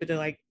that way. But they're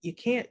like, you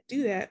can't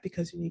do that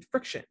because you need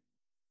friction,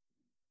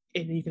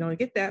 and you can only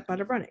get that by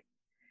the running,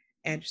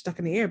 and you're stuck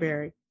in the air,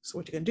 Barry. So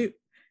what you gonna do?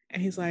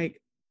 And he's like,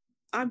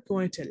 I'm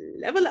going to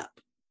level up.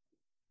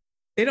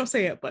 They don't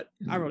say it, but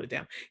I wrote it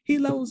down. He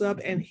levels up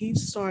and he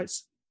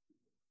starts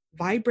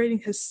vibrating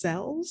his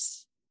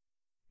cells,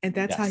 and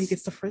that's how he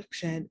gets the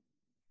friction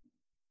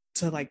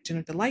to like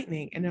generate the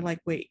lightning. And they're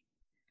like, wait,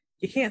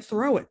 you can't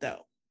throw it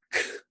though.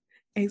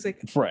 And he's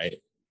like, right.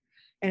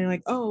 And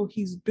like, oh,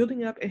 he's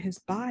building up in his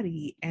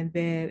body, and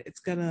then it's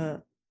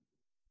gonna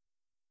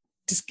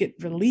just get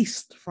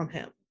released from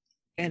him.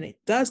 And it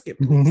does get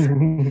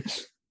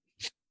released.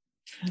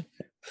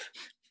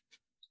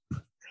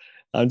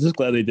 I'm just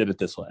glad they did it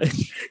this way.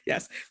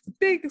 Yes,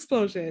 big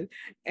explosion.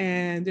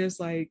 And there's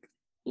like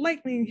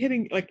lightning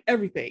hitting like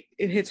everything.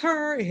 It hits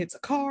her, it hits a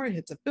car, it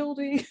hits a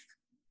building.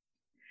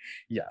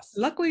 Yes.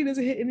 Luckily, it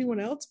doesn't hit anyone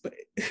else, but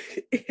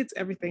it hits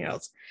everything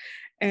else.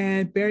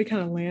 And Barry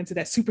kind of lands at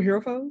that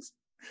superhero pose.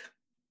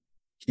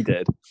 He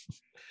did.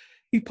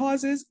 He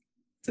pauses,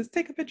 says,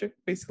 take a picture,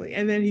 basically.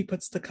 And then he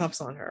puts the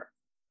cuffs on her.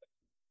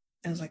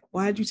 And I was like,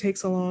 why did you take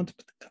so long to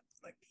put the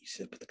cuffs? Like, you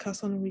should put the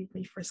cuffs on when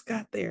you first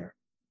got there.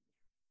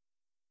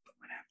 But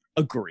whatever.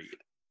 Agreed.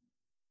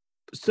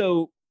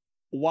 So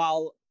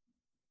while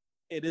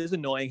it is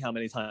annoying how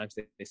many times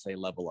they say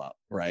level up,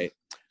 right?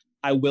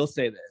 I will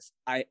say this.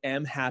 I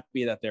am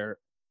happy that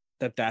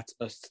that's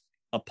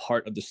a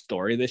part of the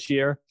story this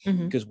year.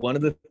 Because one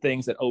of the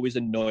things that always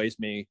annoys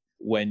me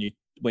when you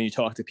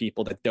talk to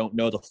people that don't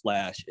know the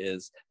Flash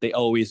is they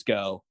always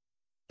go,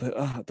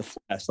 but the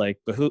Flash, like,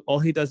 but all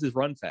he does is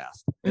run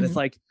fast. And it's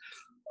like,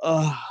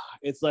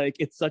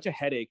 it's such a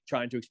headache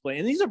trying to explain.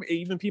 And these are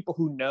even people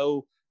who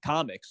know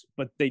comics,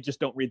 but they just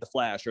don't read the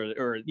Flash, or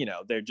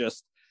they're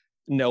just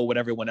know what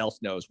everyone else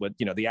knows, what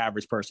the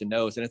average person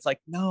knows. And it's like,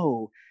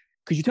 no,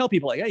 because you tell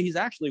people like, hey, he's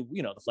actually,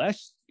 the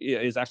Flash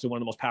is actually one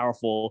of the most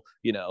powerful,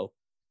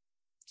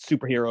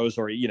 superheroes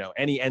or, you know,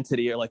 any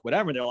entity or like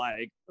whatever. They're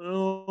like,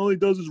 oh, all he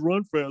does is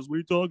run fast. What are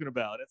you talking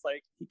about? It's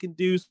like, he can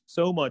do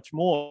so much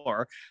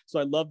more. So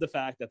I love the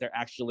fact that they're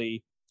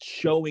actually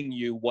showing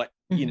you what,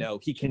 you know,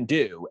 he can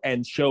do,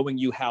 and showing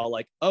you how,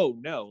 like, oh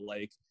no,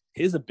 like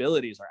his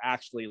abilities are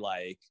actually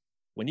like,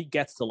 when he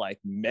gets to like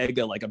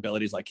mega like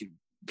abilities, like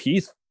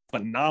he's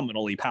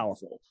phenomenally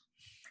powerful.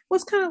 Well,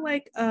 it's kind of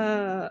like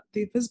the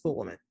Invisible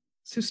Woman,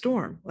 Sue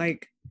Storm.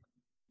 Like,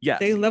 yes,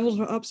 they leveled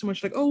her up so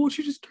much, like, oh, well,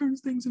 she just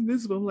turns things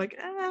invisible. I'm like,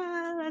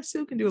 I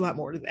still can do a lot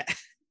more than that.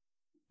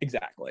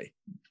 Exactly.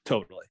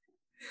 Totally.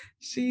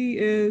 She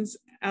is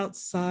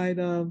outside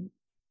of,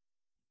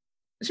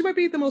 she might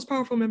be the most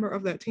powerful member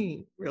of that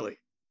team, really.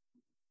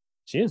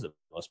 She is the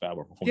most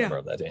powerful member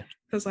of that team.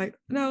 Because, like,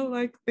 no,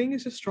 like, Thing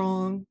is just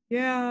strong.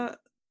 Yeah,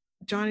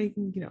 Johnny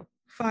can, you know,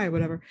 fight,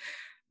 whatever.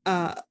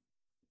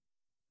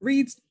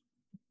 Reed's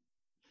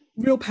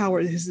real power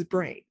is his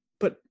brain,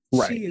 but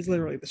she is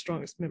literally the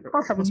strongest member.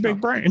 I have a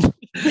big brain.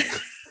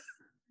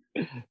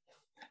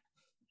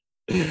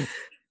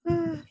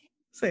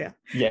 So yeah,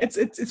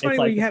 it's funny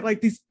when you have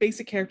like these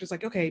basic characters,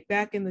 like, okay,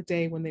 back in the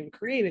day when they were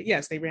created,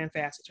 yes, they ran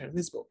fast and turned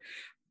invisible,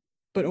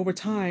 but over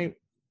time,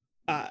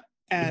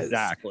 as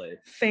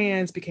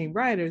fans became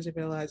writers, they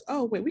realized,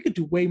 oh wait, we could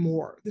do way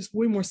more. There's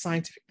way more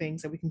scientific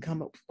things that we can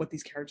come up with what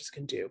these characters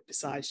can do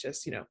besides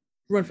just, you know,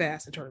 run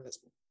fast and turn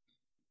invisible.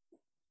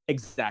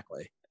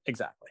 Exactly.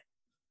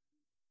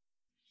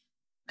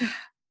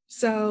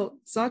 So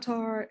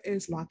Za'Tar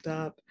is locked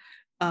up.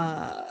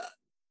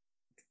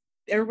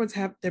 They're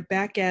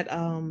back at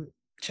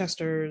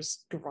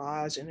Chester's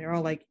garage, and they're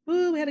all like,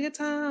 "Woo, we had a good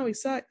time. We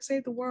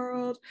saved the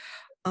world."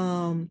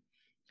 When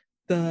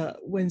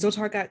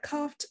Za'Tar got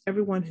cuffed,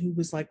 everyone who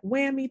was like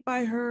whammied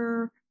by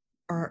her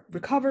are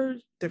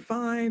recovered. They're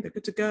fine. They're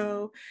good to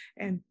go.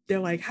 And they're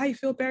like, "How you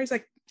feel, Barry's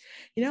like,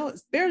 you know,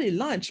 it's barely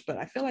lunch, but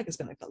I feel like it's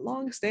been like the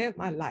longest day of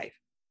my life,"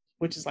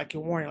 which is like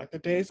your warning, like the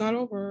day's not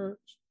over.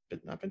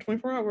 It's not been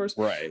 24 hours.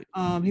 Right.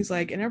 He's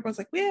like, and everyone's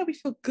like, yeah, we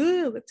feel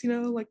good. Let's, you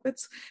know, like,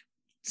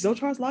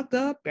 Za'Tar's locked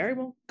up. Barry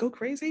won't go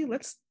crazy.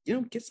 Let's, you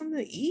know, get something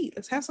to eat.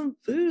 Let's have some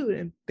food.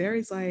 And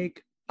Barry's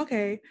like,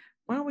 okay,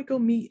 why don't we go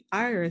meet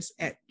Iris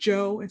at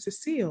Joe and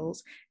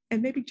Cecile's,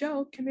 and maybe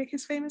Joe can make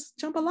his famous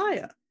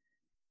jambalaya.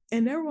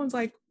 And everyone's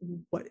like,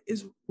 what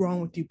is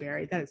wrong with you,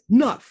 Barry? That is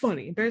not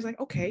funny. And Barry's like,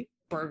 okay,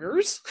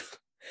 burgers.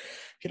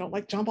 If you don't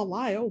like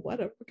jambalaya,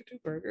 whatever, we could do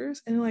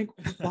burgers. And they're like,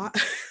 why?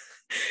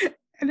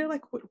 And they're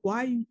like,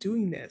 why are you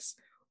doing this?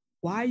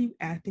 Why are you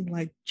acting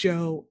like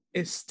Joe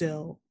is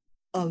still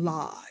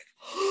alive?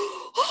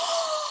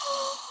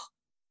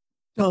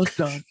 Dun,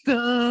 dun,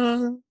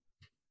 dun.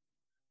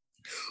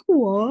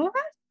 What?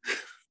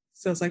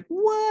 So it's like,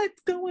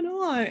 what's going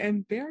on?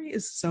 And Barry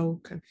is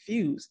so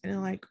confused. And they're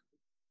like,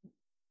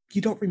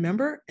 you don't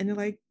remember? And they're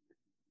like,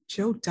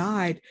 Joe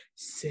died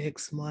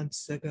 6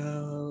 months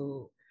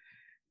ago.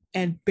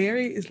 And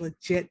Barry is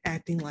legit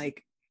acting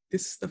like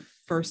this is the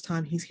first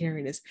time he's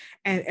hearing this.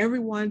 And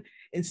everyone,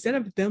 instead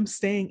of them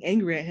staying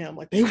angry at him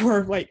like they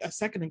were like a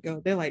second ago,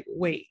 they're like,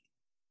 wait,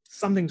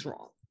 something's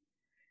wrong.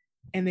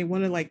 And they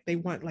want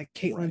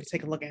Caitlin to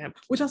take a look at him,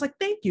 which I was like,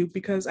 thank you,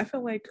 because I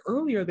feel like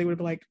earlier they would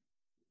be like,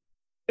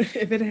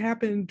 if it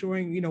happened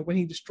during, you know, when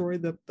he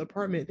destroyed the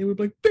apartment, they would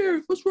be like,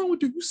 Barry, what's wrong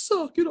with you? You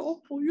suck. You're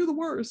awful. You're the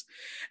worst.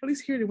 At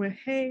least here they went,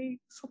 hey,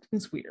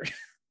 something's weird.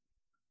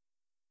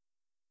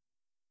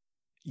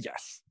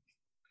 Yes.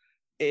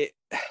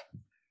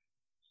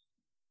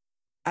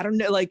 I don't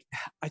know, like,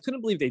 I couldn't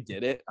believe they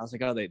did it. I was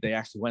like, oh, they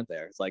actually went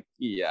there. It's like,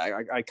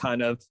 yeah, I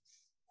kind of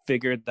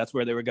figured that's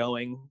where they were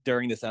going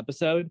during this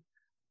episode.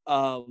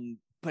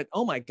 But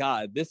oh my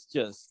God, this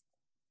just,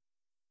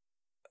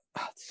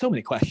 so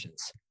many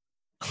questions.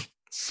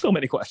 So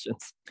many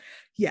questions.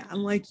 Yeah,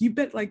 I'm like, you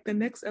bet, like, the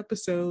next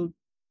episode,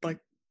 like,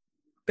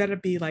 better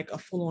be like a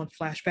full-on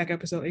flashback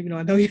episode, even though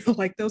I know you don't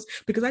like those,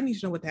 because I need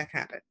to know what the heck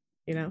happened,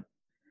 you know?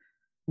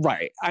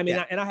 Right. I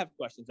mean, and I have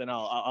questions, and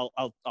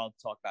I'll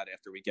talk about it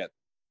after we get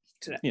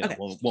to that, you know,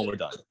 okay, when we're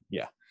done.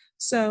 Yeah.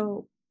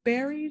 So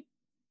Barry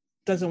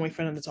doesn't wait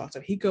for them to talk to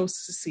him. He goes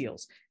to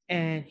Cecile's,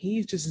 and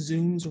he just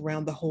zooms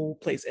around the whole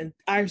place, and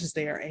Iris is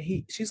there,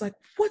 and she's like,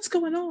 what's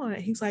going on?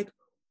 And he's like,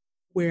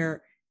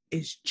 where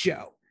is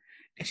Joe?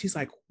 And she's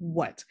like,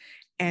 what?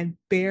 And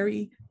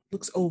Barry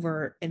looks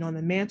over, and on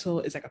the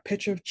mantle is like a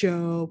picture of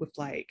Joe with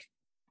like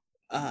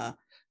a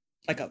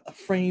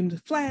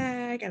framed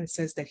flag, and it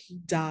says that he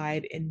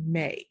died in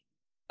May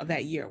of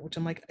that year, which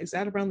I'm like, is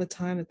that around the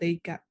time that they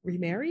got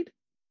remarried?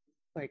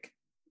 Like,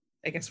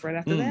 I guess right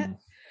after that.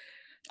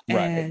 Right.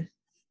 And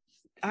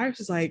Iris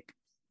is like,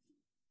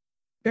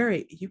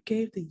 Barry, you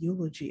gave the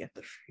eulogy at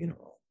the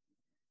funeral.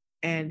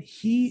 And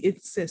he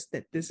insists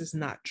that this is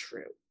not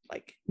true.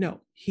 Like,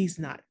 no, he's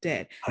not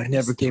dead. I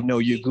never gave no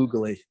you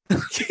googly.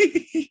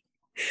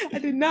 I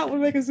did not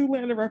want to make a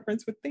Zoolander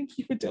reference, but thank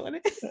you for doing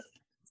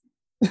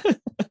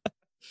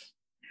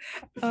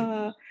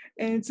it.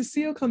 And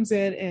Cecile comes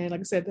in, and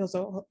like I said,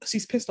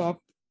 she's pissed off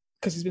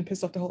because he's been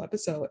pissed off the whole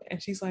episode.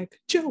 And she's like,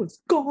 Joe is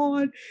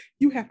gone.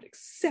 You have to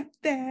accept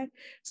that.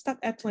 Stop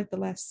acting like the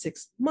last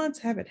 6 months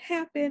haven't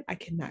happened. I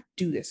cannot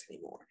do this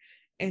anymore.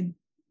 And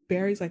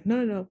Barry's like,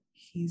 no,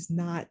 he's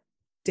not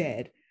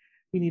dead.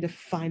 We need to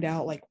find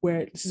out like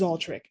where this is all a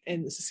trick.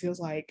 And Cecile's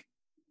like,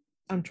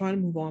 I'm trying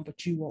to move on,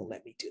 but you won't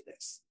let me do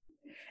this.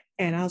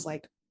 And I was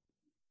like,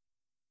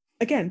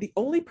 again, the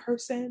only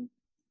person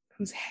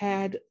who's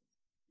had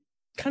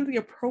kind of the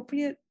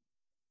appropriate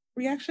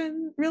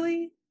reaction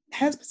really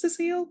has been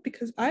Cecile,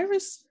 because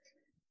Iris,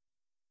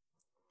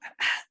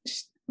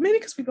 maybe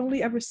because we've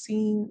only ever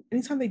seen,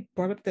 anytime they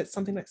brought up that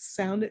something that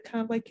sounded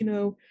kind of like,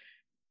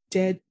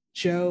 dead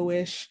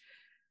Joe-ish,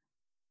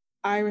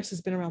 Iris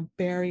has been around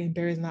Barry and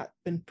Barry's not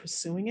been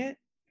pursuing it,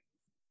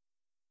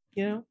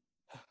 Yeah.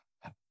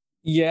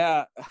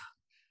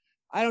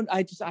 I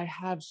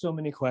have so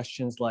many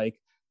questions. Like,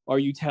 are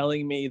you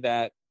telling me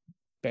that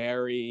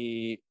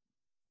Barry,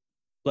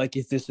 like,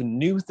 is this a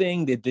new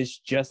thing? Did this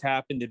just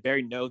happen? Did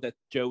Barry know that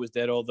Joe was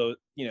dead, although,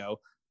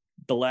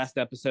 the last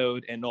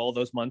episode and all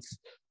those months,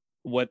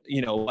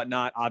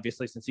 whatnot,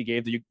 obviously, since he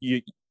gave the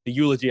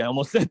eulogy, I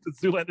almost said the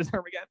Zoolander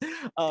term again.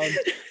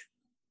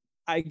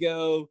 I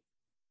go,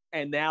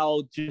 and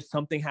now just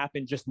something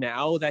happened just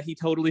now that he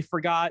totally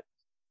forgot.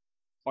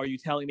 Are you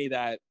telling me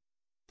that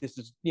this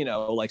is,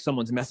 like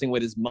someone's messing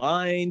with his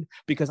mind?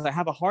 Because I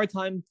have a hard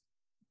time,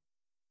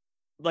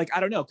 like, I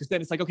don't know, because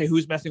then it's like, okay,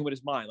 who's messing with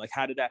his mind? Like,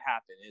 how did that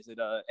happen? Is it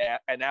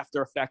an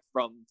after effect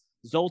from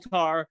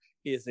Zoltar?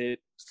 Is it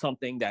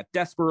something that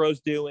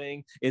Despero's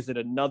doing? Is it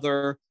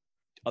a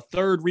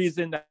third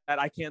reason that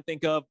I can't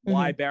think of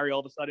why Barry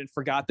all of a sudden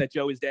forgot that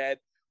Joe is dead?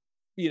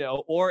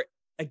 Or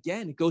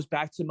again, it goes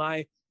back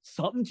to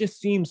something just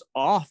seems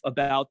off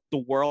about the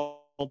world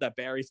that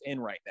Barry's in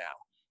right now.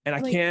 And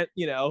I can't,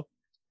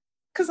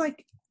 because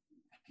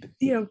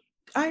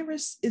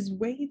Iris is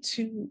way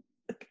too,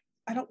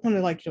 I don't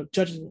want to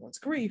judge anyone's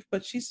grief,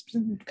 but she's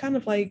been kind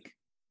of like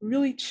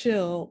really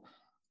chill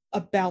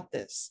about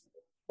this,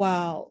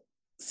 while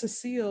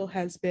Cecile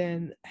has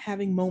been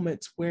having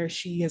moments where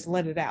she has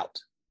let it out,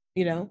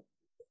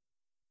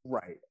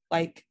 Right.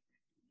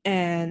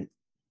 And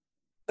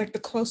the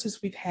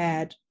closest we've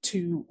had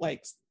to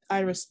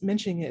Iris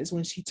mentioning it is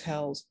when she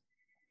tells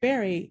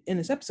Barry in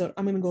this episode,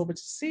 I'm going to go over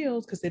to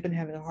Cecile's because they've been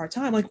having a hard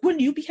time. Like,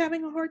 wouldn't you be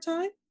having a hard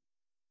time?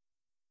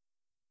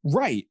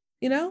 Right.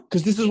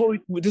 Because this is what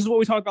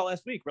we talked about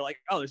last week. We're like,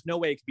 oh, there's no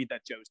way it could be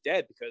that Joe's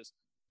dead, because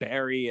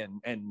Barry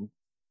and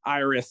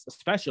Iris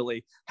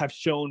especially have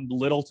shown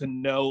little to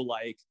no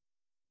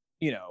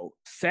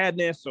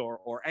sadness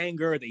or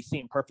anger. They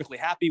seem perfectly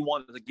happy,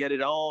 wanted to get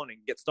it on and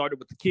get started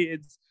with the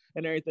kids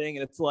and everything.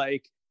 And it's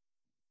like,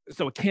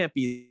 so it can't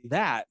be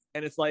that.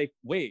 And it's like,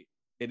 wait,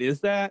 it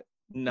is that?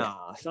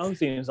 Nah, something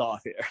seems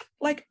off here.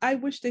 I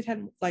wish they'd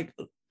had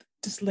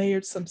just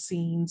layered some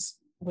scenes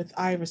with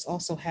Iris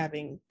also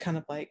having kind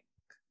of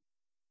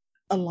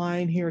a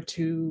line here or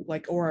two,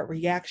 or a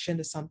reaction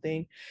to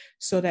something,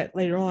 so that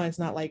later on it's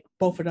not like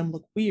both of them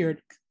look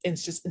weird. And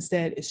it's just,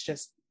 instead it's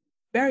just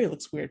Barry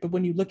looks weird. But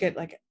when you look at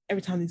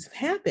every time these have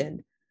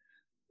happened,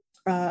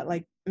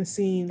 in the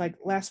scene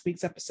last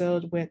week's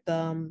episode with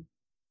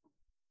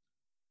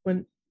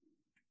when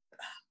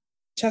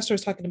Chester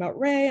is talking about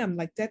Ray, I'm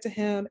dead to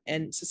him,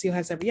 and Cecile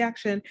has that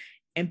reaction,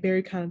 and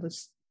Barry kind of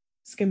just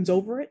skims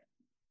over it.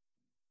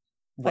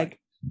 Right.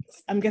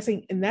 I'm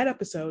guessing in that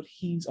episode,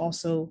 he's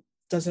also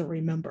doesn't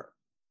remember.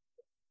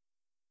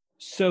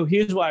 So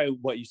here's why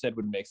what you said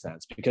would make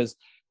sense, because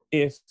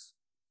it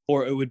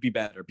would be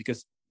better,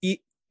 because if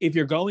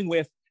you're going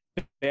with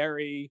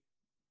Barry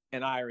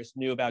and Iris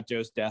knew about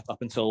Joe's death up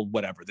until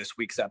whatever this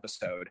week's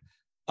episode,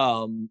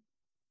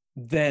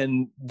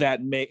 then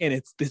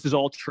this is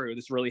all true,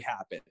 this really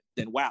happened,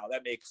 then wow,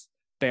 that makes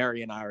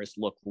Barry and Iris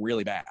look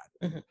really bad.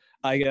 Mm-hmm.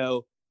 I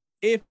go,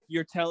 if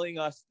you're telling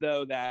us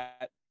though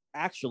that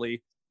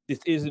actually this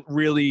isn't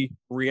really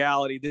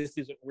reality, this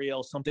isn't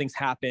real, something's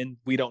happened,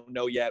 we don't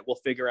know yet, we'll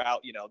figure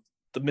out,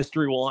 the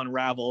mystery will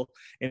unravel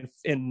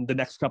in the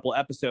next couple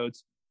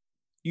episodes,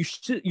 you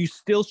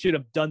still should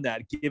have done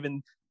that,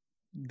 given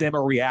them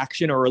a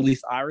reaction, or at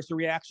least Iris a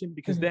reaction,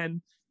 because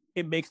then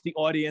it makes the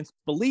audience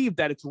believe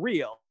that it's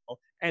real.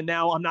 And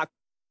now I'm not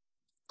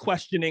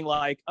questioning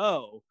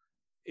oh,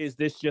 is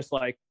this just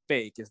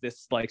fake? Is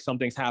this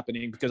something's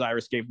happening because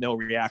Iris gave no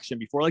reaction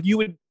before? You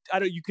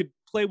could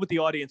play with the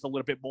audience a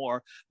little bit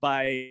more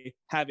by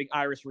having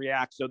Iris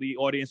react, so the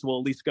audience will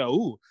at least go,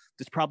 ooh,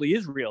 this probably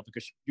is real,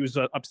 because she was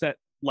upset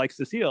like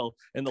Cecile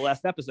in the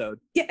last episode.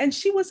 Yeah, and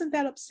she wasn't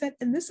that upset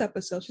in this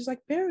episode. She's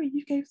like, Barry,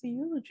 you gave the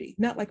eulogy.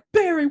 Not like,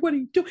 Barry, what are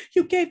you doing?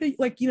 You gave the,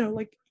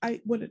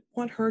 I would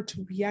want her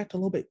to react a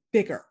little bit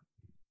bigger.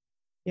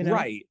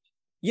 Right.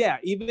 Yeah,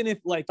 even if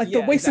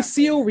the way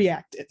Cecile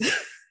reacted.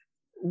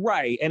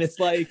 Right. And it's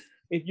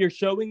if you're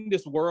showing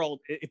this world,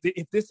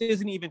 if this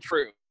isn't even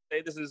true,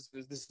 say this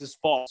is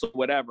false or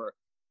whatever,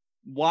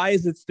 why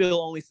is it still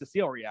only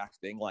Cecile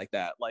reacting like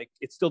that?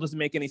 It still doesn't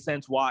make any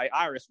sense why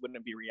Iris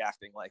wouldn't be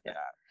reacting like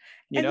that.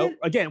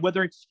 Again,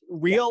 whether it's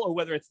real or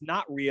whether it's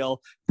not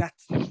real,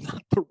 that's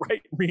not the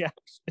right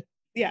reaction.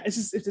 yeah,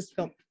 it's just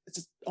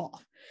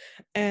off.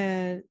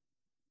 And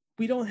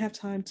we don't have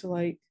time to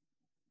like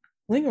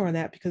linger on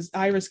that because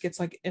Iris gets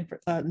like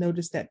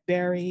notice that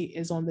Barry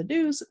is on the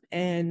news,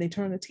 and they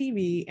turn on the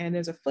TV and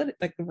there's a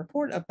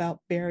report about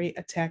Barry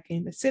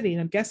attacking the city.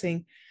 And I'm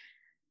guessing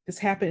this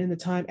happened in the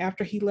time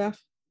after he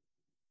left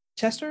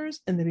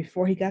Chester's and then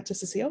before he got to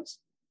Cecile's.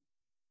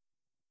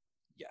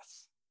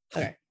 Yes.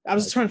 Okay. I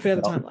was just trying to figure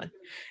out the timeline.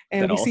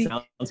 And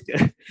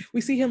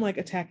we see him like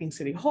attacking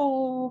City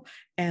Hall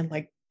and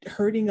like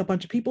hurting a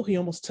bunch of people. He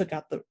almost took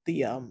out the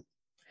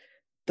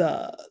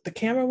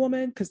camera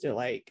woman because they're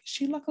like,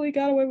 she luckily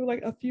got away with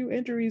like a few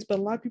injuries, but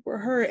a lot of people are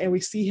hurt. And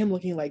we see him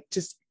looking like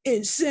just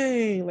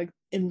insane, like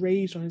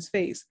enraged on his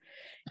face.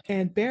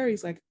 And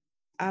Barry's like,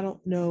 I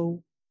don't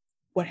know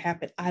what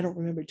happened. I don't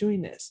remember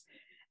doing this.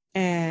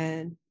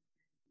 And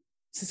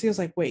Cecile's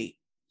like, wait,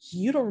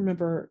 you don't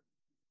remember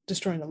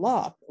destroying the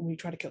loft when we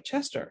tried to kill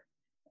Chester?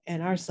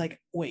 And I was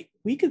like, wait,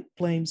 we could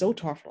blame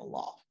Zotar for the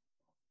loft,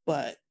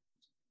 but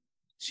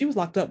she was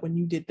locked up when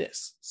you did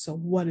this. So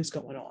what is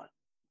going on?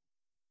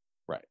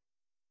 Right.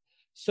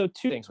 So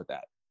two things with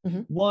that.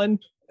 Mm-hmm. One,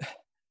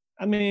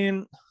 I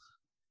mean,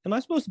 am I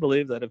supposed to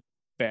believe that if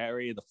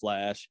Barry, the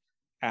Flash,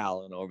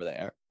 Alan over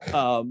there,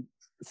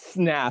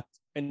 snapped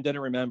and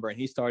didn't remember and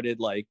he started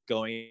like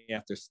going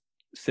after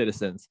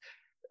citizens,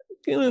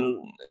 he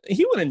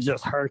wouldn't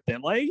just hurt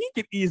them, like he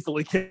could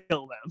easily kill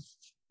them.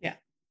 Yeah.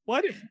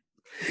 Why did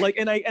like,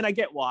 and I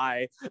get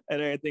why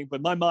and everything,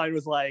 but my mind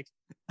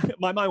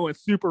went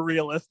super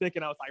realistic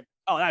and I was like,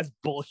 oh, that's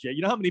bullshit.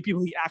 You know how many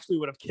people he actually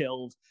would have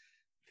killed?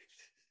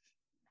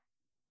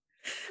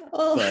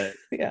 Oh, but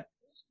yeah.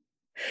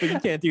 But you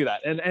can't do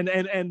that.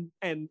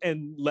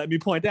 And let me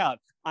point out,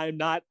 I'm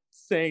not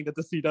saying that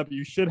the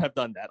CW should have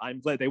done that. I'm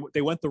glad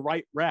they went the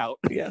right route.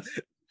 Yeah.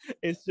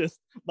 It's just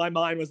my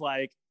mind was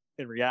like,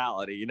 in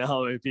reality, you know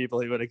how many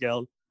people he would have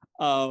killed.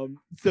 So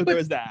there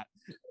was that.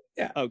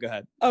 Yeah. Oh, go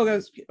ahead.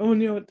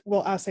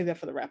 Well, I'll save that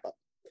for the wrap up.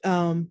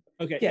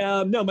 Okay.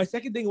 Yeah. No, my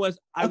second thing was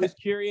I was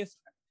curious.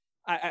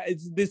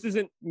 This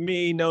isn't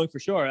me knowing for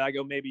sure. I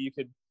go, maybe you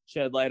could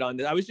shed light on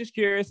this. I was just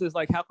curious, is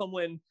like, how come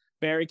when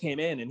Barry came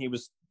in and he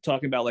was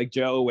talking about like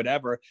Joe or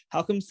whatever,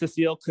 how come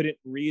Cecile couldn't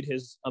read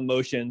his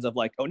emotions of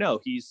like, oh no,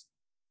 he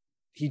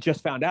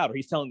just found out, or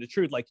he's telling the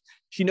truth? Like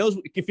she knows,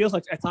 it feels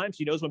like at times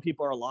she knows when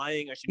people are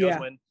lying, or she knows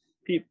when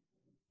people,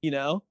 you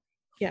know?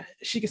 Yeah,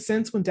 she could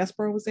sense when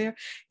Despero was there.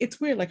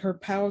 It's weird, like her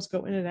powers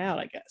go in and out,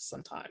 I guess,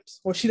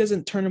 sometimes. Or she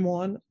doesn't turn them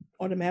on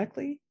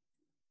automatically.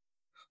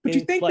 But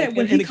you think like, that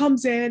when he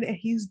comes in and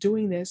he's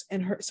doing this,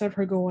 and instead of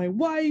her going,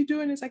 why are you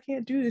doing this? I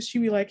can't do this. She'd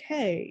be like,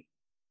 hey,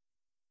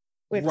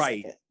 wait a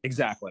second.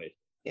 Exactly.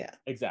 Yeah.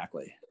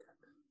 Exactly.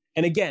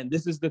 And again,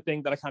 this is the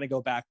thing that I kind of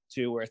go back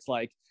to where it's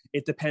like,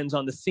 it depends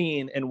on the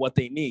scene and what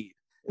they need.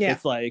 Yeah.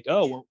 It's like,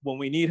 oh, when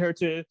we need her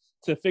to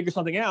figure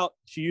something out,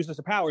 she uses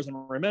her powers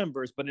and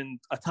remembers. But in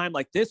a time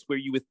like this, where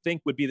you would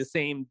think would be the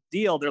same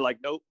deal, they're like,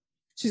 nope.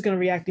 She's going to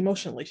react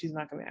emotionally. She's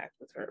not going to act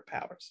with her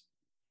powers.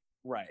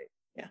 Right.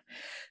 Yeah.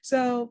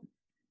 So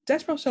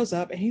Despero shows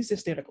up and he's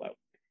just there to gloat.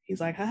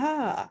 He's like,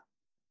 haha,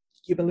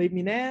 you believe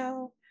me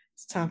now?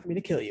 It's time for me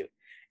to kill you.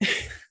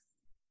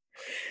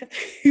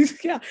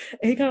 And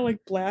he kind of like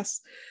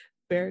blasts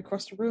Barry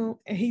across the room,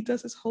 and he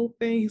does his whole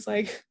thing. He's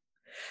like,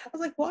 I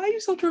was like, why are you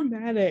so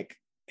dramatic?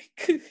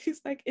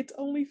 He's like, it's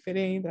only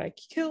fitting that I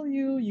kill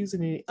you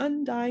using the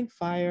undying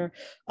fire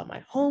of my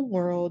home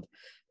world,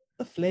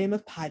 the flame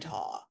of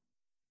Pytar.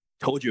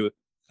 Told you,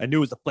 I knew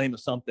it was the flame of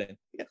something.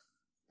 Yeah.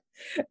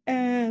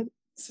 And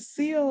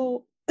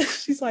Cecile,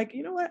 she's like,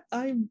 you know what?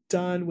 I'm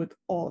done with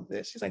all of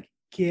this. She's like,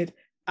 get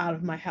out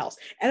of my house.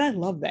 And I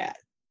love that.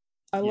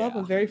 I love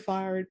a very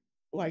fired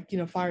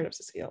up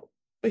Cecile.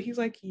 But he's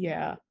like,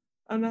 yeah,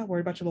 I'm not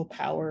worried about your little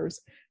powers.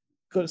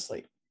 Go to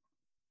sleep.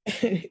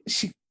 And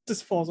she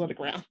just falls on the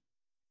ground.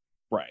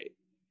 Right.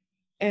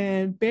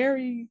 And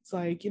Barry's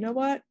like, you know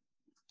what?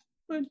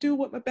 I'm going to do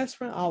what my best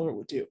friend Oliver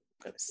would do.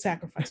 I'm going to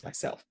sacrifice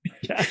myself.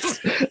 Yes.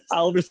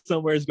 Oliver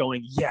somewhere is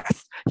going,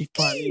 yes, he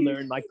finally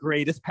learned my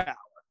greatest power.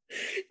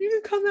 You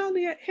can come out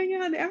and hang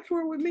out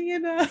afterward with me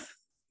and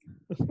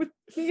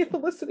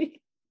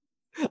Felicity.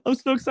 I'm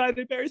so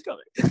excited Barry's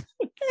coming.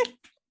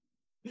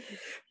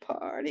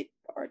 Party.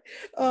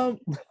 I'm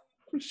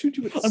gonna shoot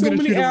you with so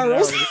many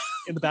arrows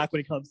in the back when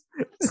he comes.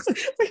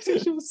 I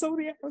shoot you with so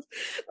many arrows.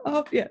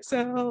 Yeah.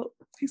 So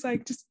he's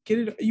like, just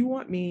get it. You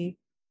want me?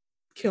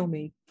 Kill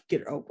me.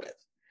 Get it over with.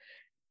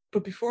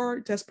 But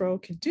before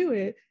Despero can do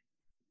it,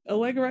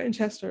 Allegra and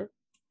Chester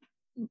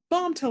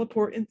bomb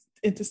teleport into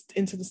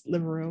this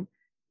living room,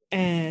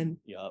 and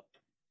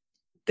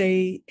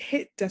they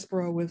hit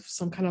Despero with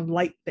some kind of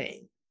light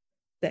thing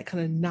that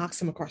kind of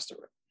knocks him across the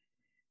room.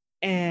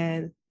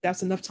 And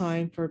that's enough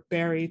time for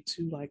Barry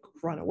to like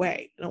run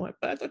away. And I went,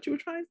 but I thought you were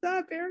trying to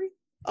die, Barry.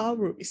 Oh,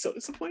 Ruby's so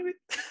disappointed.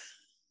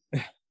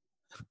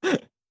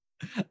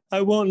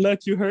 I won't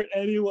let you hurt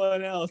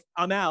anyone else.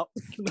 I'm out.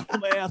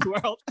 My ass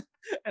world.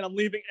 and I'm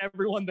leaving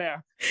everyone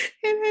there.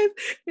 It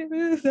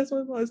is. That's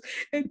what it was.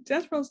 And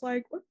Jethro's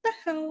like, what the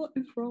hell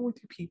is wrong with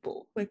you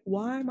people? Like,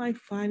 why am I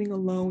fighting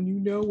alone? You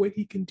know what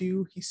he can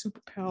do. He's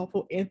super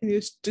powerful. Anthony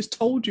just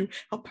told you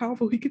how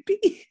powerful he could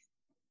be.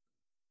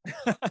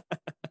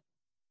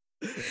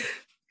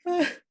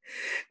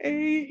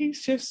 And he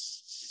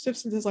shifts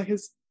into like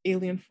his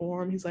alien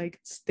form. He's like,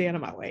 stay out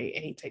of my way,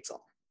 and he takes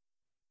off.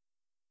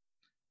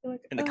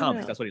 Like, in the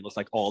comics, that's what he looks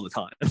like all the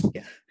time.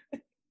 Yeah.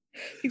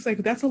 He's like,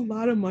 that's a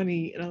lot of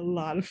money and a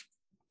lot of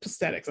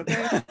prosthetics.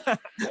 Okay.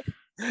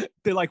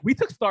 They're like, we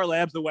took Star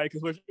Labs away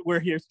because we're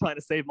here trying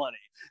to save money.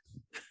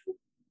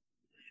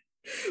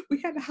 We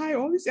had to hire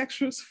all these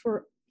extras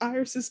for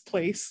Iris's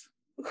place.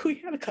 We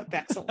had to cut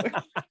back somewhere.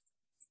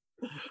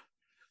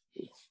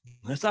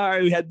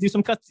 Sorry, we had to do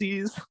some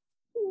cutsies.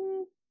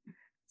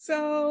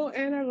 So,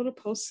 in our little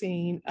post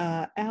scene,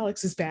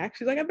 Alex is back.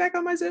 She's like, I'm back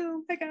on my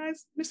Zoom. Hey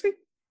guys, miss me?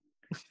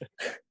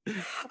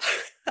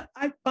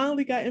 I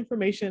finally got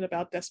information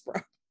about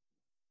Despero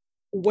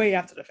way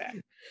after the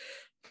fact.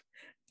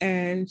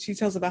 And she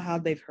tells about how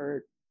they've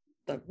heard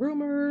the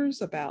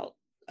rumors about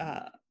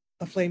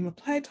the Flame of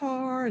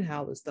Platar and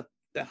how it was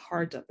the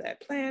heart of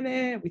that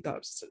planet. We thought it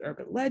was just an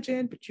urban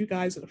legend, but you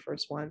guys are the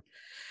first one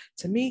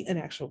to meet an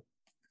actual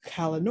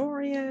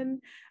Kalinorian.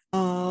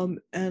 And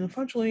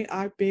unfortunately,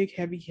 our big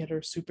heavy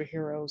hitter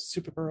superheroes,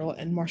 Supergirl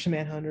and Martian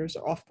Manhunters,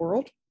 are off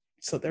world.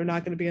 So they're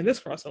not going to be in this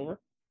crossover.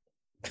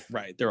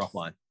 Right, they're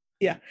offline.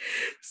 Yeah.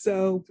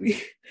 So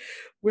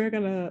we're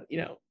going to,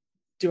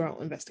 do our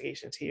own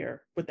investigations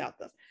here without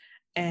them.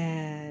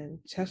 And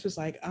Chester's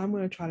like, I'm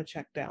going to try to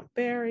check down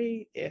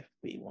Barry if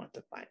we want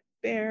to find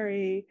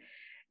Barry.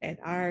 And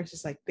Iris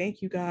is like,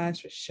 thank you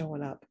guys for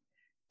showing up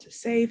to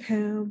save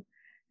him.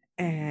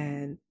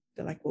 And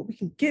they're like, well, we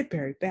can get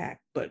Barry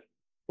back, but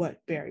what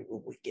Barry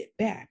will we get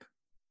back?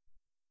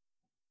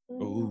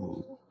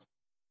 Ooh.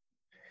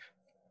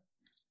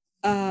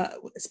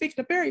 Speaking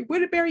of Barry,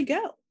 where did Barry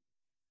go?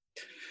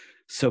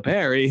 So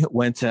Barry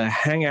went to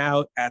hang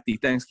out at the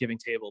Thanksgiving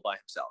table by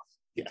himself.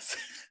 Yes.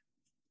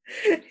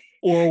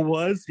 Or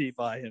was he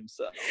by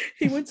himself?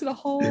 He went to the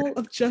Hall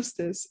of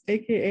Justice,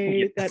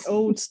 aka that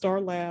old Star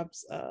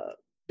Labs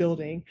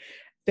building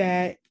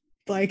that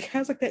like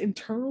has like the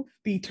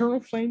eternal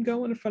flame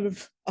going in front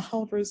of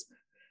Oliver's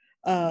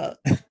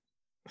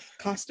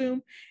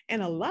costume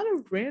and a lot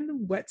of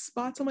random wet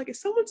spots. I'm like, is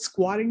someone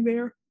squatting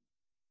there?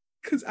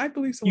 Because I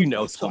believe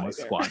someone's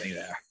squatting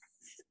there.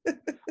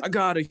 I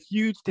got a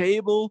huge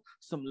table,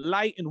 some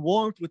light and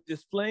warmth with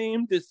this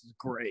flame. This is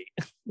great.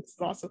 It's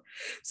awesome.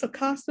 So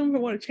costume, I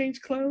want to change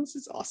clothes.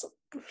 It's awesome.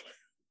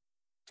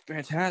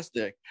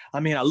 Fantastic. I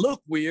mean, I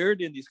look weird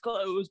in these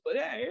clothes, but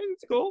hey,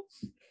 it's cool.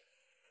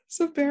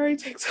 So Barry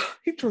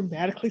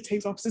dramatically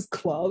takes off his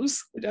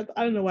gloves, which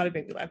I don't know why it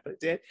made me laugh, but it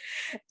did.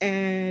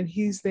 And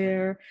he's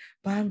there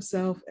by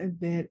himself, and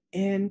then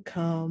in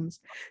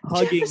comes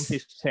hugging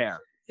his chair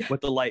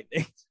with the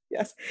lightning.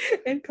 Yes,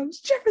 in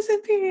comes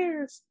Jefferson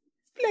Pierce.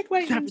 Black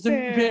Lightning.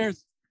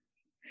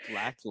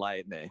 Black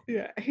Lightning.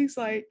 Yeah, he's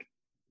like,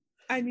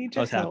 I need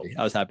your help.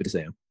 I was happy to see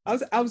him. I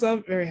was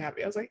very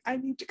happy. I was like, I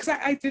need you, because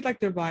I did like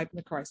their vibe in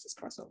the Crisis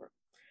crossover.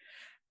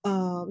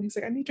 He's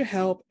like, I need your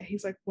help. And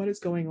he's like, what is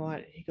going on?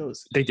 And he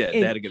goes, they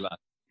had a good vibe.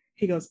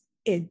 He goes,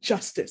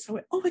 Injustice. I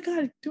went, oh my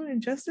God, doing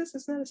Injustice?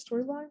 Isn't that a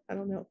storyline? I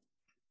don't know.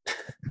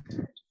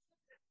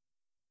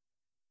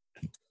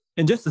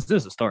 Injustice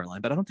is a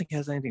storyline, but I don't think it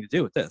has anything to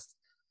do with this.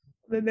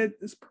 Then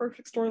this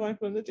perfect storyline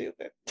for them to do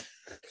with it.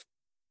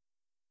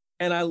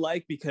 And I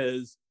like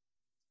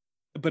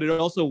but it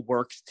also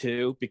works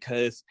too,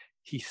 because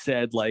he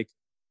said like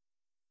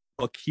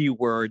a key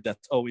word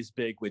that's always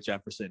big with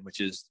Jefferson, which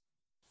is,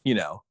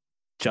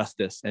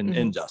 justice and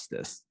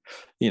injustice.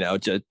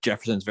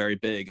 Jefferson's very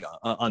big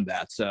on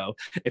that. So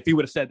if he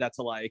would have said that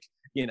to like,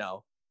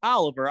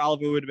 Oliver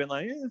would have been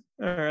like,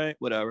 all right,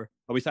 whatever.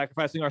 Are we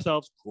sacrificing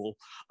ourselves? Cool.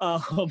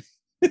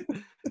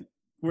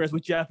 Whereas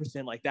with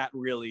Jefferson, like that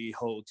really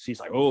holds.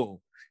 He's like,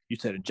 oh, you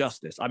said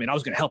injustice. I mean, I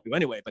was going to help you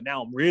anyway, but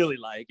now I'm really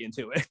like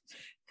into it.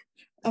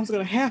 I was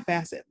going to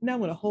half-ass it. Now I'm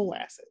going to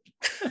whole-ass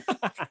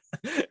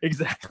it.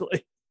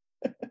 Exactly.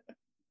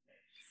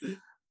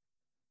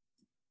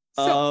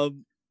 So,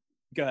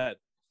 go ahead.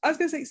 I was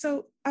going to say,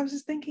 so I was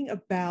just thinking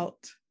about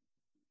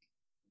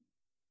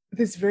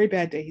this very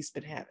bad day he's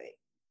been having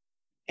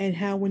and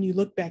how when you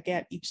look back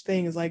at each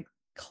thing is like,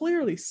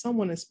 clearly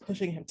someone is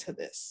pushing him to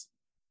this.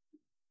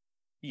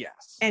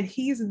 Yes. And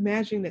he's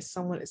imagining that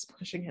someone is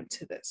pushing him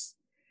to this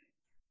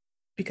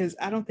because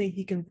I don't think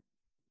he can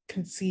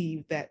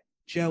conceive that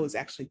Joe is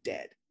actually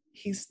dead.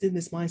 He's in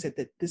this mindset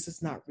that this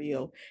is not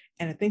real.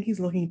 And I think he's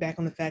looking back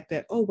on the fact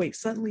that, oh, wait,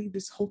 suddenly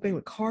this whole thing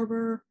with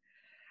Carver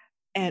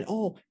and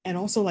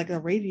also like a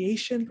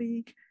radiation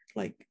leak,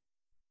 like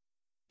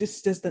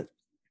this doesn't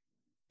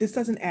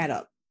add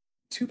up.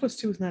 2 +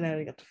 2 is not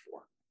adding up to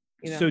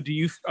 4. So do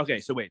you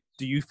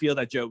feel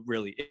that Joe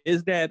really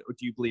is dead, or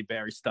do you believe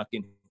Barry's stuck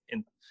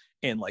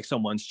in like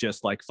someone's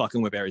just like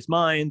fucking with Barry's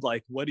mind.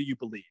 Like, what do you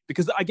believe?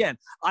 Because again,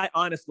 I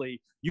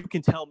honestly, you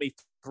can tell me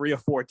 3 or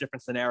 4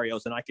 different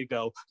scenarios and I could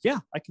go, yeah,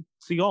 I could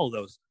see all of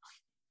those.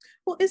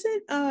 Well,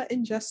 isn't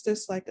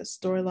Injustice like a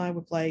storyline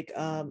with like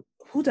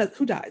who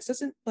dies?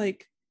 Doesn't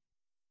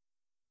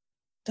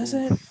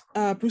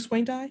Bruce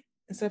Wayne die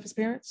instead of his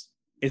parents?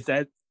 Is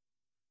that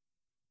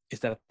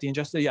the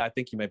Injustice? Yeah, I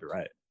think you may be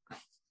right.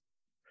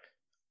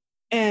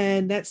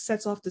 And that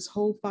sets off this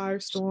whole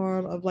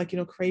firestorm of like,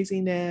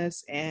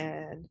 craziness.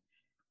 And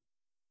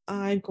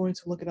I'm going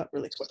to look it up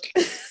really quick.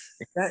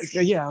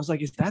 Yeah, I was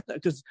like, is that,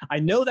 because I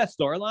know that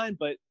storyline,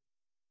 but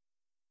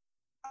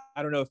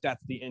I don't know if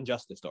that's the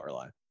Injustice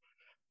storyline.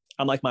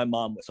 I'm like my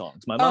mom with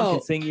songs. My mom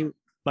can sing you.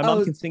 My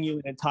mom can sing you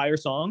an entire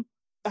song,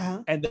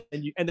 and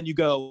then you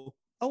go,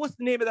 "Oh, what's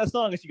the name of that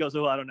song?" And she goes,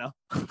 "Oh, I don't know."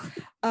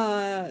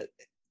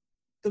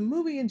 The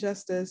movie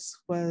Injustice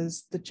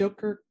was the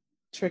Joker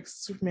tricks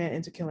Superman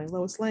into killing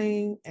Lois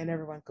Lane, and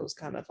everyone goes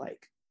kind of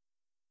like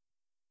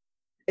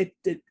it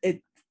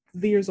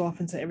veers off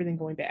into everything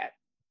going bad.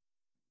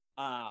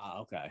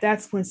 Okay.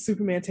 That's when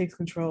Superman takes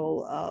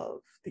control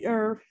of the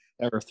Earth.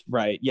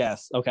 Right.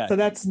 Yes. Okay. So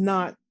that's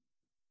not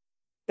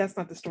the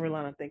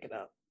storyline I'm thinking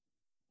of.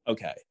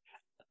 Okay.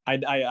 I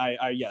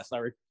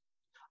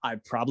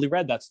probably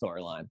read that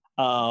storyline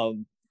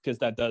because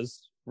that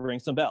does ring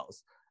some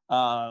bells.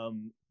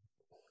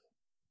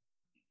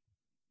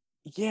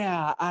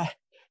 Yeah,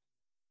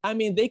 I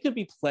mean, they could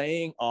be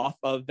playing off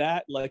of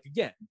that, like,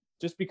 again,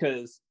 just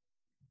because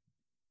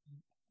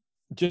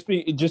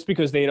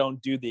they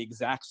don't do the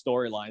exact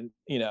storyline,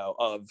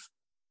 of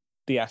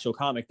the actual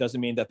comic doesn't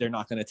mean that they're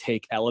not going to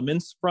take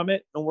elements from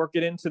it and work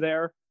it into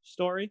their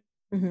story.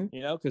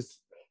 Because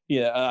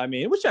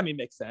which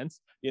makes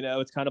sense.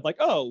 It's kind of like,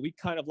 oh, we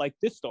kind of like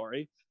this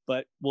story,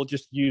 but we'll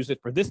just use it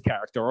for this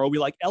character, or we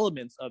like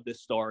elements of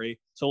this story,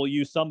 so we'll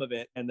use some of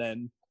it and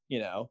then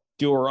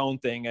do our own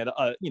thing at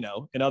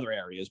in other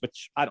areas,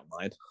 which I don't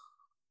mind.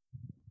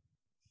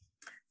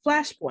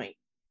 Flashpoint.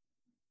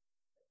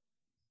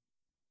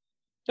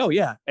 Oh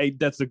yeah,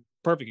 that's a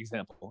perfect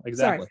example.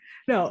 Exactly. Sorry.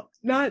 No,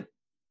 not.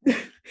 They're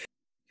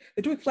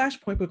doing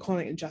Flashpoint, but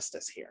calling it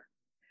Injustice here,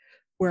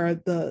 where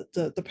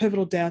the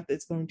pivotal death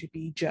is going to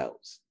be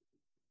Joe's.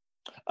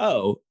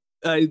 Oh,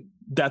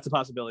 that's a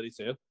possibility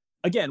too.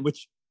 Again,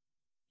 which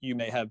you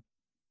may have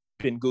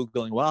been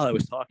Googling while I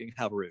was talking.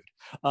 How rude.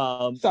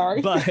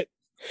 Sorry, but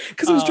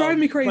because it was driving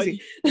me crazy.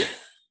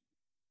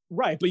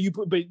 Right, but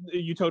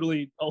you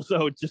totally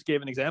also just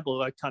gave an example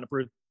that kind of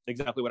proved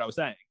exactly what I was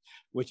saying,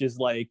 which is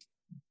like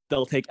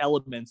they'll take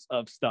elements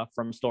of stuff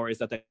from stories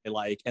that they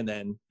like and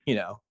then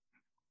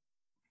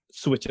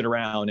switch it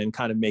around and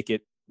kind of make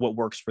it what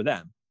works for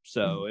them.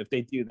 So if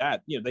they do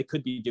that, they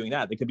could be doing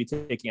that. They could be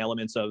taking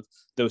elements of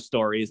those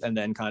stories and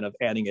then kind of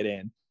adding it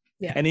in.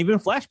 Yeah. And even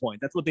Flashpoint,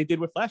 that's what they did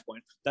with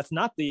Flashpoint. That's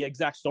not the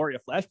exact story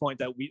of Flashpoint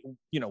that we,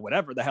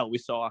 whatever the hell we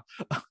saw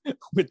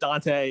with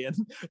Dante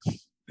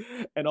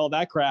and all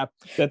that crap.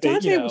 That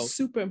Dante was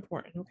super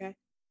important. Okay.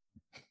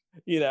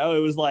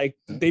 It was like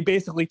they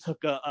basically took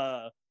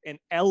an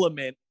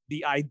element,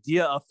 the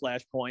idea of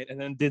Flashpoint,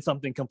 and then did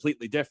something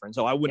completely different.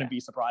 So I wouldn't be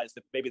surprised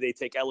if maybe they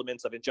take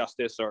elements of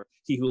Injustice or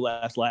He Who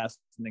Laughs Last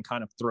and then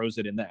kind of throws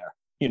it in there,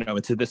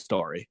 into this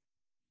story.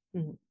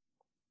 Mm-hmm.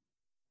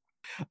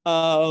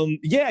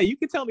 Yeah, you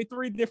could tell me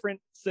 3 different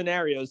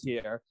scenarios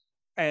here,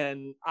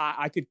 and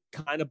I could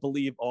kind of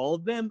believe all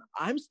of them.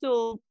 I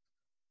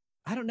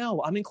don't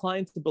know. I'm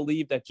inclined to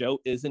believe that Joe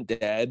isn't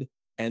dead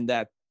and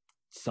that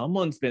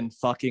someone's been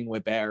fucking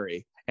with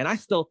Barry. And I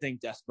still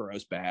think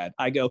Despero's bad.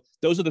 I go,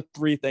 those are the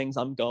 3 things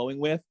I'm going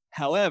with.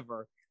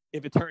 However,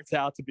 if it turns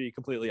out to be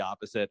completely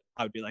opposite,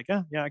 I would be like,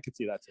 yeah, I could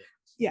see that too.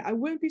 Yeah, I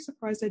wouldn't be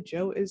surprised that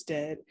Joe is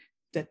dead,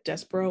 that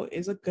Despero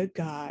is a good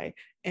guy,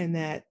 and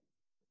that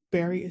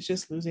Barry is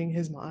just losing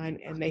his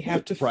mind, and they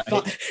have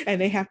to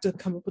and they have to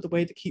come up with a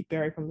way to keep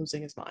Barry from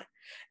losing his mind.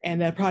 And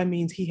that probably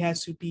means he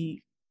has to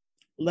be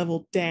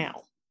leveled down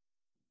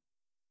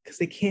because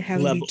they can't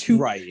have him be too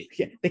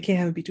they can't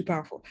have him be too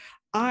powerful.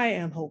 I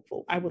am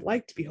hopeful. I would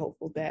like to be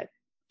hopeful that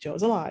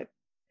Joe's alive.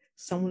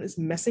 Someone is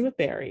messing with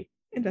Barry,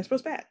 and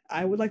Despero's bad.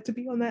 I would like to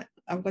be on that.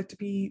 I would like to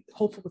be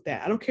hopeful with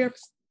that. I don't care if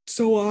it's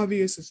so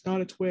obvious. It's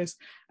not a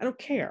twist. I don't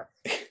care.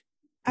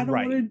 I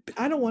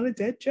don't want a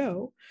dead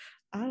Joe.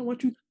 I don't want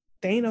to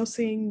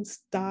Thanosing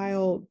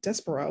style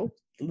Despero.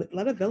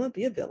 Let a villain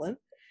be a villain,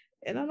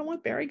 and I don't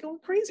want Barry going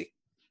crazy.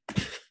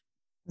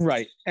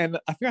 Right, and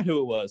I forgot who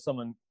it was.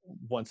 Someone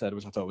once said,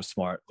 which I thought was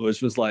smart,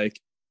 which was like,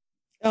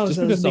 just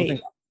because something.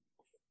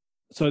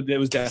 So it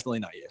was definitely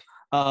not you.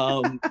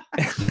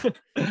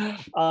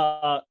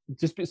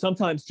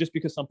 Sometimes just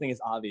because something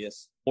is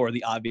obvious or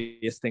the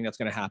obvious thing that's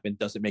going to happen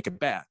doesn't make it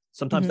bad.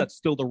 Sometimes that's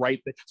still the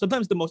right thing.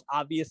 Sometimes the most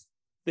obvious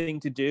thing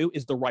to do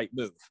is the right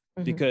move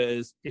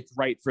because it's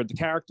right for the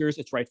characters,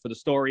 it's right for the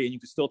story, and you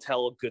can still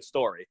tell a good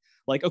story.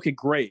 Like, okay,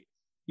 great.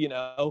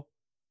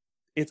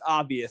 It's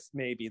obvious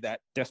maybe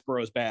that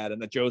Despero's bad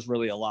and that Joe's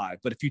really alive.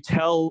 But if you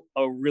tell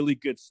a really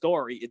good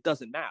story, it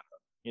doesn't matter,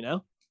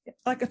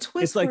 Like a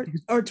twist,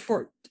 or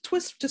for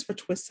twist, just for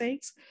twist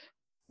sakes.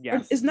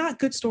 Yes. It's not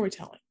good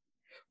storytelling.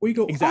 Where you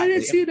go, I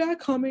didn't see that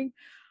coming.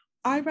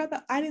 I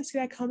didn't see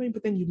that coming,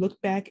 but then you look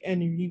back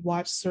and you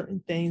watch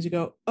certain things, you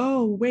go,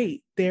 oh,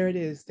 wait, there it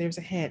is. There's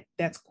a hint.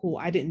 That's cool.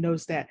 I didn't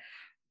notice that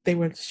they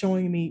were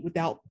showing me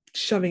without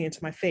shoving it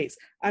into my face.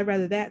 I'd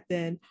rather that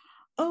than,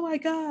 oh my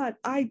God,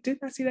 I did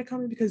not see that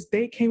coming because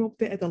they came up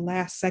with it at the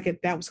last second.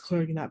 That was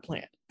clearly not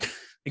planned.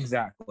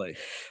 Exactly.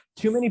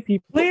 Too many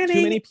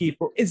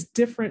people is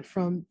different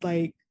from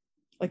like,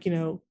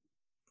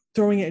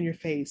 throwing it in your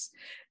face.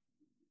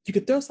 You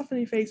could throw stuff in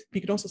your face, but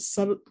you could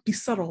also be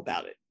subtle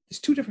about it. There's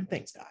two different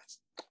things, guys.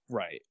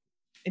 Right.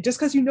 And just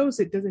because you notice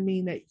it doesn't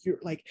mean that you're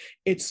like,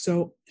 it's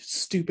so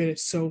stupid,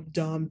 it's so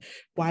dumb.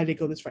 Why did they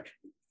go this way?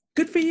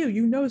 Good for you.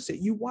 You noticed it.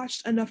 You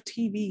watched enough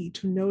TV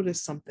to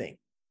notice something.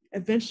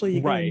 Eventually,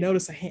 you're going to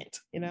notice a hint,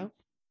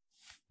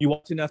 You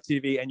watch enough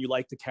TV and you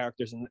like the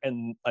characters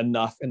and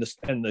enough and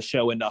the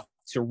show enough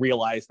to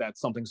realize that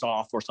something's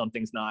off or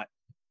something's not,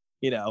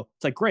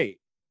 it's like, great.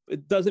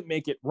 It doesn't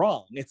make it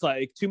wrong. It's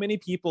like too many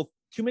people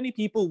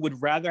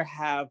would rather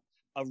have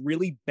a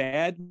really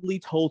badly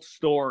told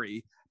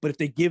story, but if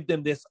they give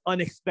them this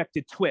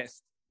unexpected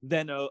twist,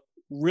 then a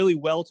really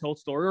well told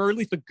story, or at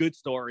least a good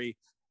story,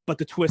 but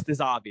the twist is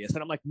obvious.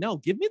 And I'm like, no,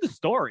 give me the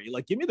story.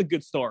 Like, give me the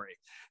good story.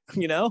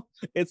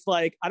 It's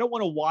like, I don't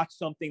want to watch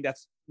something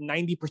that's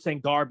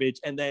 90% garbage.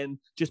 And then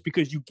just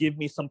because you give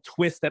me some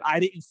twist that I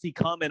didn't see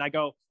coming, I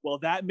go, well,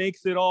 that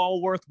makes it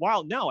all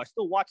worthwhile. No, I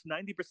still watch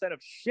 90%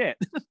 of shit.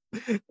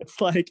 It's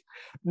like,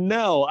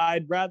 no,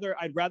 I'd rather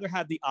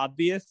have the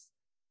obvious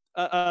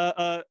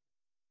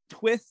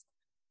twist,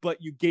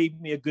 but you gave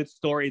me a good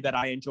story that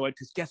I enjoyed.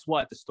 Because guess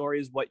what? The story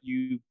is what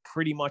you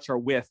pretty much are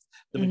with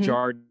the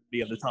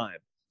majority of the time.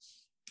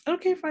 I don't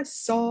care if I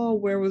saw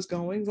where it was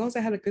going, as long as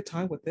I had a good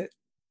time with it.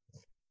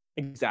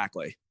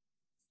 Exactly.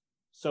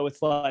 So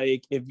it's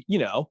like, if,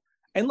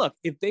 and look,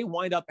 if they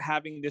wind up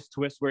having this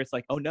twist where it's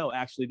like, oh no,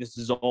 actually this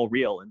is all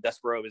real and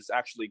Despero is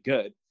actually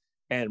good.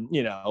 And,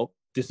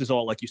 this is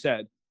all, like you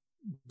said,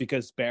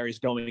 because Barry's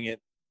going it,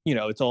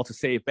 it's all to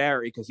save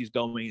Barry because he's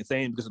going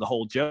insane because of the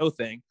whole Joe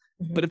thing.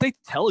 Mm-hmm. But if they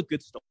tell a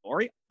good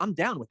story, I'm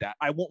down with that.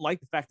 I won't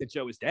like the fact that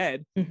Joe is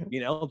dead.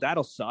 Mm-hmm.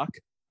 That'll suck.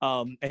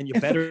 And you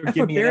better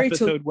give me an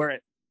episode where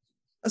it...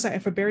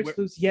 and for Barry to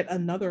lose yet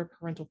another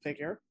parental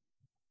figure.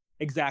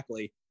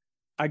 Exactly.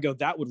 I go,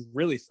 that would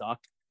really suck.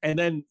 And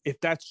then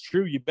if that's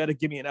true, you better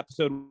give me an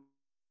episode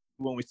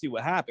when we see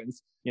what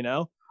happens,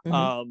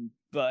 Mm-hmm.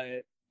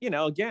 But,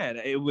 again,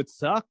 it would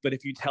suck. But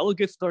if you tell a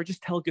good story,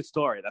 just tell a good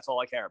story. That's all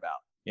I care about,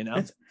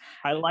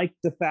 I like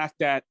the fact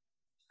that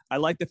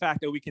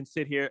we can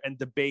sit here and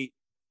debate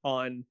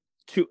on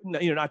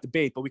not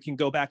debate, but we can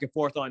go back and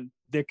forth on,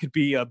 there could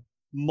be a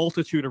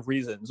multitude of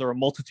reasons or a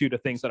multitude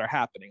of things that are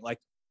happening. Like,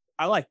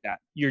 I like that.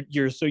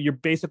 You're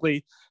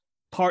basically,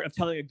 part of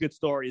telling a good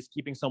story is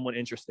keeping someone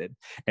interested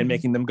and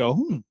making them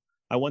go,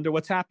 I wonder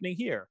what's happening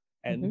here.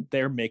 And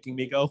they're making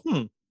me go,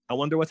 I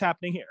wonder what's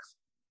happening here.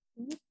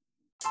 Mm-hmm.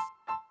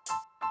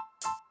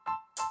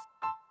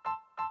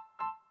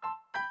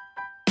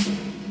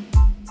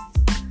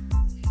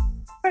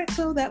 All right,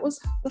 so that was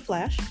The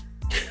Flash.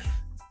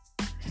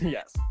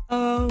 Yes.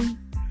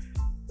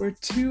 We're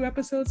 2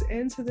 episodes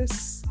into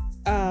this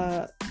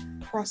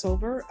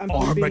crossover. I'm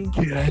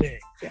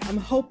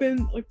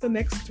hoping like the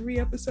next 3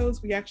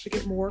 episodes we actually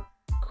get more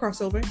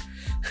crossover.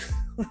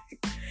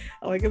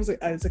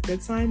 It's a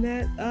good sign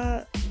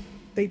that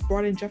they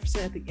brought in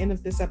Jefferson at the end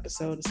of this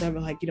episode instead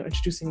of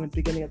introducing him at the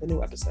beginning of the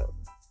new episode.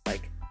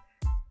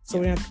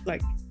 We have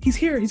he's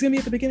here, he's gonna be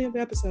at the beginning of the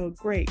episode.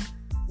 Great.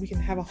 We can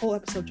have a whole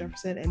episode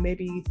Jefferson, and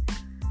maybe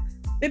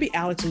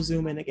Alex will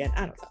zoom in again.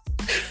 I don't know.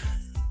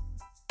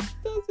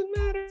 Doesn't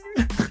matter.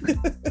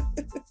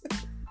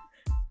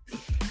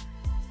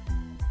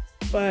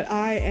 But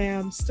I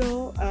am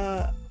still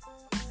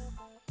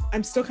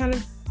kind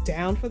of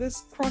down for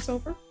this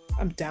crossover.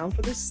 I'm down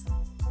for this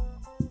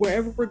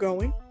wherever we're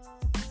going.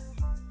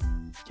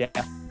 Yeah,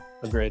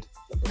 agreed.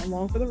 I'm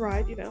along for the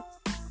ride,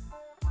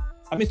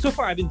 I mean, so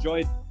far I've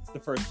enjoyed the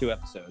first 2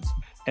 episodes.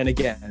 And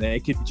again,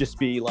 it could just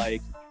be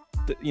like,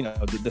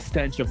 the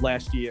stench of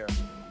last year.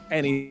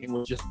 Anything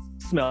would just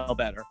smell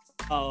better.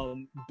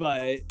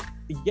 But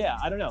yeah,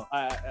 I don't know.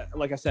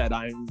 Like I said,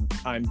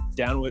 I'm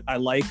down with. I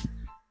like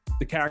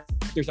the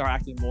characters are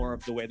acting more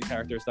of the way the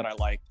characters that I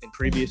liked in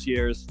previous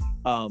years.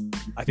 I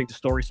think the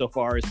story so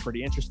far is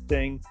pretty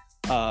interesting.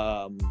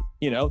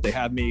 They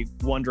have me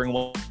wondering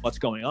what's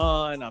going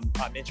on.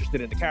 I'm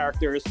interested in the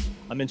characters.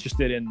 I'm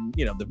interested in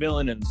the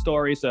villain and the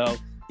story. So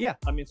yeah,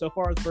 I mean, so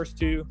far the first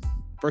two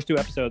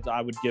episodes,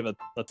 I would give a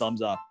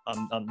thumbs up.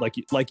 I'm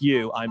like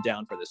you, I'm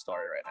down for this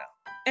story right now.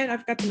 And I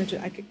forgot to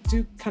mention, I could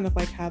do kind of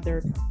like how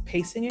they're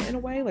pacing it in a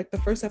way. Like the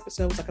first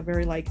episode was like a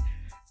very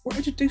we're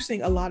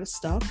introducing a lot of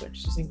stuff. We're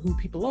introducing who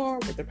people are,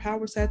 what their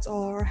power sets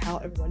are, how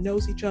everyone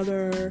knows each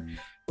other.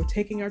 We're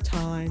taking our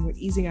time. We're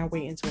easing our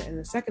way into it. And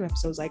the second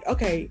episode is like,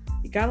 okay,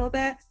 you got all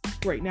that?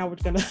 Great. Now we're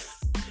gonna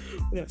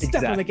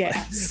step on the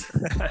gas.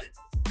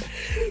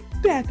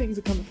 Bad things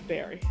are coming for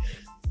Barry.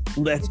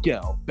 Let's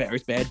go.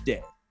 Barry's bad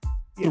day.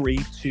 Yeah. 3,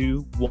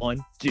 2,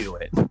 1, do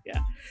it. Yeah.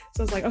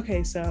 So it's like,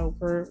 okay, so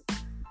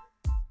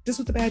this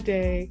was the bad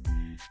day.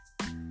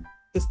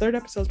 This third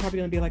episode is probably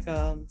going to be like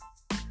a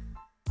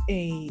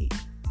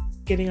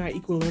getting our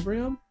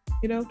equilibrium,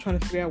 trying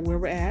to figure out where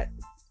we're at,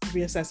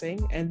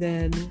 reassessing, and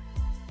then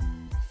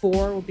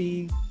 4 will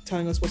be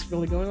telling us what's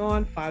really going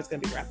on. 5 is going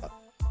to be wrap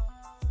up.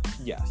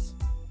 Yes,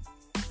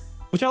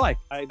 which I like.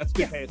 That's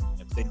good pace.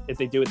 If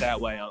they do it that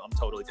way, I'm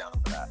totally down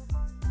for that.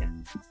 Yeah.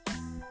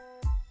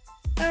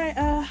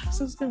 All right.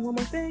 So it's been one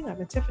more thing. I've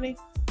been Tiffany.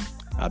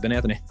 I've been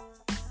Anthony.